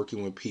like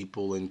working with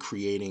people and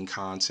creating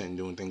content and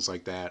doing things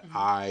like that,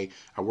 I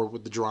work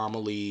with the Drama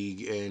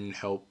League and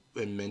help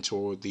and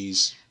mentor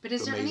these. But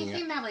is there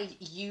anything that like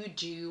you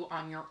do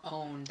on your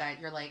own that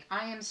you're like,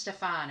 I am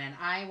Stefan and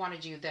I want to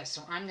do this,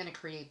 so I'm going to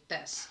create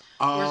this?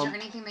 Or is there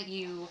anything that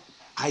you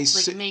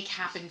make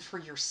happen for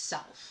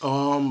yourself?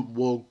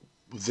 Well,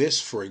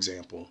 this, for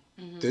example,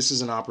 this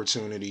is an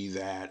opportunity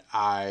that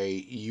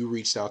you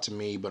reached out to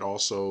me, but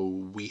also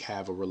we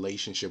have a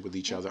relationship with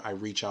each other. I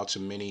reach out to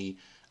many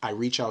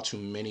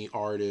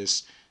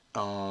artists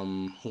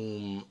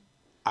whom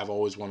I've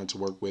always wanted to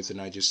work with, and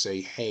I just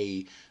say,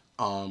 hey,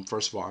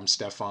 first of all, I'm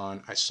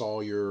Stefan. I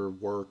saw your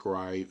work, or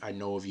I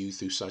know of you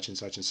through such and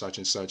such and such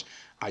and such.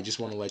 I just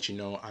want to let you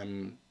know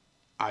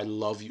I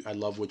love you. I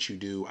love what you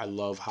do. I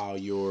love how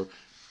you're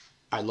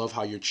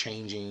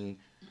changing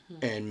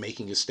and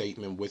making a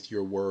statement with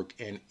your work.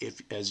 And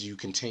as you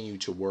continue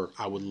to work,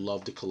 I would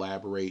love to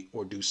collaborate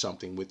or do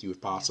something with you if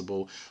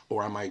possible.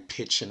 Or I might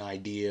pitch an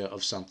idea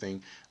of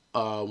something.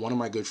 One of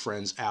my good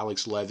friends,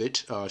 Alex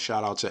Levitt.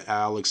 Shout out to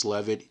Alex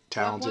Levitt,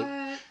 talented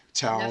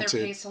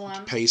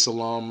Pace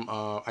alum.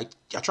 I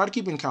try to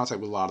keep in contact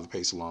with a lot of the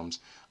Pace alums.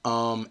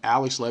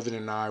 Alex Levitt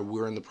and I,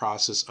 we're in the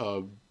process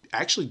of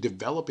actually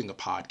developing a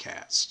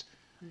podcast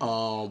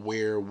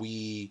where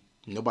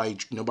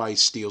nobody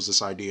steals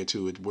this idea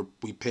to it.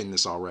 We pinned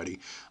this already.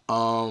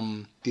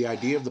 The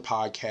idea of the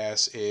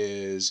podcast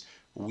is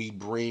we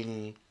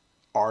bring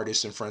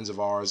artists and friends of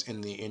ours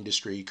in the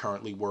industry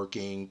currently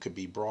working, could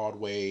be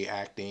Broadway,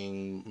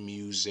 acting,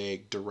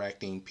 music,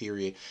 directing,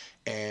 period.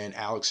 And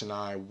Alex and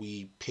I,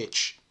 we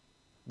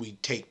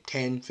take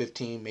 10,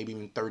 15, maybe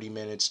even 30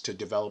 minutes to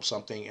develop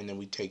something, and then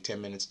we take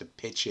 10 minutes to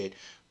pitch it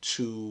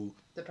to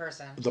the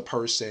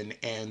person,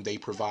 and they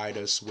provide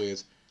us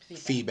with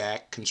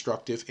feedback,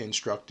 constructive,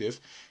 instructive,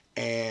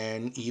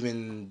 and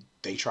even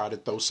they try to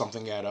throw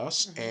something at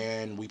us,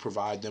 and we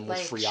provide them with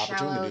free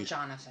opportunities.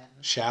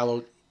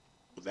 Shallow,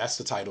 that's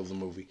the title of the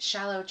movie.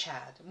 Shallow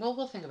Chad. Well,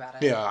 we'll think about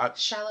it. Yeah.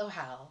 Shallow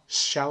Hal.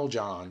 Shallow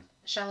John.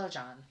 Shallow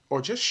John.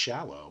 Or just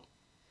Shallow.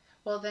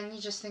 Well, then you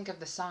just think of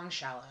the song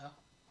Shallow.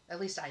 At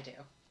least I do.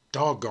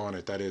 Doggone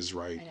it, that is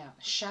right. I know.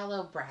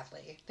 Shallow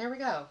Bradley. There we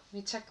go.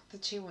 We took the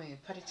two and we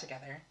put it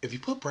together. If you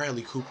put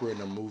Bradley Cooper in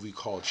a movie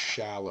called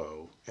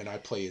Shallow, and I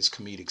play his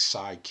comedic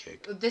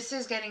sidekick. This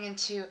is getting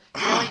into...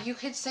 you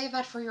could save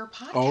that for your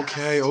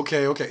podcast.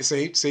 Okay.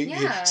 See,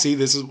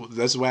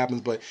 that's what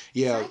happens. But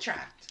yeah.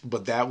 Sidetracked.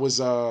 But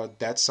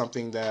that's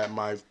something that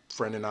my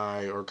friend and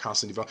I are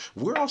constantly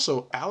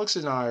developing. Alex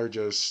and I are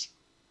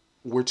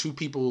we're two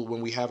people,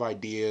 when we have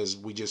ideas,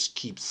 we just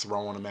keep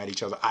throwing them at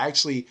each other.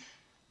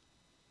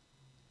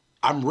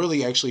 I'm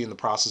really actually in the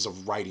process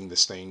of writing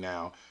this thing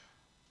now.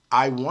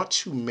 I want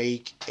to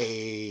make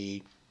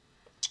a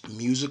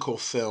musical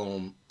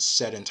film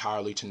set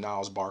entirely to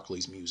Gnarls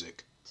Barkley's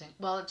music.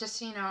 Well, just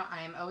so you know,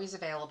 I am always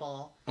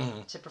available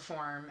to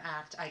perform,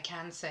 act. I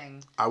can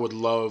sing. I would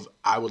love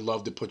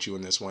to put you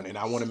in this one, and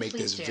I want to make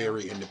this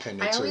very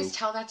independent too. I always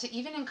tell that to,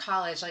 even in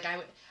college, like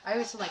I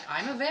always say, like,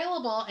 I'm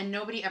available, and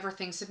nobody ever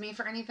thinks of me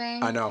for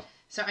anything. I know.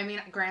 So, I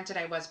mean, granted,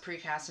 I was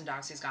precast and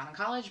Doxy's Gone in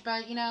college,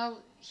 but,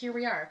 here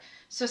we are.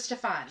 So,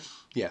 Stefan.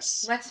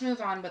 Yes. Let's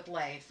move on with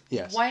life.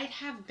 Yes. What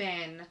have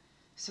been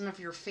some of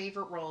your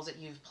favorite roles that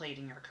you've played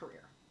in your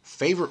career?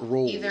 Favorite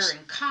roles? Either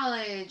in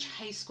college,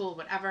 high school,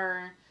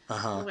 whatever.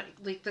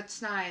 Like,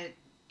 that's not...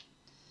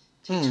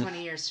 Take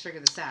 20 years to figure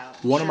this out.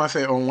 One of my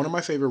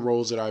favorite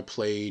roles that I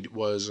played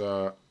was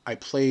I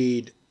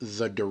played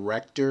the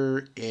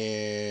director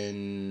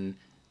in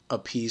a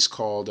piece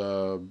called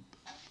oh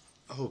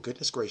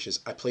goodness gracious!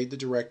 I played the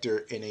director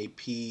in a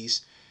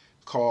piece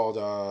called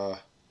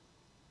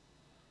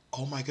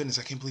oh my goodness!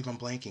 I can't believe I'm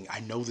blanking. I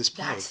know this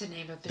play. That's the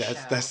name of the show.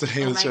 That's the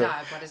name of the show. Oh my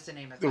God! What is the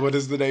name of the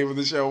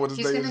show? What is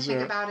the name of the show? He's gonna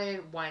think about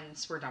it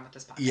once we're done with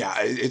this podcast. Yeah,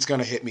 it's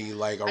gonna hit me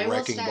like a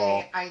wrecking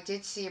ball. I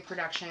did see a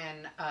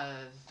production of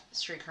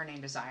Streetcar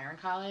Named Desire in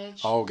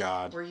college. Oh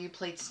God! Where you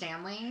played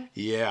Stanley.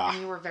 Yeah.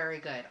 And you were very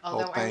good.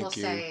 Although I will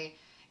say,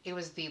 it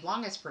was the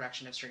longest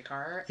production of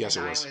Streetcar. Yes,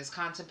 and it was. I was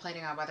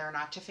contemplating on whether or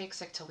not to fake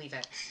sick to leave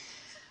it,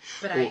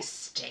 but I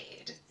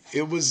stayed.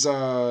 It was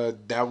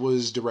that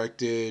was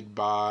directed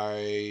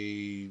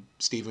by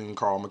Stephen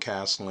Carl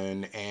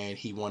McCaslin, and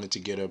he wanted to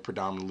get a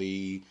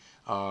predominantly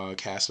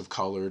cast of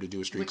color to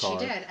do a Streetcar,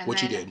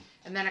 which he did.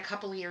 And then a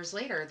couple of years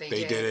later, they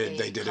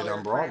did it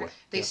on Broadway.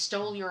 They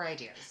stole your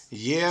ideas.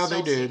 Yeah,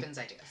 they did. Stephen's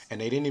ideas.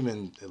 And they didn't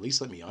even at least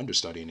let me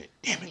understudy in it.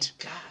 Damn it!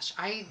 Gosh,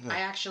 I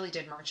actually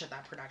did merch at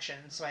that production,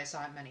 so I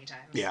saw it many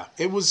times. Yeah,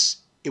 it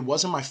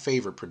wasn't my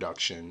favorite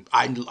production.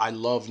 I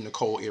love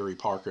Nicole Erie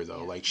Parker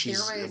though. Like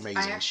she's amazing.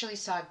 I actually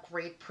saw a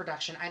great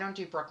production. I don't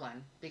do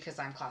Brooklyn because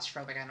I'm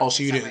claustrophobic.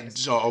 So you didn't.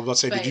 So I was about to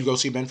say, did you go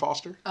see Ben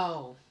Foster?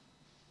 Oh,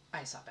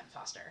 I saw Ben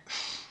Foster.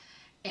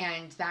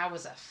 And that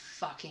was a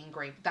fucking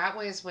great. That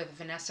was with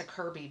Vanessa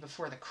Kirby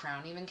before The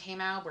Crown even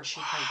came out, where she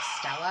played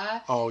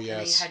Stella. Oh And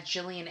yes. they had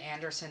Gillian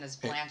Anderson as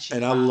Blanche.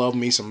 And I love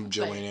me some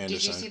Gillian Anderson.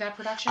 Did you see that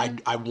production?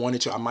 I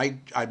wanted to.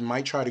 I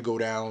might try to go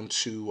down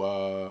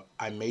to.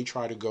 I may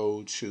try to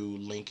go to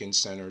Lincoln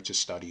Center to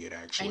study it.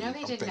 Actually, I know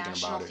they did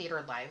National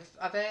Theatre Live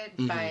of it,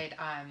 but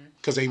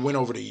because they went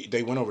over to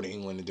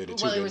England and did it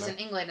too. Well, it was in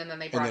England, and then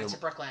they brought it to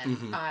Brooklyn.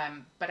 Mm-hmm.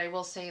 But I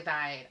will say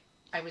that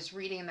I was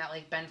reading that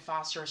like Ben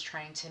Foster is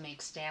trying to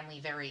make Stanley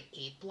very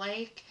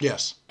ape-like.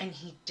 Yes. And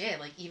he did,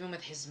 like even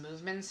with his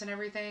movements and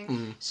everything.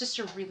 Mm-hmm. It's just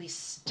a really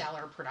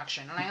stellar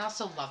production, and I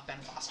also love Ben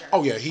Foster.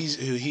 Oh yeah,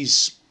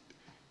 he's.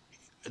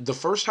 The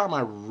first time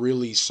I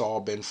really saw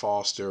Ben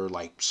Foster,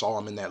 like saw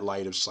him in that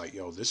light, it was like,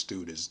 yo, this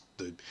dude is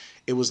the.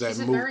 It was that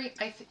movie.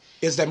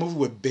 It's that movie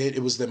with Ben.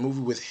 It was that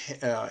movie with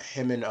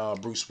him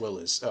and Bruce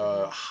Willis,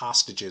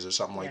 Hostages or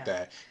something like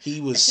that. He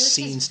was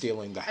scene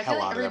stealing the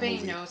hell out of that movie.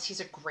 Everybody knows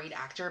he's a great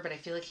actor, but I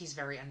feel like he's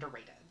very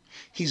underrated.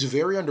 He's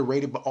very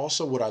underrated, but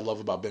also what I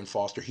love about Ben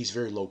Foster, he's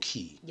very low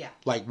key. Yeah.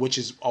 Like, which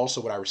is also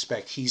what I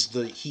respect. He's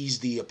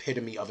the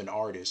epitome of an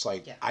artist.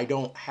 Like, yeah. I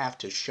don't have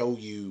to show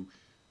you.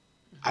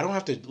 I don't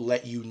have to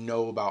let you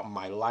know about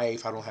my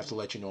life. I don't have to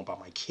let you know about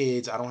my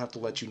kids. I don't have to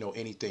let you know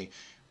anything.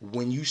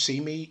 When you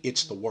see me,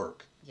 it's the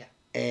work. Yeah.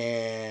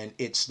 And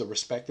it's the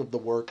respect of the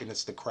work and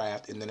it's the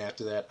craft. And then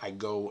after that, I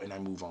go and I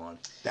move on.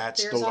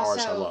 Those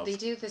artists I love. They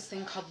do this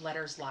thing called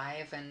Letters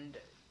Live, and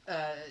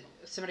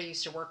somebody I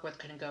used to work with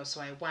couldn't go,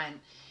 so I went.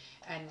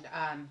 And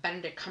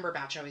Benedict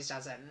Cumberbatch always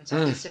does it. And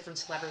so these different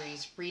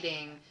celebrities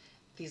reading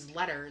these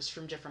letters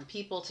from different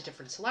people to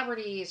different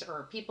celebrities,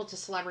 or people to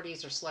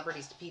celebrities, or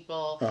celebrities to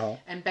people. Uh-huh.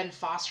 And Ben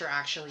Foster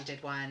actually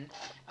did one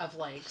of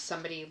like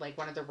somebody, like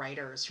one of the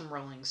writers from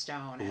Rolling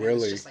Stone. And really? It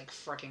was just like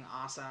freaking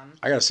awesome.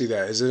 I gotta see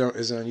that. Is it on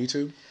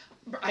YouTube?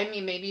 I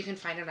mean, maybe you can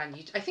find it on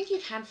YouTube. I think you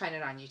can find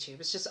it on YouTube.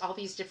 It's just all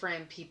these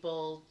different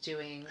people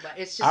doing.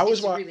 It's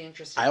just really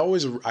interesting. I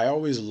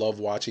always love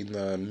watching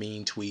the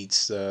mean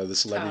tweets. The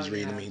celebrities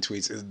reading the mean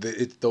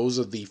tweets. Those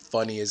are the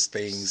funniest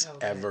things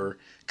ever.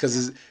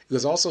 Because it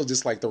was also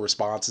just like the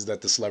responses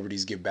that the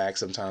celebrities give back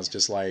sometimes.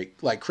 Just like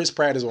Chris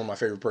Pratt is one of my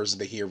favorite persons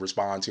to hear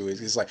respond to it.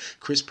 He's like,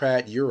 Chris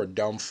Pratt, you're a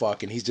dumb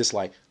fuck, and he's just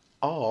like,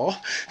 oh.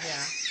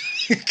 Yeah.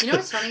 You know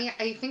what's funny?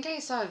 I think I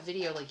saw a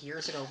video like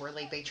years ago where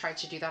like they tried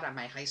to do that at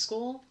my high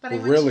school that I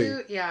went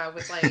to. Yeah,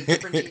 with like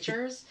different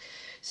teachers.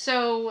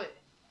 So,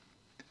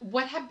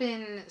 what have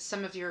been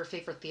some of your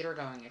favorite theater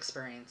going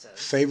experiences?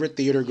 Favorite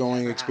theater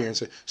going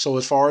experiences. So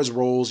as far as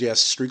roles, yes,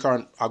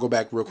 Streetcar. I'll go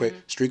back real quick.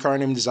 Streetcar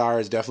Named Desire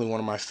is definitely one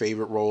of my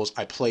favorite roles.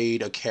 I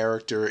played a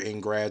character in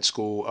grad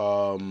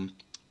school.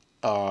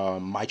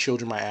 My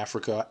Children, My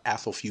Africa,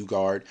 Athol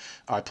Fugard.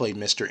 I played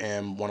Mr.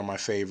 M, one of my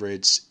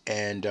favorites.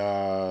 And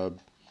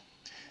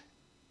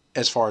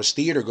as far as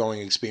theater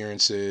going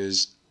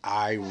experiences,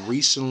 I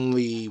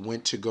recently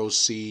went to go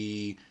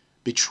see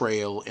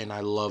Betrayal, and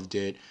I loved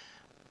it.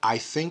 I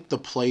think the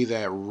play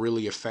that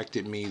really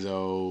affected me,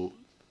 though,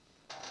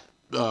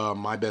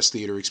 my best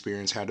theater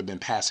experience had to have been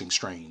Passing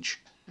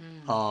Strange.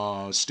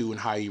 Stu and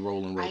Heidi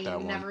Rowland wrote that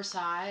one. I never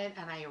saw it,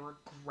 and I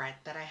regret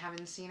that I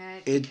haven't seen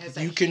it.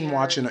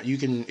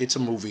 It's a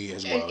movie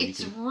as well.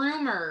 It's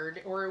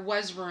rumored, or it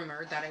was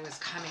rumored, that it was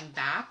coming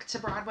back to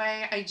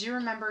Broadway. I do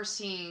remember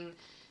seeing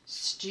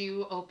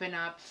Stu open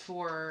up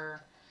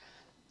for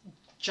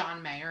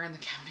John Mayer and the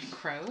Counting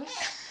Crows.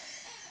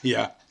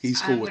 Yeah, he's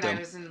cool with them. When I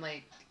was in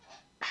like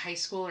high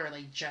school, or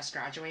like just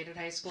graduated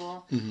high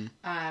school.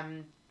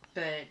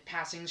 But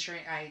Passing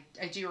Strange, I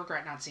do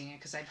regret not seeing it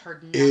because I've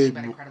heard nothing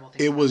but incredible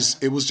things.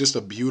 It was just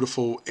a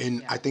beautiful,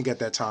 and I think at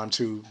that time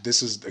too,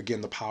 this is again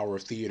the power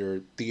of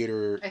theater.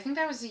 I think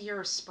that was the year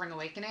of Spring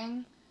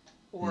Awakening,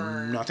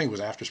 or no, I think it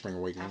was after Spring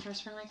Awakening. After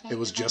Spring Awakening, it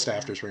was just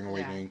after Spring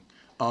Awakening.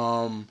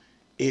 Yeah.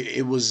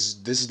 It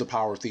was. This is the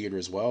power of theater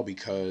as well,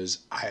 because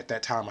at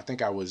that time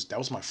that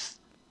was my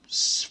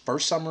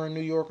first summer in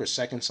New York, or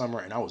second summer,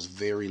 and I was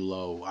very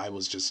low. I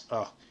was just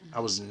I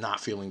was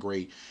not feeling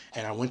great,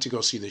 and I went to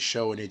go see the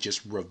show, and it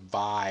just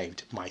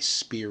revived my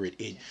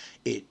spirit.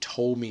 It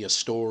told me a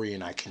story,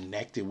 and I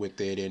connected with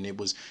it, and it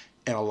was.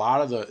 And a lot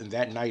of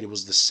that night, it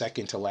was the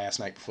second to last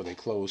night before they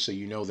closed, so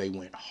they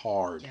went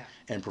hard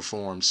and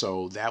performed.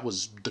 So that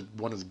was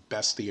one of the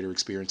best theater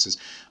experiences.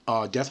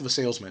 Death of a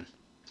Salesman.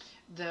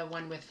 The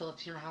one with Philip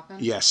Seymour Hoffman?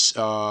 Yes.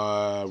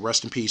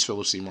 Rest in peace,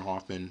 Philip Seymour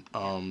Hoffman.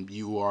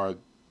 You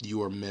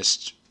are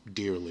missed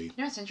dearly. You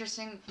know what's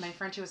interesting? My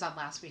friend who was on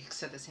last week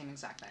said the same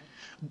exact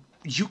thing.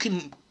 You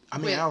can... I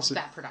mean, with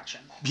that production.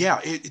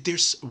 Yeah.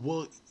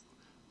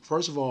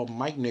 First of all,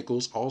 Mike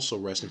Nichols, also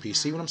rest in peace.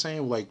 See what I'm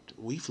saying? Like,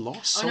 we've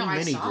lost so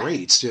many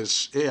greats.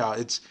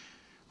 It's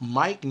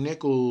Mike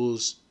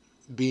Nichols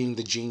being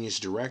the genius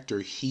director.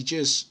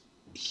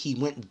 He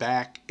went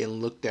back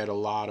and looked at a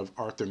lot of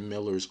Arthur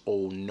Miller's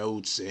old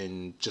notes,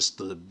 and just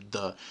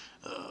the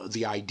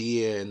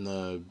idea and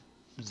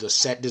the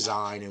set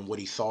design and what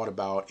he thought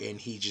about,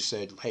 and he just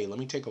said, hey, let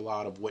me take a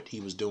lot of what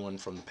he was doing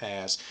from the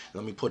past, and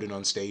let me put it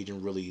on stage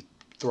and really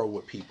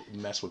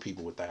mess with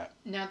people with that.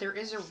 Now, there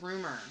is a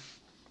rumor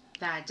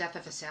that Death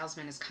of a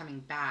Salesman is coming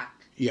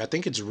back. Yeah, I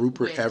think it's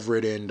Rupert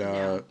Everett and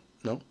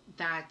no.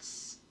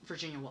 That's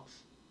Virginia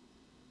Woolf.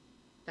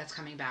 That's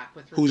coming back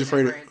with Rupert Who's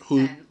afraid Everett of who?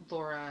 And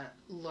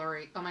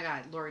Laurie. Oh my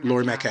God,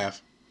 Laurie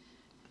Metcalf.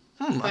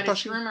 But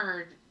it's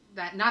rumored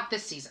that not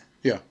this season.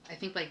 Yeah. I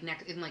think like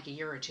in like a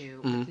year or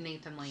two with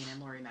Nathan Lane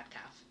and Laurie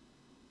Metcalf.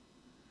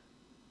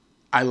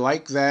 I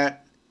like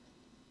that.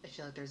 I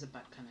feel like there's a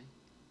butt coming.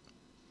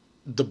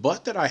 The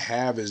butt that I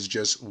have is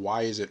just,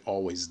 why is it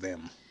always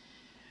them?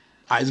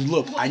 I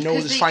know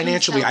this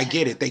financially, I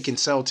get it. They can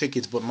sell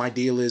tickets, but my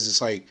deal is,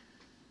 it's like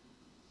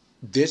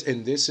this,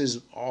 and this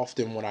is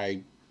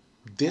often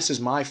this is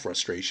my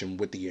frustration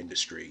with the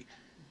industry.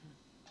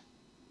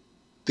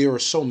 There are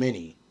so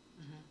many.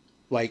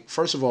 Like,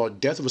 first of all,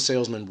 Death of a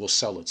Salesman will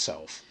sell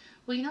itself.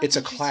 Well, you know, it's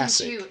a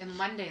classic. Too, in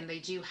London, they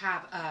do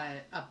have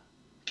a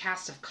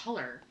cast of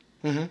color.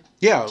 Mm-hmm.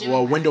 Yeah,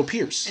 well, Wendell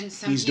Pierce. And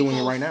He's doing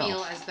it right now.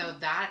 Feel as though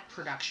that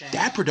production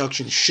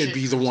should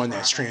be the one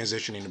that's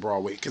transitioning to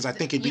Broadway, because I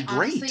think it'd be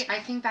great. Honestly, I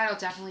think that'll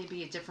definitely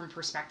be a different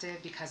perspective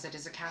because it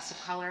is a cast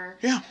of color.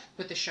 Yeah.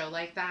 With a show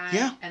like that.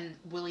 Yeah. And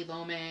Willie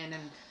Loman,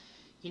 and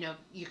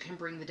you can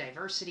bring the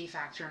diversity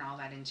factor and all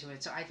that into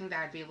it. So I think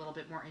that would be a little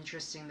bit more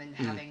interesting than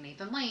having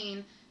Nathan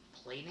Lane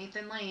play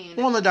Nathan Lane.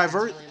 Well, the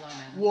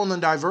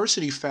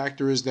diversity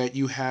factor is that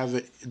you have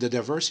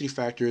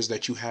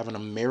an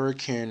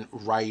American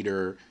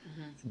writer,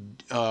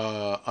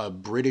 a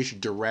British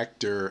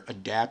director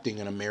adapting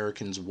an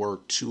American's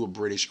work to a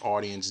British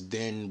audience,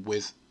 then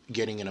with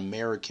getting an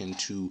American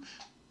to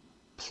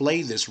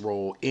play this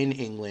role in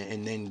England,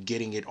 and then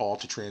getting it all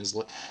to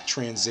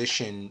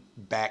transition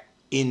back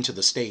into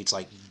the States.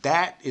 Like,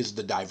 that is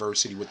the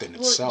diversity within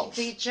itself.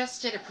 They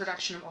just did a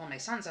production of All My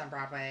Sons on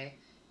Broadway,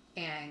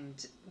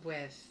 and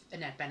with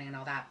Annette Bening and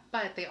all that,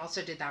 but they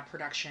also did that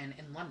production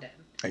in London.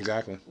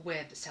 Exactly.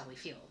 With Sally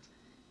Field.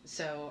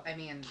 So, I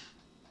mean,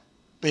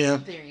 yeah,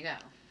 there you go.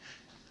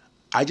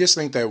 I just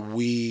think that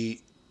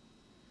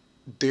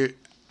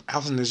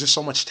Alison, there's just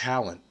so much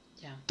talent.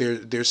 Yeah.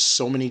 There's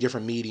so many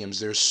different mediums.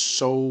 There's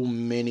so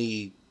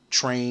many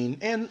trained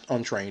and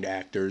untrained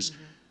actors.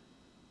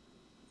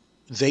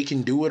 They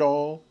can do it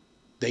all.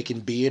 They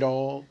can be it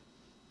all.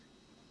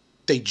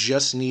 They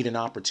just need an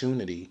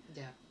opportunity.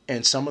 Yeah.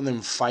 And some of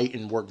them fight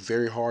and work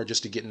very hard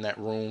just to get in that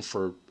room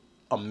for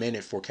a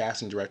minute for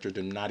casting director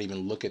to not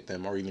even look at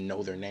them or even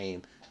know their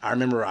name. I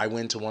remember I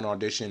went to one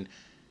audition.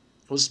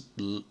 It was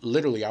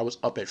literally, I was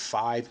up at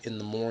 5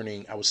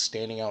 a.m. I was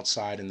standing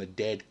outside in the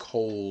dead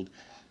cold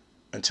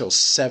until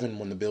 7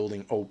 when the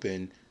building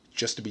opened,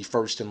 just to be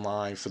first in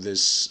line for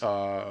this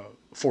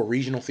for a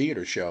regional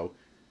theater show.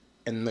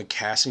 And the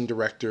casting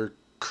director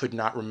could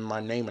not remember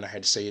my name, and I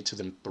had to say it to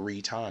them 3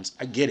 times.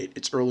 I get it.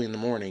 It's early in the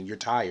morning. You're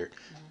tired.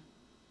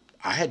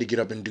 I had to get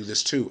up and do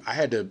this too. I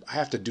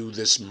have to do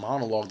this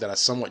monologue that I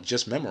somewhat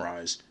just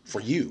memorized for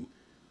you.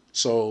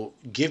 So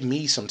give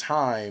me some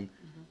time.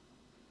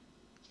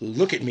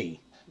 Look at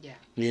me.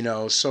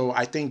 Yeah. So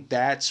I think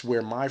that's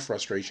where my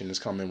frustration is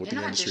coming with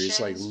the industry. It's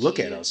like, look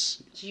at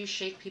us. Do you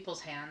shake people's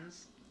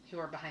hands who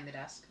are behind the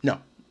desk? No.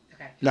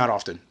 Okay. Not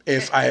often.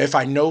 If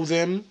I know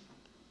them,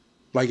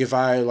 like if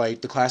I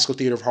like the Classical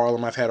Theater of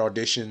Harlem, I've had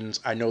auditions.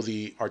 I know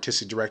the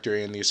artistic director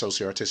and the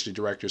associate artistic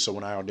director. So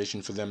when I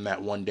auditioned for them that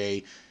one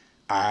day,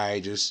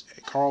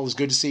 Carl, it's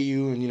good to see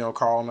you. And,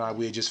 Carl and I,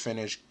 we had just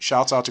finished.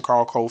 Shouts out to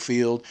Carl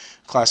Cofield,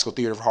 Classical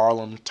Theater of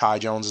Harlem, Ty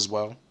Jones as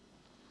well.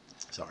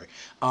 Sorry.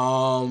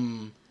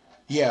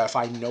 Yeah, if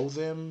I know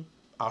them,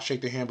 I'll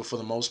shake their hand. But for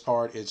the most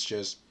part, it's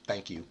just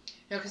thank you.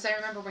 No, because I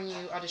remember when you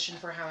auditioned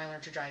for How I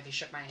Learned to Drive, you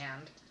shook my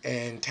hand.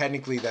 And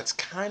technically, that's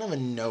kind of a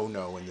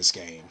no-no in this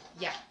game.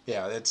 Yeah.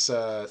 Yeah, that's...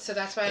 so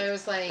that's why I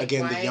was like,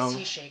 again, why is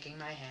he shaking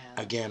my hand?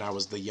 Again, I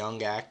was the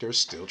young actor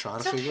still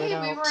trying to figure it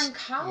out. We were in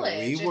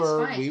college.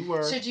 We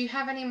were. So do you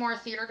have any more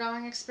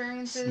theater-going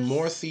experiences?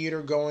 More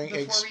theater-going...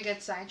 Before we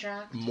get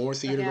sidetracked? More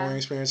theater-going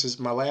experiences.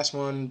 My last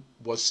one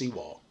was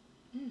Seawall.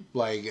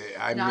 Like,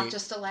 Not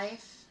Just a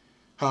Life?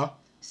 Huh?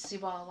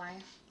 Seawall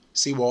Life?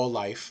 Seawall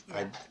Life.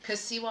 Because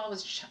Seawall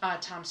was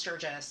Tom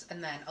Sturgis,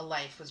 and then A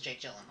Life was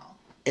Jake Gyllenhaal.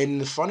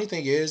 And the funny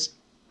thing is,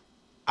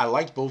 I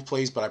liked both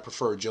plays, but I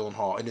prefer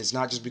Gyllenhaal. And it's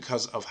not just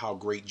because of how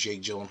great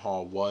Jake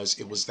Gyllenhaal was.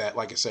 It was that,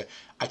 like I said,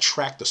 I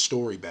tracked the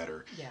story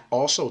better. Yeah.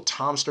 Also,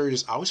 Tom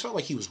Sturgis, I always felt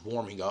like he was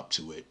warming up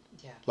to it.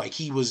 Yeah. Like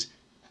he was,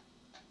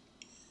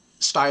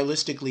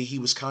 stylistically, he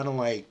was kind of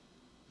like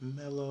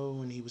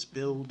mellow, and he was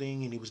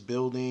building, and he was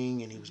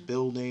building, and he was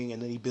building,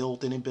 and then he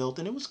built, and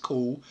it was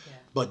cool. Yeah.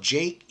 But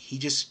Jake, he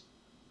just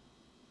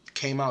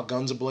came out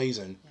guns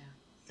a-blazing.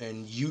 Yeah.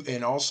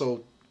 And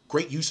also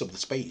great use of the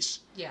space.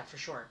 Yeah, for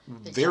sure.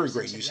 Very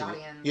great use of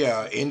it.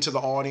 Yeah, into the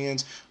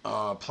audience,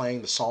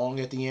 playing the song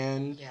at the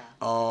end. Yeah.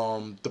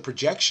 The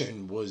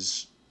projection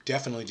was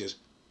definitely just,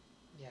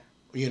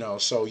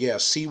 so yeah,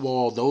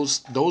 Seawall,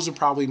 those are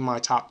probably my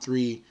top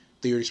 3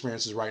 theater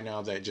experiences right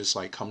now that just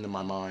like come to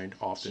my mind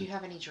often. Do you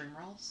have any dream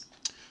roles?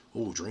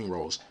 Oh, dream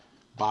roles.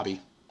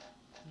 Bobby.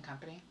 And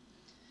Company?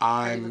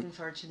 Are you looking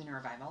forward to the new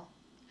revival?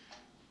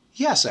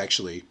 Yes,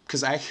 actually,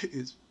 because I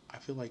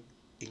feel like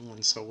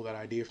England stole that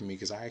idea from me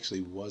because I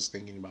actually was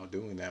thinking about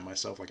doing that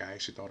myself. Like I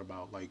actually thought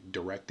about like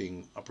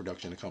directing a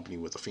production company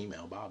with a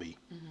female Bobby.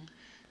 Mm-hmm.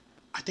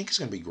 I think it's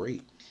gonna be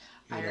great.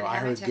 You know, I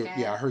heard good.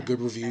 Yeah, I heard good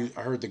reviews.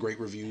 I heard the great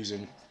reviews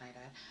and.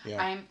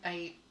 Yeah.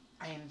 I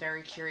am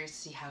very curious to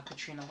see how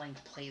Katrina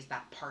Lenk plays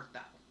that part though.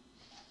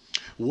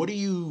 What do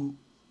you?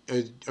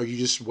 Are you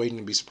just waiting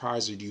to be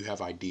surprised, or do you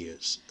have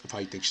ideas of how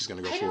you think she's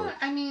going to go for it?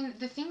 I mean,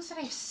 the things that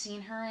I've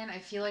seen her in, I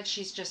feel like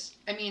she's just...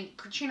 I mean,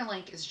 Katrina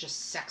Lenk is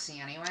just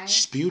sexy anyway.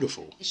 She's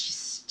beautiful. She's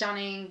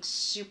stunning,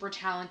 super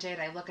talented.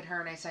 I look at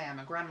her and I say, I'm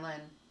a gremlin.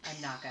 I'm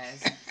not,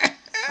 guys.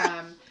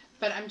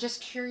 But I'm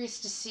just curious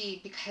to see,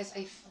 because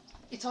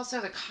it's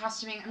also the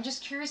costuming. I'm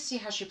just curious to see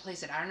how she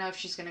plays it. I don't know if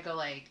she's going to go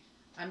like,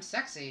 I'm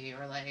sexy,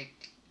 or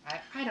like,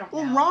 I don't know.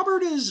 Well,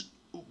 Robert is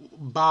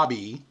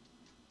Bobby...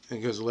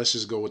 Because let's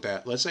just go with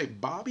that. Let's say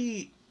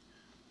Bobby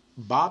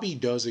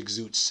does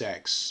exude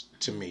sex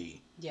to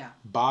me. Yeah.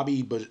 But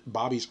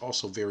Bobby's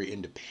also very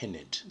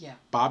independent. Yeah.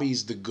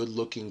 Bobby's the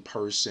good-looking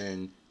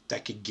person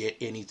that could get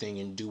anything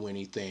and do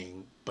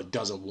anything, but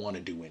doesn't want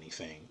to do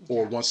anything,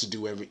 or wants to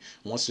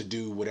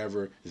do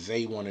whatever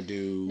they want to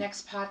do.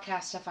 Next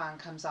podcast Stefan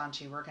comes on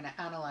to, we're going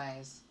to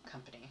analyze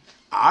Company.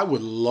 I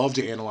would love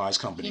to analyze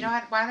Company. You know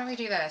what? Why don't we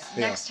do this?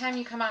 Yeah. Next time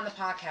you come on the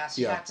podcast,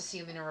 you have to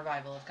see the new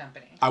revival of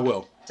Company. I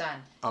will. Done.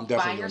 I'm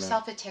definitely Buy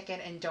yourself a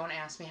ticket and don't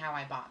ask me how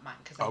I bought mine,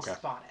 because I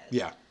just bought it.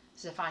 Yeah.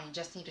 Stefan, you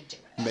just need to do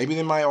it. Maybe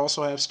they might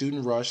also have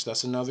Student Rush.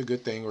 That's another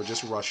good thing, or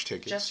just Rush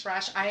tickets. Just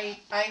Rush. I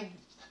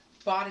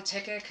bought a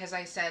ticket because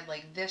I said,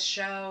 like, this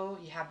show,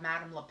 you have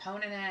Madame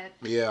Lapone in it.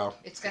 Yeah.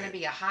 It's going to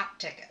be a hot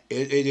ticket.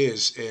 It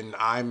is. And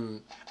I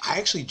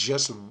actually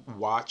just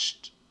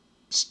watched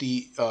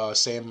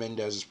Sam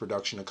Mendes's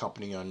production of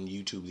Company on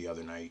YouTube the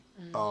other night.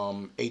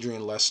 Mm-hmm.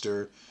 Adrian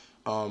Lester.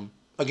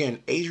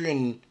 Again,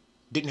 Adrian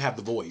didn't have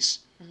the voice,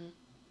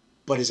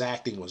 but his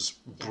acting was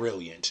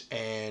brilliant.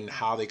 And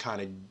how they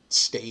kind of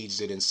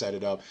staged it and set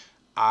it up.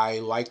 I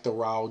like the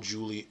Raul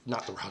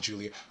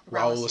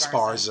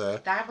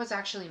Esparza. That was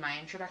actually my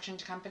introduction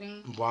to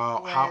Company.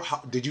 Wow. How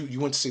did you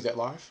went to see that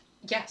live?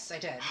 Yes, I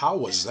did. How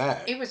was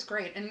that? It was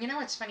great. And you know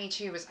what's funny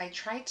too is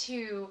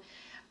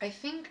I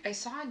think I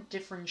saw a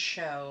different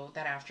show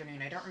that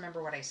afternoon. I don't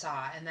remember what I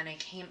saw. And then I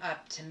came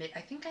up to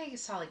I think I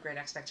saw like Great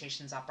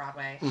Expectations off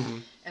Broadway. Mm-hmm.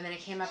 And then I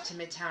came up to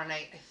Midtown and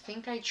I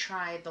think I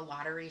tried the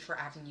lottery for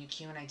Avenue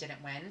Q and I didn't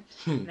win.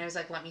 And I was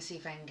like, let me see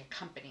if I can get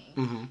Company.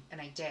 Mm-hmm.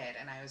 And I did.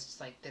 And I was just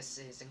like, this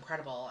is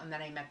incredible. And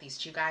then I met these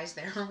two guys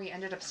there. We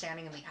ended up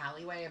standing in the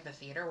alleyway of the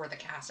theater where the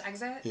cast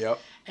exit. Yep.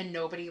 And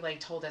nobody like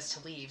told us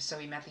to leave. So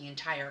we met the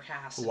entire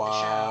cast of the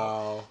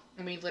show.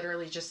 And we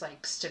literally just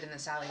like stood in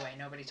this alleyway.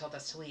 Nobody told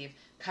us to leave.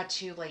 Cut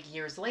to like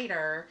years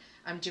later,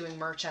 I'm doing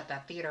merch at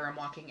that theater. I'm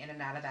walking in and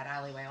out of that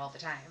alleyway all the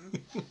time.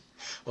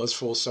 Well, it's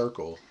full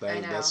circle.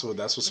 That's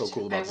what's so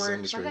cool about this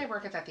industry. Where did I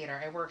work at that theater?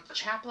 I worked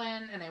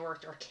Chaplin and I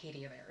worked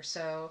Arcadia there.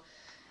 So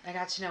I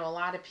got to know a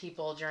lot of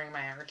people during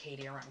my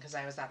Arcadia run because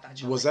I was at that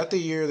show. Was that the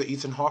year that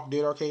Ethan Hawke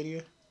did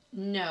Arcadia?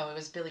 No, it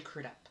was Billy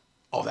Crudup.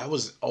 That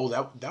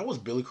was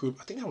Billy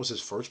Crudup. I think that was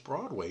his first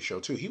Broadway show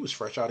too. He was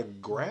fresh out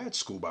of grad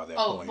school by that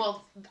point. Oh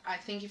well, I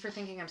thank you for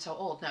thinking I'm so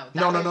old. No.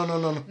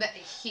 No.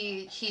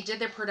 He did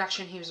the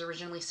production. He was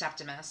originally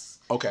Septimus.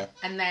 Okay.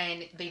 And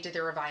then they did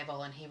the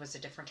revival, and he was a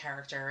different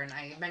character. And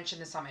I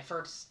mentioned this on my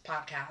first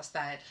podcast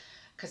that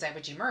because I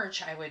would do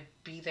merch, I would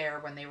be there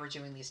when they were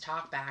doing these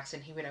talkbacks,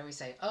 and he would always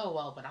say, "Oh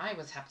well, when I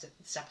was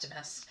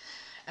Septimus."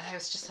 And I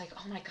was just like,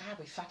 oh my God,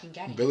 we fucking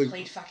get it. He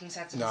played fucking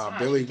Septimus.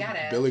 Billy, we get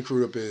it. Billy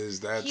Crudup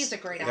he's a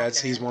great actor.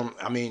 He's one,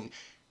 I mean,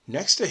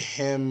 next to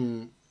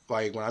him,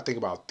 like when I think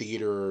about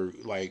theater,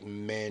 like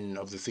men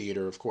of the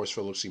theater, of course,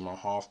 Philip Seymour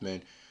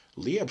Hoffman,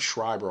 Liev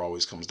Schreiber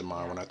always comes to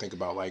mind when I think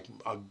about like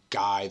a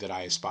guy that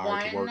I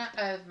aspire to work. One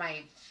of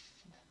my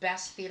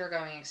best theater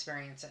going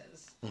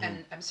experiences,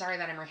 and I'm sorry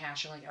that I'm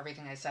rehashing like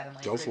everything I said in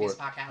like previous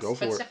podcasts,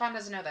 but Stefan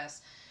doesn't know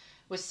this,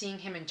 was seeing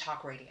him in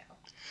talk radio.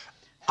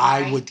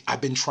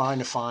 I've been trying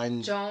to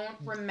find. Don't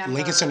remember.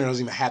 Lincoln Center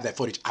doesn't even have that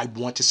footage. I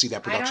want to see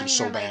that production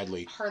so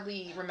badly. I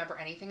hardly remember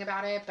anything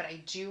about it, but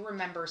I do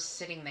remember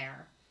sitting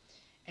there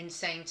and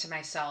saying to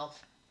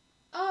myself,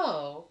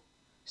 "Oh,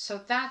 so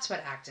that's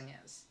what acting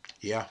is."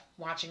 Yeah.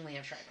 Watching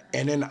Liev Schreiber.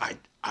 And then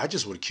I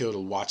just would kill to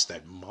watch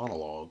that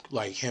monologue,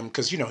 like him,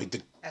 because you know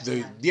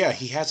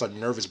he has a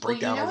nervous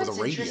breakdown over the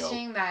radio. It's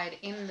interesting that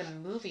in the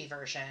movie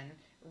version,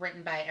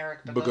 written by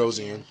Eric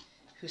Bogosian,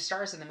 who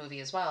stars in the movie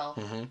as well,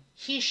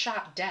 he's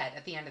shot dead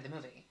at the end of the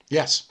movie.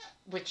 Yes.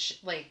 Which,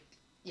 like,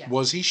 yeah.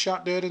 Was he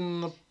shot dead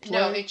in the play?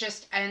 No, it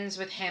just ends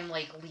with him,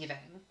 like, leaving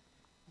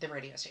the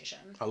radio station.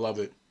 I love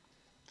it.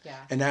 Yeah.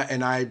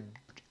 And I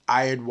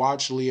had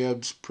watched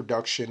Liev's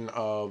production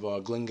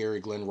of Glengarry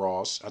Glen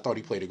Ross. I thought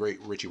he played a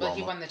great Richie Rama.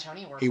 He won the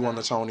Tony Award. He won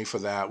the Tony for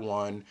that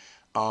one.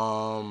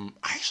 I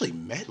actually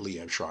met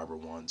Liev Schreiber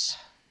once.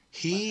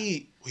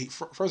 He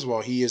first of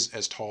all, he is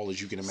as tall as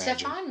you can imagine.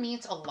 Stefan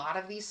meets a lot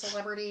of these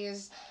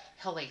celebrities.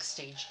 He'll like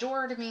stage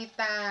door to meet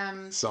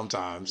them.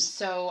 Sometimes.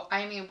 So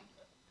I mean,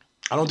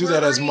 I don't do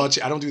that as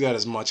much. I don't do that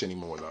as much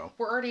anymore, though.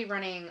 We're already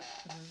running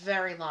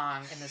very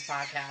long in this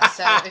podcast.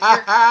 So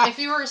if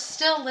you are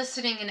still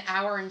listening an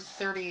hour and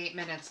 38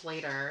 minutes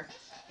later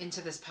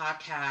into this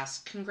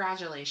podcast,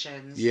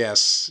 congratulations.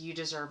 Yes. You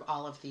deserve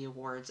all of the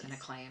awards and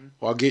acclaim.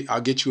 Well,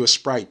 I'll get you a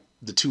Sprite,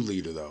 the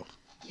 2-liter, though.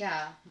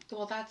 Yeah.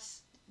 Well,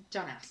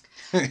 don't ask.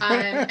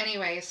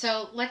 Anyway,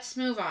 so let's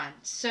move on.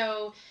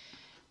 So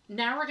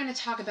now we're going to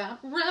talk about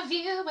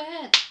review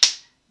it.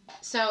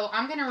 So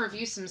I'm going to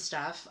review some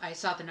stuff. I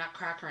saw the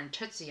Nutcracker and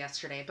Tootsie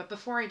yesterday, but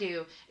before I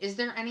do, is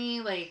there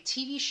any like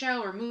TV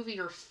show or movie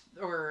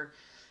or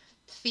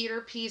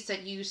theater piece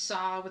that you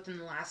saw within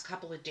the last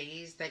couple of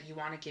days that you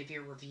want to give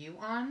your review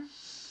on?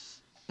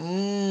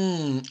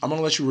 I'm going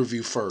to let you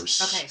review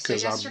first. Okay, so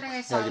yesterday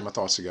I saw get my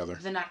thoughts together.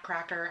 The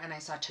Nutcracker and I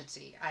saw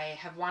Tootsie. I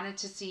have wanted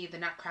to see The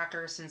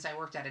Nutcracker since I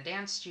worked at a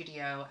dance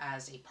studio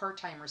as a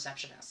part-time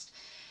receptionist.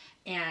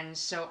 And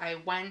so I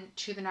went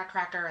to the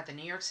Nutcracker at the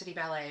New York City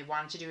Ballet,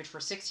 wanted to do it for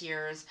 6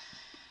 years,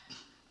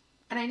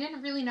 and I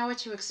didn't really know what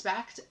to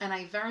expect, and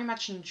I very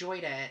much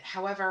enjoyed it.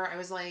 However, I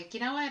was like, you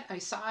know what? I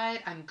saw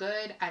it. I'm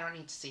good. I don't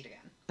need to see it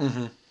again.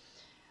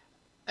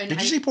 Mm-hmm.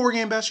 Did you see Porgy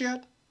and Bess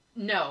yet?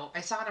 No,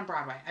 I saw it on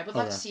Broadway. I would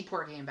love to see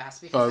Porgy and Bess.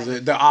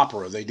 Because the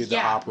opera. They did the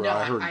opera. No,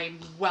 I heard. I'm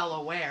well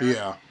aware.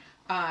 Yeah.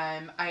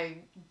 I'm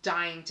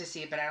dying to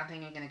see it, but I don't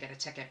think I'm going to get a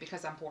ticket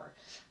because I'm poor.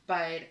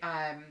 But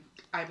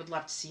I would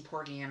love to see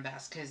Porgy and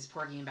Bess because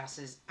Porgy and Bess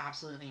is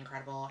absolutely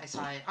incredible. I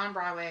saw it on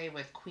Broadway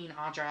with Queen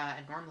Audra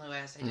and Norm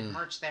Lewis. I did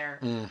merch there.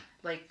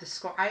 Like the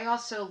score. I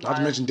also love... Not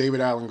to mention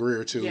David Alan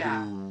Grier, too,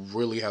 who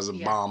really has a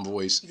bomb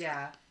voice.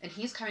 Yeah, and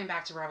he's coming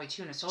back to Broadway,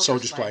 too, in a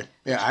Soldier's Play.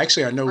 Yeah,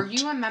 actually, I know... Are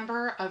you a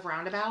member of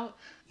Roundabout?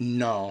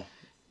 No.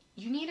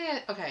 You need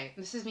to... Okay,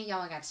 this is me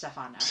yelling at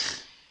Stefan now.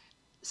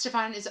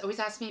 Stefan is always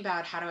asking me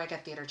about how do I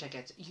get theater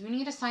tickets. You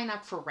need to sign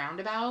up for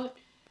Roundabout,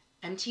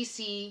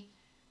 MTC,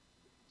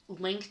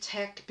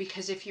 LinkTick,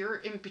 because if you're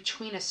in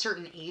between a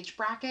certain age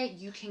bracket,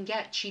 you can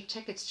get cheap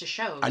tickets to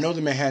shows. I know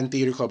the Manhattan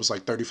Theater Club is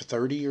like 30 for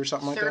 30 or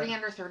something like that. 30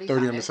 under 30.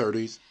 30 under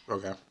 30.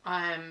 Okay.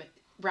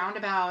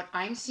 Roundabout,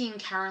 I'm seeing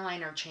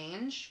Caroline or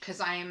Change,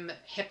 because I'm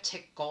Hip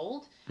Tick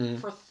Gold,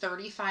 for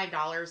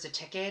 $35 a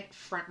ticket,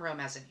 front row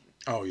mezzanine.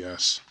 Oh,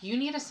 yes. You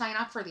need to sign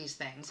up for these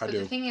things. But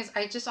the thing is,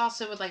 I just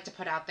also would like to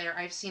put out there,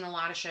 I've seen a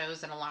lot of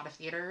shows in a lot of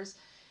theaters.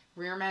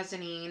 Rear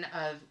mezzanine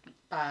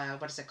of,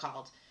 what is it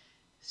called?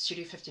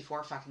 Studio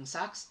 54 fucking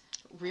sucks.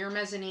 Rear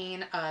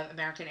mezzanine of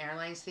American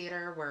Airlines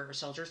Theater, where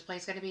Soldier's Play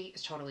is going to be,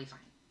 is totally fine.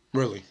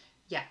 Really?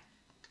 Yeah.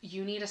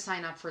 You need to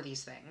sign up for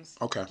these things.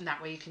 Okay. And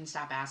that way you can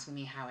stop asking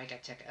me how I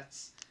get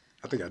tickets.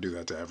 I think I do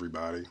that to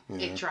everybody.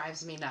 Yeah. It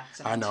drives me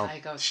nuts. I know. I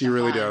go, she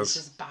really does.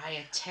 Just buy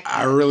a ticket.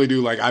 I really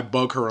do. Like, I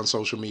bug her on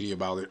social media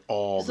about it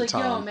all the time. It's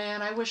like, yo,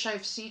 man, I wish I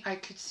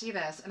could see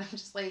this. And I'm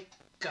just like,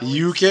 go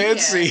You can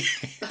see.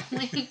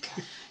 Like,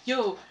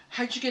 yo,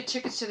 how'd you get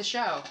tickets to the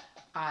show?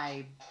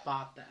 I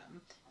bought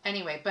them.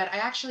 Anyway, but I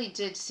actually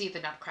did see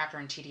the Nutcracker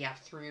and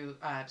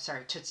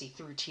TDF Tootsie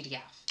through TDF.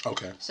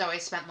 Okay. So I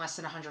spent less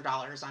than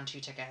 $100 on 2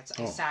 tickets.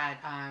 I sat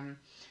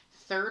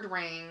third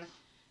ring,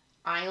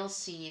 aisle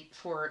seat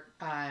for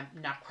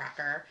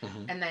Nutcracker,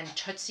 and then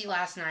Tootsie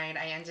last night.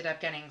 I ended up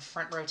getting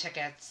front row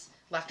tickets,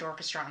 left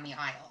orchestra on the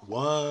aisle.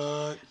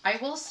 What? I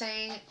will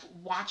say,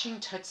 watching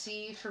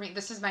Tootsie, for me,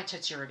 this is my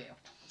Tootsie review.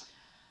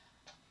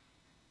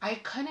 I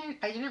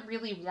didn't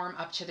really warm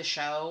up to the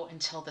show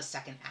until the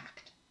second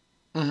act.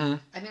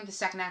 I think the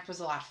second act was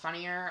a lot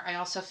funnier. I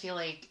also feel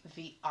like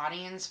the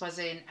audience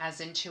wasn't as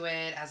into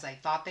it as I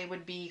thought they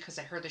would be because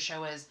I heard the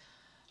show was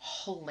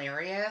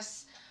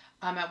hilarious.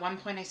 At one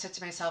point I said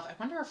to myself, I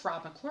wonder if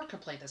Rob McClure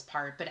could play this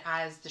part. But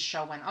as the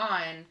show went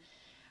on,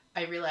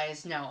 I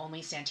realized, no,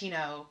 only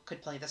Santino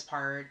could play this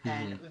part,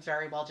 and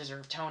very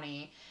well-deserved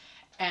Tony.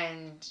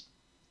 And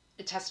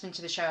a testament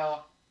to the show,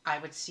 I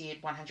would see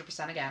it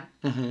 100%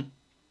 again.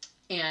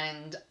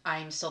 And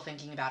I'm still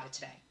thinking about it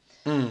today.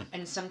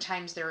 And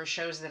sometimes there are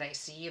shows that I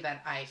see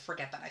that I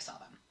forget that I saw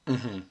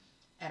them.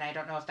 And I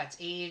don't know if that's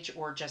age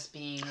or just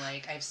being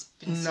like I've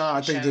been seeing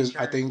I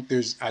think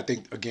shows I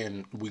think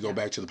again we go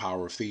back to the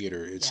power of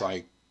theater. It's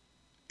like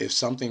if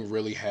something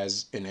really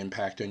has an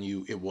impact on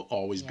you, it will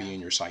always be in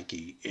your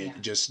psyche.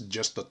 It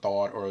just the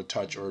thought or a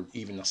touch or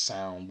even a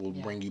sound will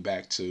bring you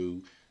back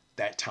to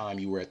that time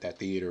you were at that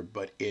theater.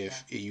 But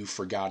if you've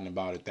forgotten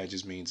about it, that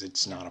just means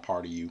it's not a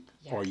part of you,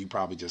 or you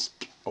probably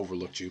just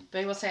overlooked you.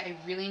 But I will say I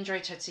really enjoy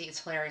Tootsie.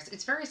 It's hilarious.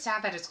 It's very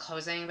sad that it's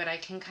closing, but I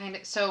can kind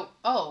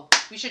of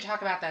we should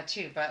talk about that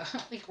too. But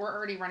like we're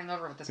already running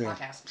over with this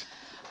podcast.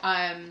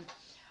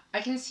 I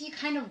can see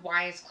kind of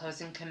why it's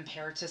closing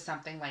compared to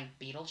something like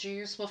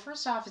Beetlejuice. Well,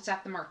 first off, it's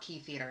at the Marquee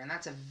Theater, and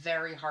that's a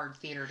very hard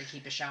theater to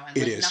keep a show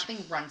in. It is.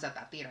 Nothing runs at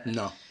that theater.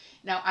 No.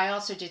 Now, I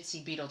also did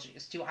see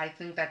Beetlejuice. Do I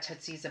think that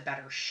Tootsie's a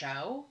better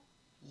show?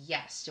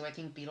 Yes. Do I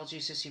think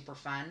Beetlejuice is super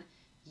fun?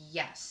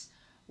 Yes.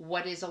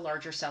 What is a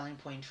larger selling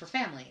point for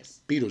families?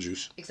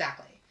 Beetlejuice.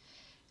 Exactly.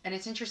 And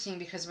it's interesting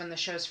because when the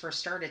shows first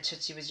started,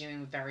 Tootsie was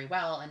doing very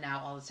well, and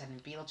now all of a sudden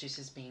Beetlejuice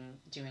is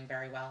doing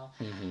very well.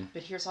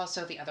 But here's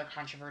also the other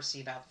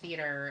controversy about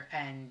theater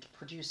and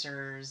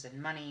producers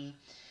and money.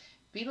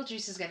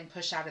 Beetlejuice is getting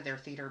pushed out of their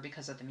theater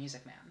because of The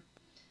Music Man.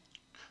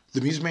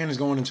 The Music Man is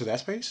going into that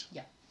space?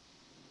 Yeah.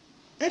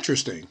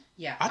 Interesting.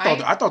 Yeah.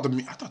 I thought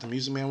the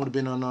Music Man would have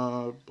been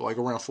on like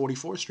around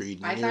 44th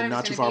Street,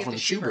 not too far from the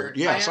Schubert.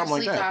 Yeah, something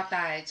like that. I honestly thought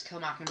that To Kill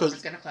a Mockingbird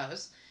was going to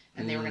close,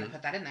 and they were going to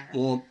put that in there.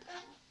 Well,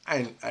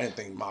 I didn't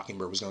think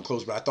Mockingbird was going to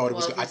close, but I thought it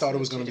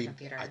was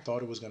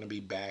going to be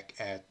back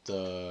at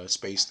the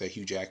space that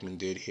Hugh Jackman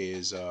did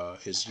his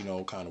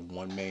kind of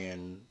one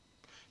man,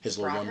 his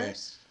little one man,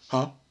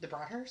 huh? The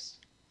Broadhurst.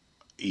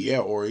 Yeah,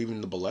 or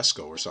even the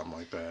Belasco or something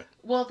like that.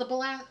 Well,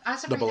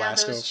 as of right now,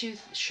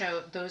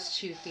 those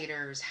two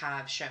theaters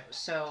have shows.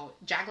 So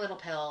Jagged Little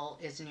Pill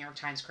is a New York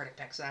Times critic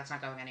pick, so that's not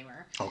going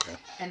anywhere. Okay.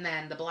 And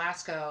then the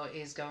Belasco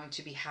is going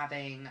to be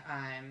having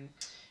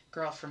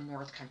Girl from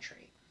North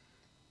Country.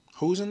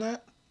 Who's in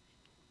that?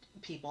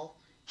 People.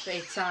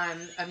 It's a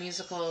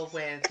musical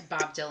with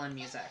Bob Dylan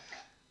music.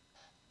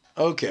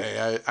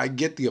 Okay, I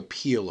get the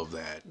appeal of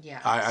that. Yeah,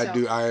 I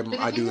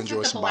do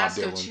enjoy some Bob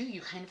Dylan. Too,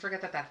 you kind of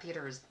forget that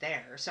theater is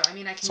there. So I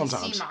mean, I can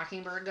see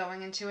Mockingbird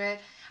going into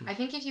it. I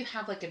think if you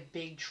have like a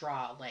big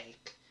draw,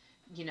 like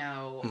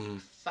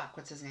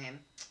what's his name,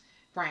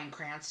 Bryan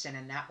Cranston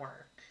and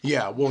Network.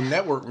 Yeah, well,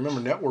 Network.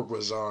 Remember, Network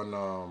was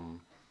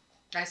on.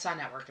 I saw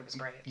Network. It was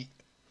great.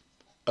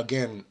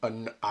 Again,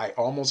 I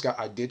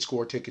did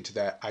score a ticket to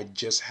that. I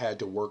just had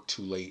to work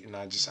too late, and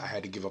I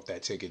had to give up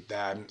that ticket.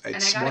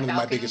 It's one of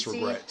my biggest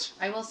regrets.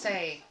 I will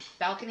say,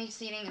 balcony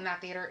seating in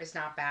that theater is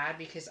not bad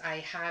because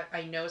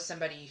I know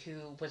somebody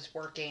who was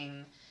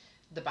working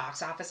the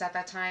box office at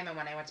that time, and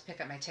when I went to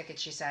pick up my ticket,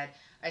 she said,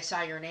 "I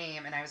saw your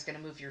name, and I was going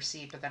to move your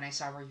seat, but then I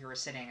saw where you were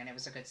sitting, and it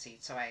was a good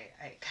seat, so I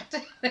kept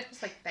it." I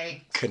was like,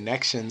 "Thanks."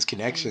 Connections.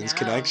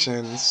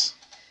 Yes.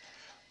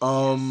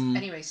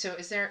 Anyway, so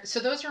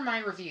those are my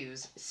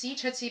reviews. See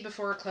Tootsie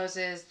before it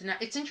closes.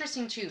 It's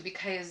interesting too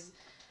because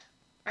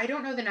I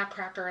don't know the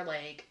Nutcracker.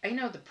 Like, I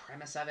know the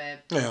premise of it.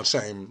 Yeah,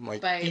 same.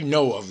 Like,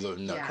 of the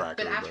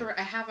Nutcracker. Yeah, but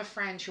I have a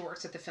friend who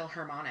works at the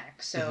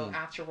Philharmonic. So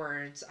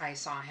afterwards, I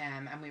saw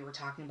him and we were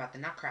talking about the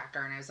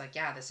Nutcracker, and I was like,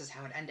 "Yeah, this is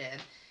how it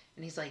ended."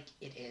 And he's like,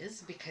 "It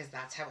is, because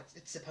that's how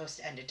it's supposed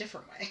to end a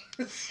different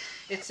way.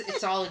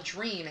 It's all a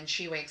dream, and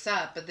she wakes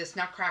up, but this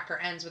Nutcracker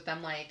ends with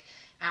them like."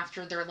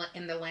 After they're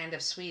in the land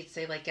of sweets,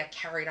 they like get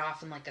carried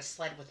off in like a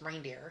sled with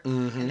reindeer,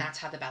 and that's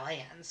how the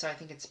ballet ends. So I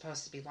think it's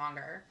supposed to be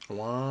longer.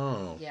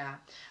 Wow. Yeah,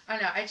 I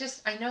don't know.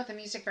 I know the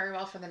music very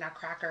well for the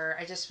Nutcracker.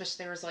 I just wish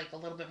there was like a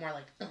little bit more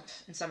like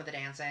oomph in some of the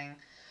dancing.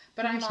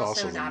 But I'm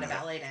also not a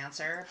ballet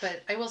dancer.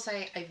 But I will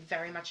say I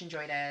very much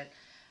enjoyed it.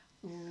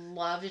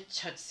 Loved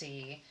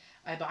Tootsie.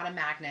 I bought a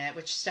magnet,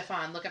 which,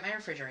 Stefan, look at my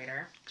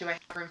refrigerator. Do I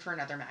have room for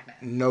another magnet?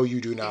 No, you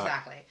do not.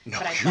 Exactly. No,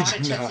 but I bought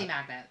a Tootsie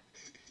magnet.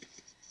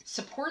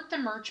 Support the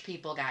merch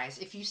people, guys.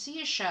 If you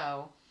see a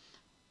show,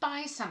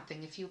 buy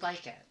something if you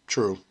like it.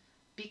 True.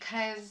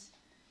 Because,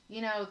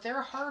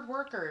 they're hard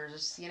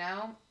workers,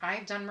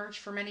 I've done merch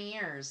for many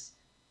years.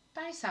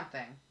 Buy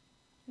something.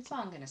 That's all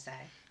I'm going to say.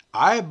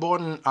 I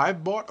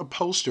bought a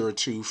poster or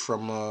two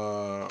from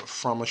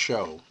a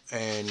show,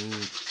 and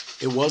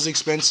it was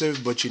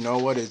expensive, but you know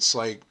what? It's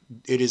like,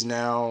 it is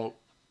now...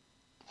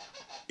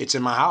 It's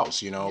in my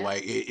house,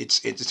 like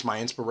it's my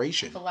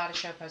inspiration. I have a lot of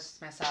show posters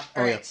myself.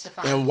 All right,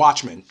 Stefan. And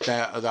Watchmen,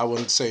 that I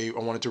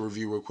wanted to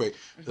review real quick.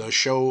 The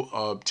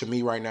show, to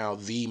me right now,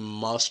 the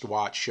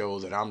must-watch show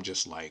that I'm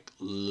just like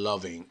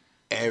loving.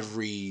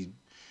 Every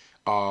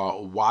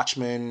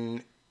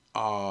Watchmen,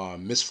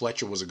 Miss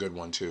Fletcher was a good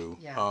one too.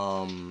 Yeah.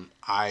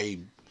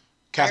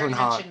 Kathryn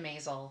Hahn,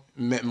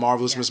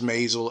 Marvelous Miss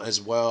Maisel as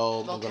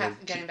well. Well,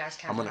 getting back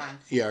to Kathryn Hahn.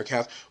 Yeah,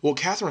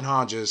 Kathryn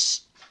Hahn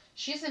just.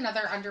 She's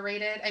another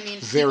underrated. I mean,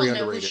 very people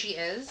know underrated. who she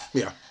is.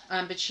 Yeah.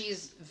 But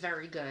she's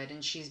very good,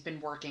 and she's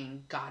been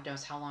working God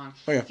knows how long.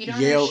 Oh, yeah. If you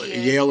don't know who she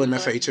is, Yale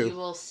MFA too. You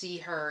will see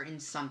her in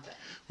something.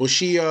 Well,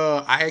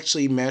 I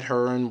actually met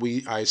her, and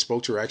I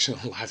spoke to her actually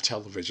on live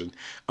television.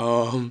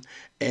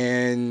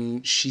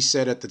 And she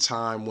said at the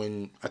time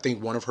when, I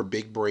think one of her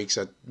big breaks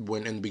in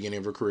the beginning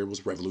of her career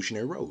was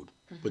Revolutionary Road.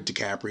 With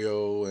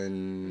DiCaprio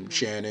and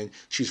Shannon.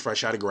 She was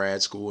fresh out of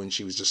grad school, and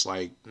she was just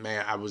like,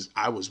 man, I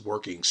was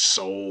working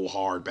so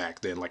hard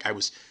back then. Like, I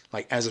was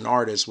like, as an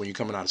artist, when you're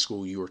coming out of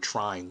school, you are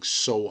trying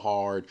so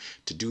hard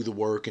to do the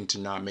work and to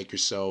not make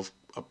yourself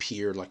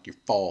appear like you're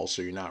false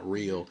or you're not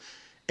real.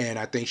 And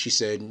I think she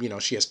said,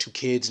 she has 2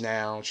 kids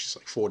now. She's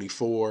like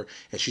 44,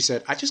 and she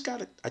said, I just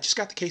got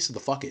the case of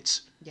the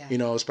fuck-its. Yeah.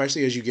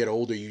 Especially as you get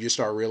older, you just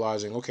start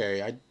realizing,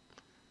 okay,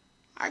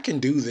 I can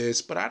do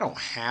this, but I don't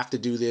have to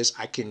do this.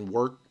 I can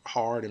work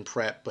hard and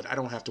prep, but I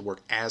don't have to work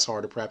as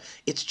hard to prep.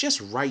 It's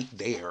just right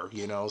there,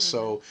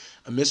 So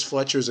Miss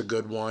Fletcher's a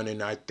good one,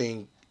 and I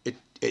think it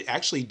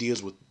actually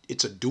deals with,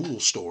 it's a dual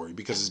story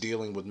because it's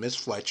dealing with Miss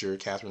Fletcher,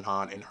 Kathryn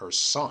Hahn, and her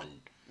son,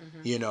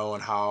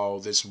 and how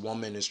this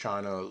woman is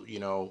trying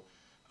to,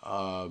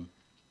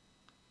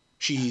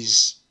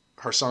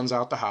 her son's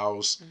out the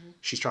house.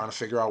 She's trying to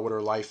figure out what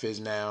her life is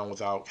now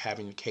without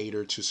having to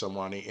cater to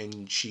someone.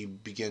 And she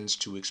begins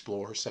to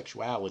explore her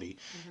sexuality.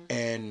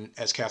 And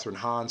as Kathryn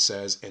Hahn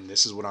says, and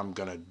this is what I'm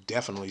going to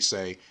definitely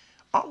say,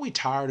 aren't we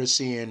tired of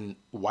seeing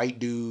white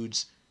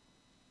dudes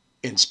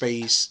in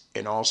space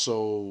and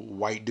also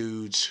white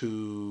dudes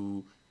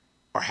who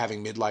are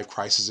having midlife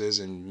crises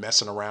and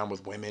messing around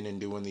with women and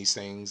doing these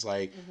things?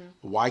 Like,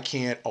 why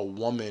can't a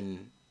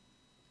woman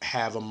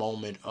have a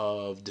moment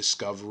of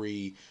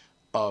discovery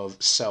of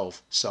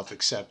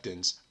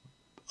self-acceptance,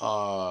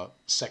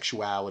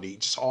 sexuality,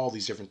 just all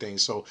these different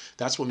things? So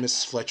that's what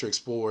Mrs. Fletcher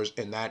explores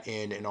in that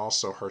end. And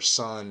also her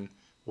son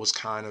was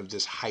kind of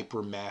this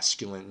hyper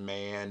masculine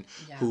man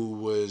who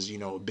was,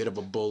 a bit of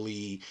a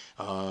bully,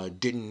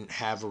 didn't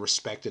have a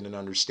respect and an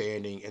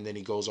understanding. And then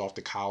he goes off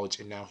to college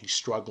and now he's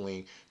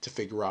struggling to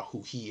figure out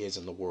who he is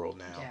in the world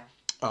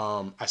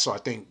now. So I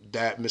think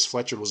that Miss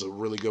Fletcher was a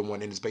really good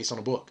one, and it's based on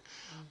a book.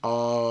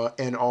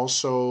 And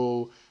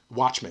also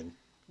Watchmen.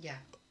 Yeah.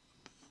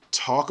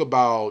 Talk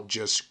about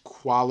just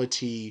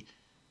quality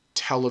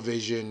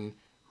television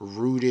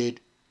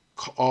rooted.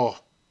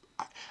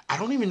 I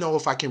don't even know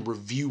if I can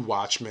review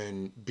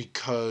Watchmen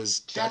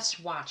because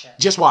just watch it.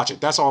 Just watch it.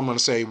 That's all I'm going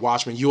to say.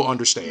 Watchmen, you'll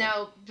understand.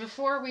 Now,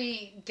 before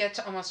we get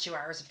to almost 2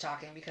 hours of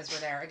talking, because we're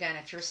there again,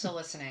 if you're still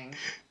listening,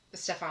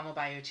 Stefan will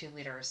buy you a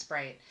 2-liter of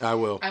Sprite. I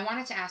will. I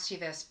wanted to ask you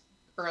this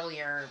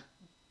earlier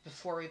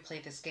before we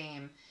played this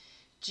game.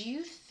 Do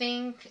you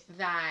think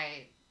that,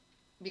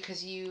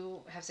 because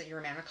you have said you're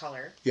a man of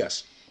color.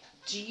 Yes.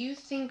 Do you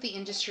think the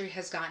industry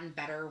has gotten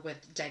better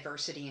with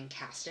diversity in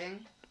casting?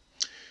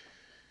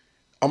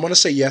 I'm going to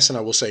say yes, and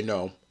I will say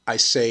no. I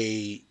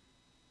say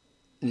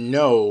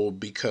no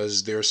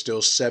because there's still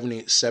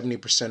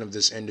 70% of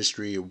this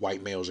industry,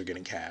 white males are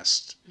getting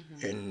cast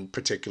in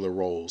particular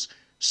roles.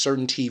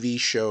 Certain TV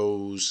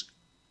shows,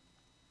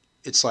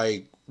 it's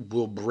like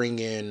we'll bring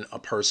in a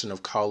person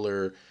of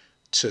color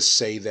to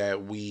say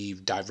that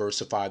we've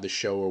diversified the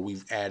show or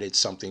we've added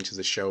something to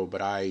the show, but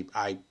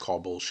I call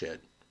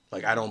bullshit.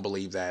 Like, I don't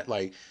believe that.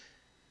 Like,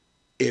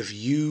 if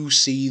you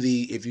see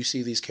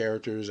these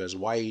characters as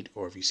white,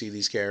 or if you see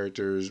the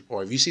characters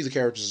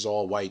as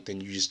all white,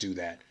 then you just do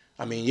that.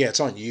 I mean, yeah, it's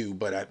on you,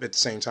 but at the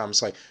same time,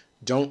 it's like,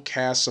 don't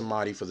cast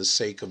somebody for the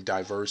sake of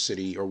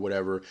diversity or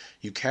whatever.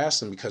 You cast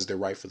them because they're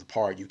right for the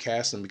part. You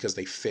cast them because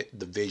they fit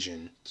the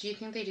vision. Do you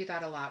think they do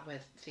that a lot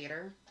with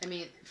theater? I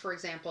mean, for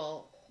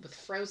example, with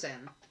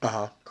Frozen,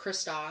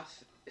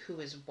 Kristoff, who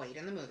is white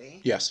in the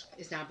movie, yes,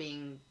 is now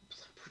being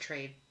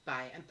portrayed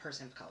by a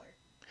person of color.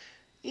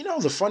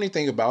 The funny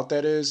thing about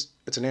that is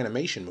it's an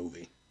animation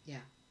movie. Yeah.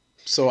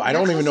 So I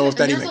don't even know if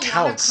that even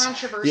counts. There's a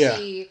lot of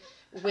controversy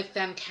with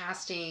them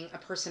casting a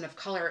person of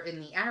color in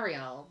the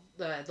Ariel,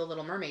 the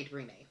Little Mermaid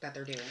remake that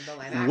they're doing, the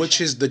live action.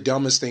 Which is the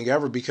dumbest thing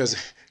ever because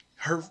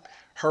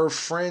her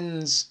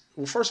friends.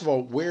 Well, first of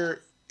all,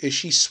 where is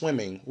she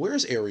swimming?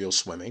 Where's Ariel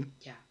swimming?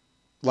 Yeah.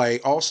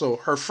 Like, also,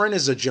 her friend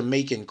is a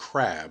Jamaican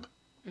crab.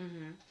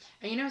 Mm-hmm.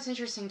 And it's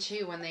interesting,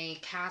 too, when they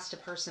cast a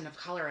person of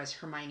color as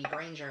Hermione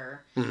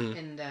Granger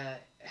in the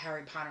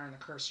Harry Potter and the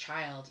Cursed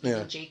Child,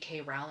 even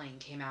J.K. Rowling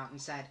came out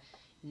and said,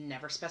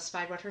 never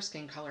specified what her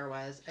skin color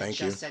was. It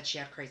just said she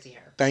had crazy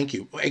hair. Thank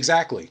you.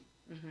 Exactly.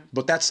 Mm-hmm.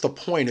 But that's the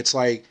point. It's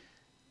like,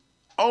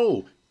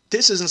 oh,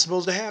 this isn't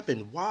supposed to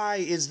happen. Why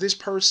is this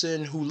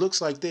person who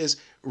looks like this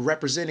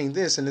representing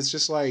this? And it's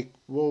just like,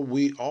 well,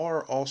 we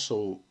are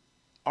also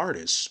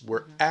artists.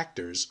 We're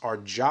actors. Our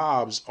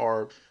jobs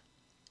are...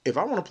 If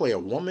I want to play a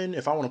woman,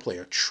 if I want to play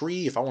a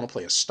tree, if I want to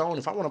play a stone,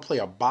 if I want to play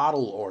a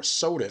bottle or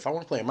soda, if I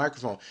want to play a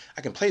microphone,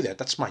 I can play that.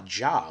 That's my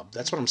job.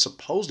 That's what I'm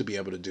supposed to be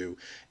able to do.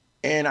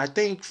 And I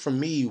think for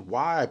me,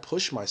 why I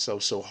push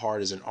myself so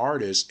hard as an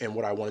artist and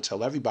what I want to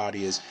tell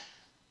everybody is,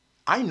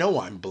 I know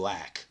I'm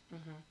black.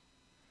 Mm-hmm.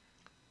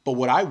 But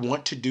what I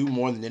want to do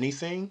more than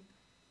anything,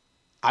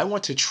 I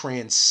want to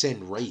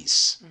transcend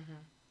race. Mm-hmm.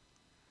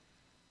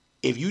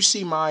 If you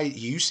see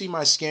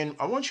my skin,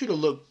 I want you to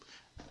look.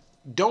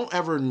 Don't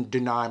ever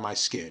deny my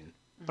skin,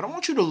 but I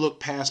want you to look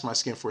past my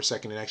skin for a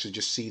second and actually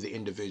just see the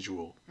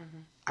individual. Mm-hmm.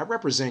 I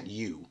represent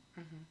you.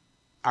 Mm-hmm.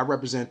 I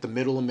represent the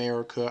middle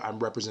America. I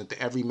represent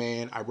the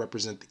everyman. I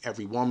represent the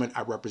every woman.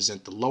 I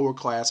represent the lower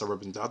class. I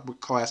represent the upper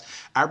class.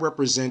 I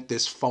represent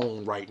this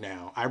phone right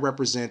now. I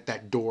represent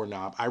that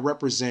doorknob. I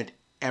represent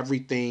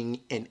everything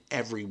and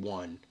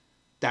everyone.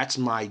 That's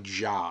my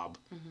job.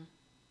 Mm-hmm.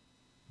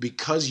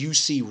 Because you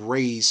see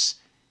race,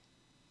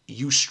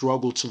 you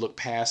struggle to look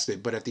past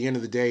it. But at the end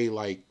of the day,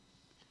 like,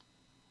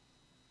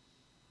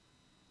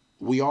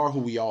 we are who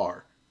we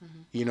are.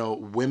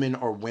 Mm-hmm. Women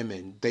are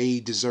women.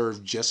 They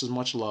deserve just as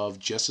much love,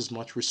 just as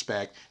much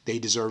respect. They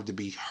deserve to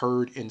be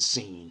heard and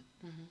seen.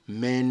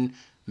 Mm-hmm.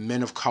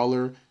 Men of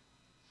color.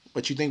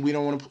 But you think we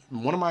don't want to...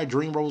 One of my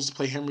dream roles is to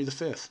play Henry V.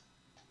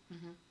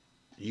 Mm-hmm.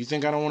 You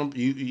think I don't want to...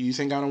 You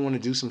think I don't want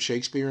to do some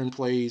Shakespeare and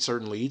play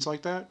certain leads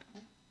like that?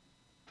 Mm-hmm.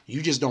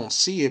 You just don't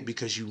see it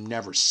because you've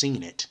never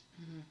seen it.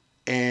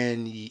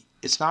 And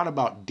it's not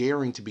about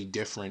daring to be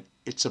different.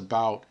 It's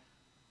about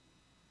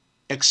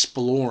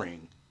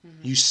exploring.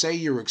 Mm-hmm. You say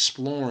you're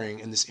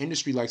exploring, and this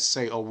industry likes to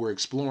say, oh, we're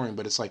exploring.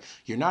 But it's like,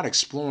 you're not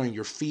exploring.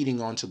 You're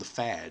feeding onto the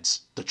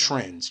fads, the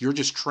trends. You're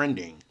just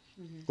trending.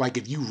 Mm-hmm. Like,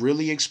 if you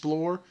really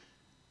explore,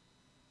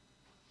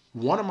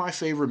 One of my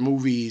favorite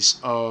movies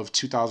of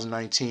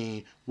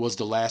 2019 was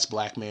The Last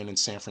Black Man in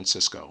San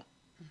Francisco.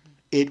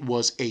 It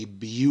was a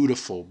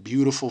beautiful,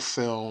 beautiful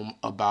film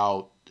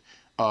about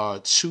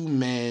two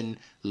men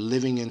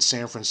living in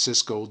San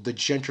Francisco, the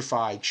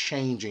gentrified,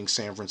 changing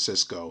San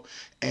Francisco,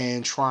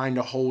 and trying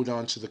to hold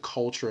on to the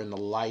culture and the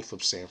life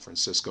of San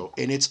Francisco.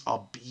 And it's a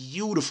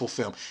beautiful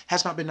film.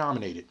 Has not been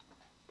nominated.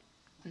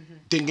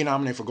 Didn't get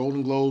nominated for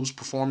Golden Globes,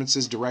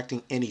 performances,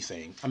 directing,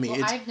 anything. I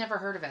mean, I've never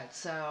heard of it,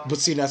 so. But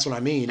see, that's what I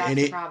mean. That's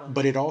the problem.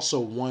 But it also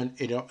won.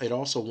 It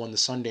also won the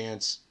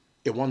Sundance.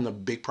 It won the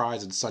big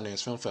prize at the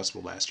Sundance Film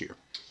Festival last year.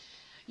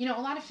 You know,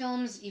 a lot of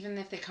films, even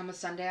if they come with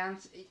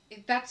Sundance,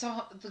 that's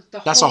a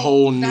That's a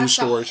whole new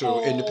story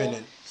to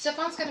independent.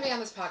 Stefan's going to be on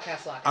this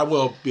podcast live. I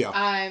will,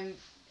 yeah.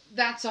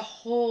 That's a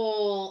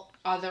whole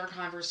other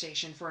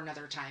conversation for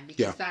another time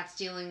because that's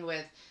dealing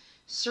with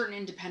certain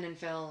independent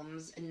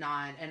films and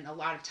a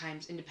lot of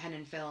times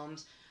independent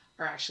films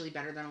are actually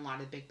better than a lot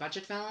of big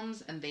budget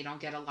films and they don't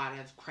get a lot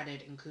of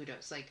credit and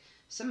kudos. Like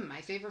some of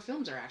my favorite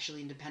films are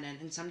actually independent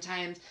and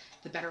sometimes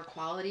the better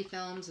quality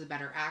films, the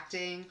better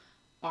acting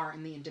are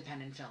in the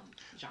independent film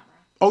genre.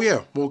 Oh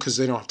yeah, well because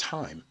they don't have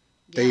time.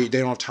 They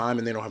don't have time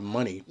and they don't have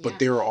money. But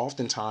there are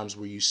often times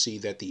where you see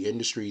that the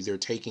industry, they're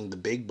taking the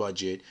big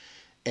budget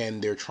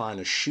and they're trying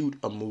to shoot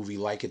a movie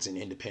like it's an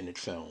independent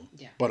film,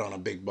 but on a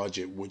big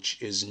budget,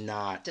 which is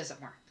not... Doesn't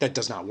work. That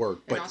does not work.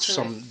 And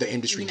but the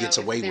industry gets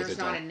away with it. There's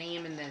not a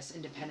name in this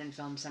independent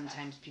film,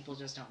 sometimes people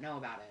just don't know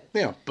about it.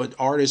 Yeah, but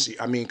artists,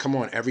 I mean, come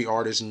on, every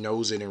artist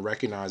knows it and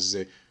recognizes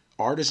it.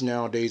 Artists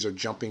nowadays are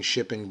jumping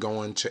ship and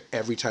going to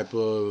every type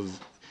of...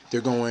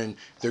 They're going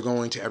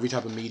to every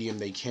type of medium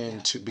they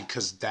can to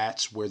because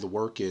that's where the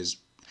work is.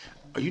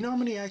 You know how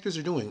many actors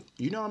are doing?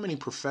 You know how many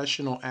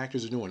professional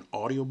actors are doing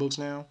audiobooks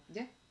now?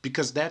 Yeah.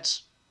 Because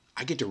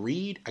I get to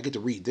read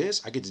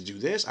this, I get to do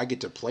this, I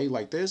get to play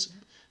like this.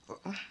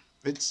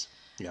 It's,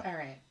 yeah. All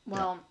right.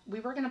 Well, we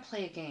were going to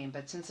play a game,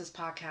 but since this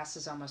podcast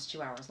is almost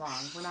 2 hours long,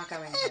 we're not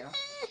going to.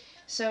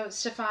 So,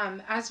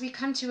 Stefan, as we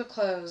come to a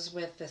close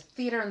with the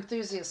Theater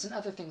Enthusiasts and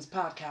Other Things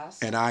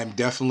podcast. And I'm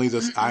definitely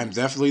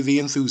the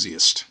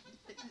enthusiast.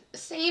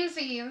 Same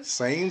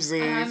scenes.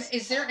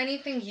 Is there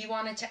anything you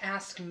wanted to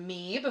ask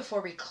me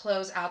before we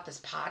close out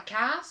this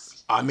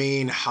podcast? I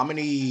mean, how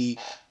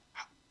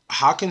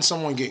can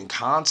someone get in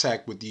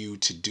contact with you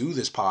to do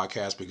this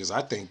podcast? Because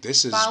I think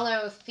this is...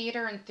 Follow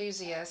Theater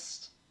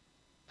Enthusiast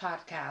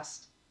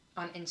Podcast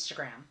on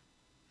Instagram.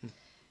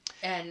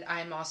 And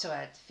I'm also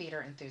at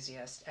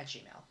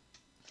theaterenthusiast@gmail.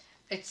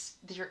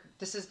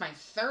 This is my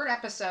 3rd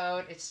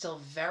episode. It's still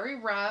very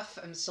rough.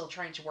 I'm still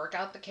trying to work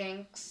out the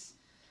kinks.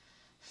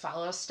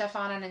 Follow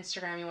Stefan on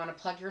Instagram. You want to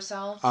plug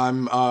yourself?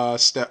 I'm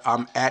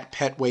at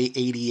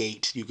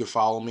Petway88. You can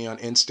follow me on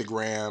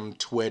Instagram,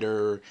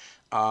 Twitter.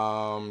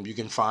 You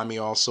can find me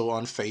also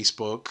on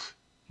Facebook.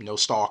 No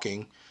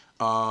stalking.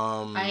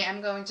 I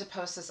am going to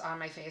post this on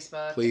my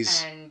Facebook.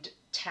 Please. And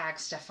tag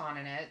Stefan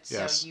in it.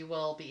 So you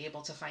will be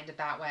able to find it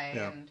that way.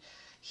 Yeah. And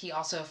he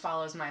also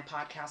follows my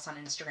podcast on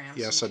Instagram.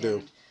 Yes, so I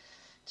do.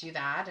 Do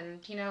that. And,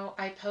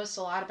 I post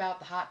a lot about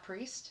The Hot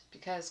Priest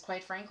because,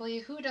 quite frankly,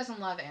 who doesn't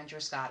love Andrew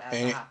Scott as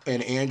The Hot Priest?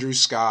 And Andrew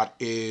Scott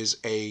is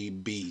a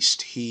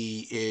beast.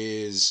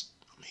 He's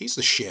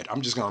the shit.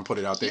 I'm just going to put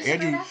it out there.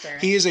 Andrew,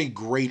 he is a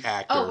great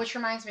actor. Oh, which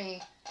reminds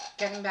me,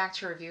 getting back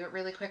to review it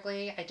really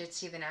quickly, I did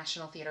see the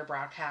National Theater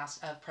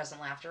broadcast of Present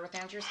Laughter with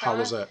Andrew Scott. How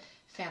was that?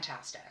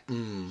 Fantastic.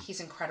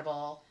 He's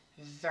incredible.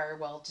 Very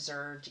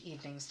well-deserved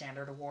Evening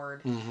Standard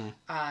Award.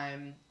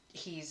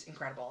 He's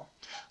incredible.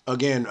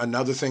 Again,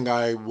 another thing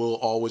I will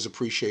always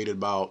appreciate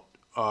about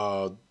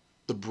the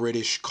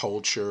British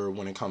culture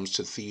when it comes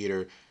to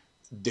theater,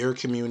 their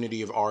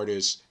community of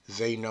artists,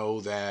 they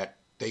know that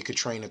they could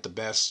train at the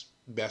best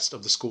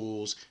of the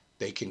schools.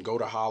 They can go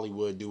to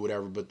Hollywood, do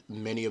whatever, but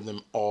many of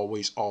them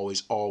always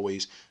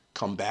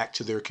come back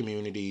to their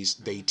communities.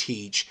 They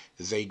teach,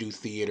 they do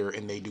theater,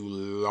 and they do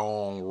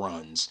long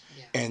runs.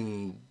 Yeah.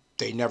 And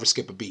they never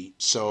skip a beat.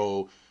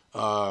 So...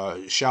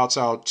 shouts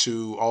out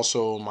to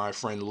also my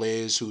friend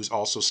Liz, who's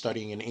also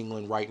studying in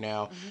England right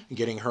now,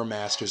 getting her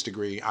master's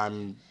degree.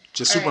 I'm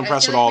just super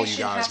impressed with all you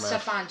guys, man.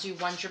 Stefan do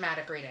one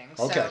dramatic reading.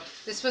 Okay. So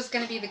this was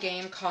going to be the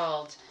game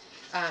called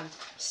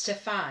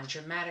Stefan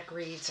Dramatic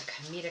Reads a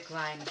Comedic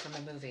Line from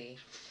a Movie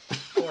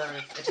or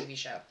a TV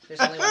show.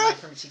 There's only one line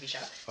from a TV show.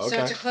 Okay.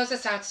 So to close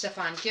us out,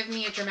 Stefan, give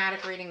me a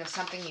dramatic reading of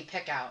something you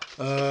pick out.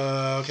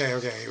 Okay,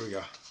 here we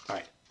go. All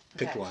right,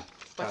 pick one.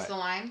 What's the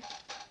line?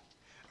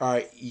 All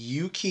right,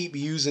 you keep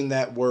using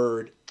that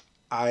word.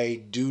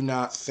 I do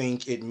not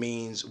think it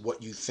means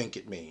what you think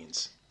it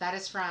means. That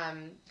is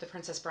from The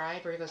Princess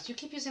Bride, where he goes, you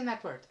keep using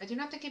that word. I do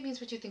not think it means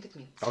what you think it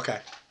means. Okay.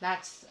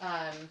 That's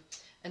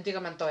Indigo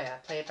Montoya,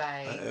 played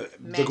by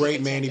the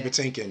great Mandy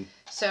Patinkin.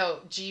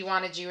 So, do you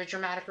want to do a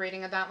dramatic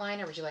reading of that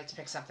line, or would you like to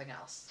pick something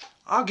else?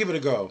 I'll give it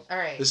a go. All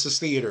right. This is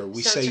theater.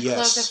 We say yes. So, to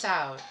close us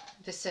out,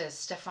 this is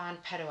Stefan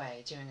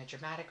Petway doing a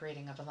dramatic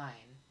reading of a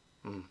line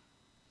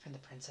from The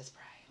Princess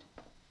Bride.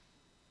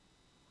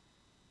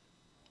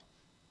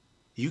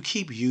 You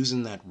keep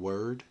using that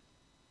word.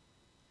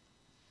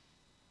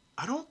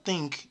 I don't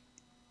think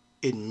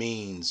it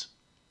means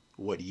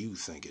what you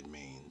think it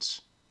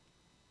means.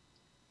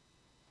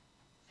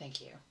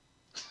 Thank you.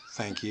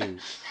 Thank you.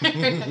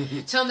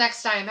 Till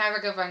next time. Have a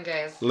good one,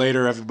 guys.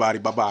 Later, everybody.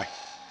 Bye-bye.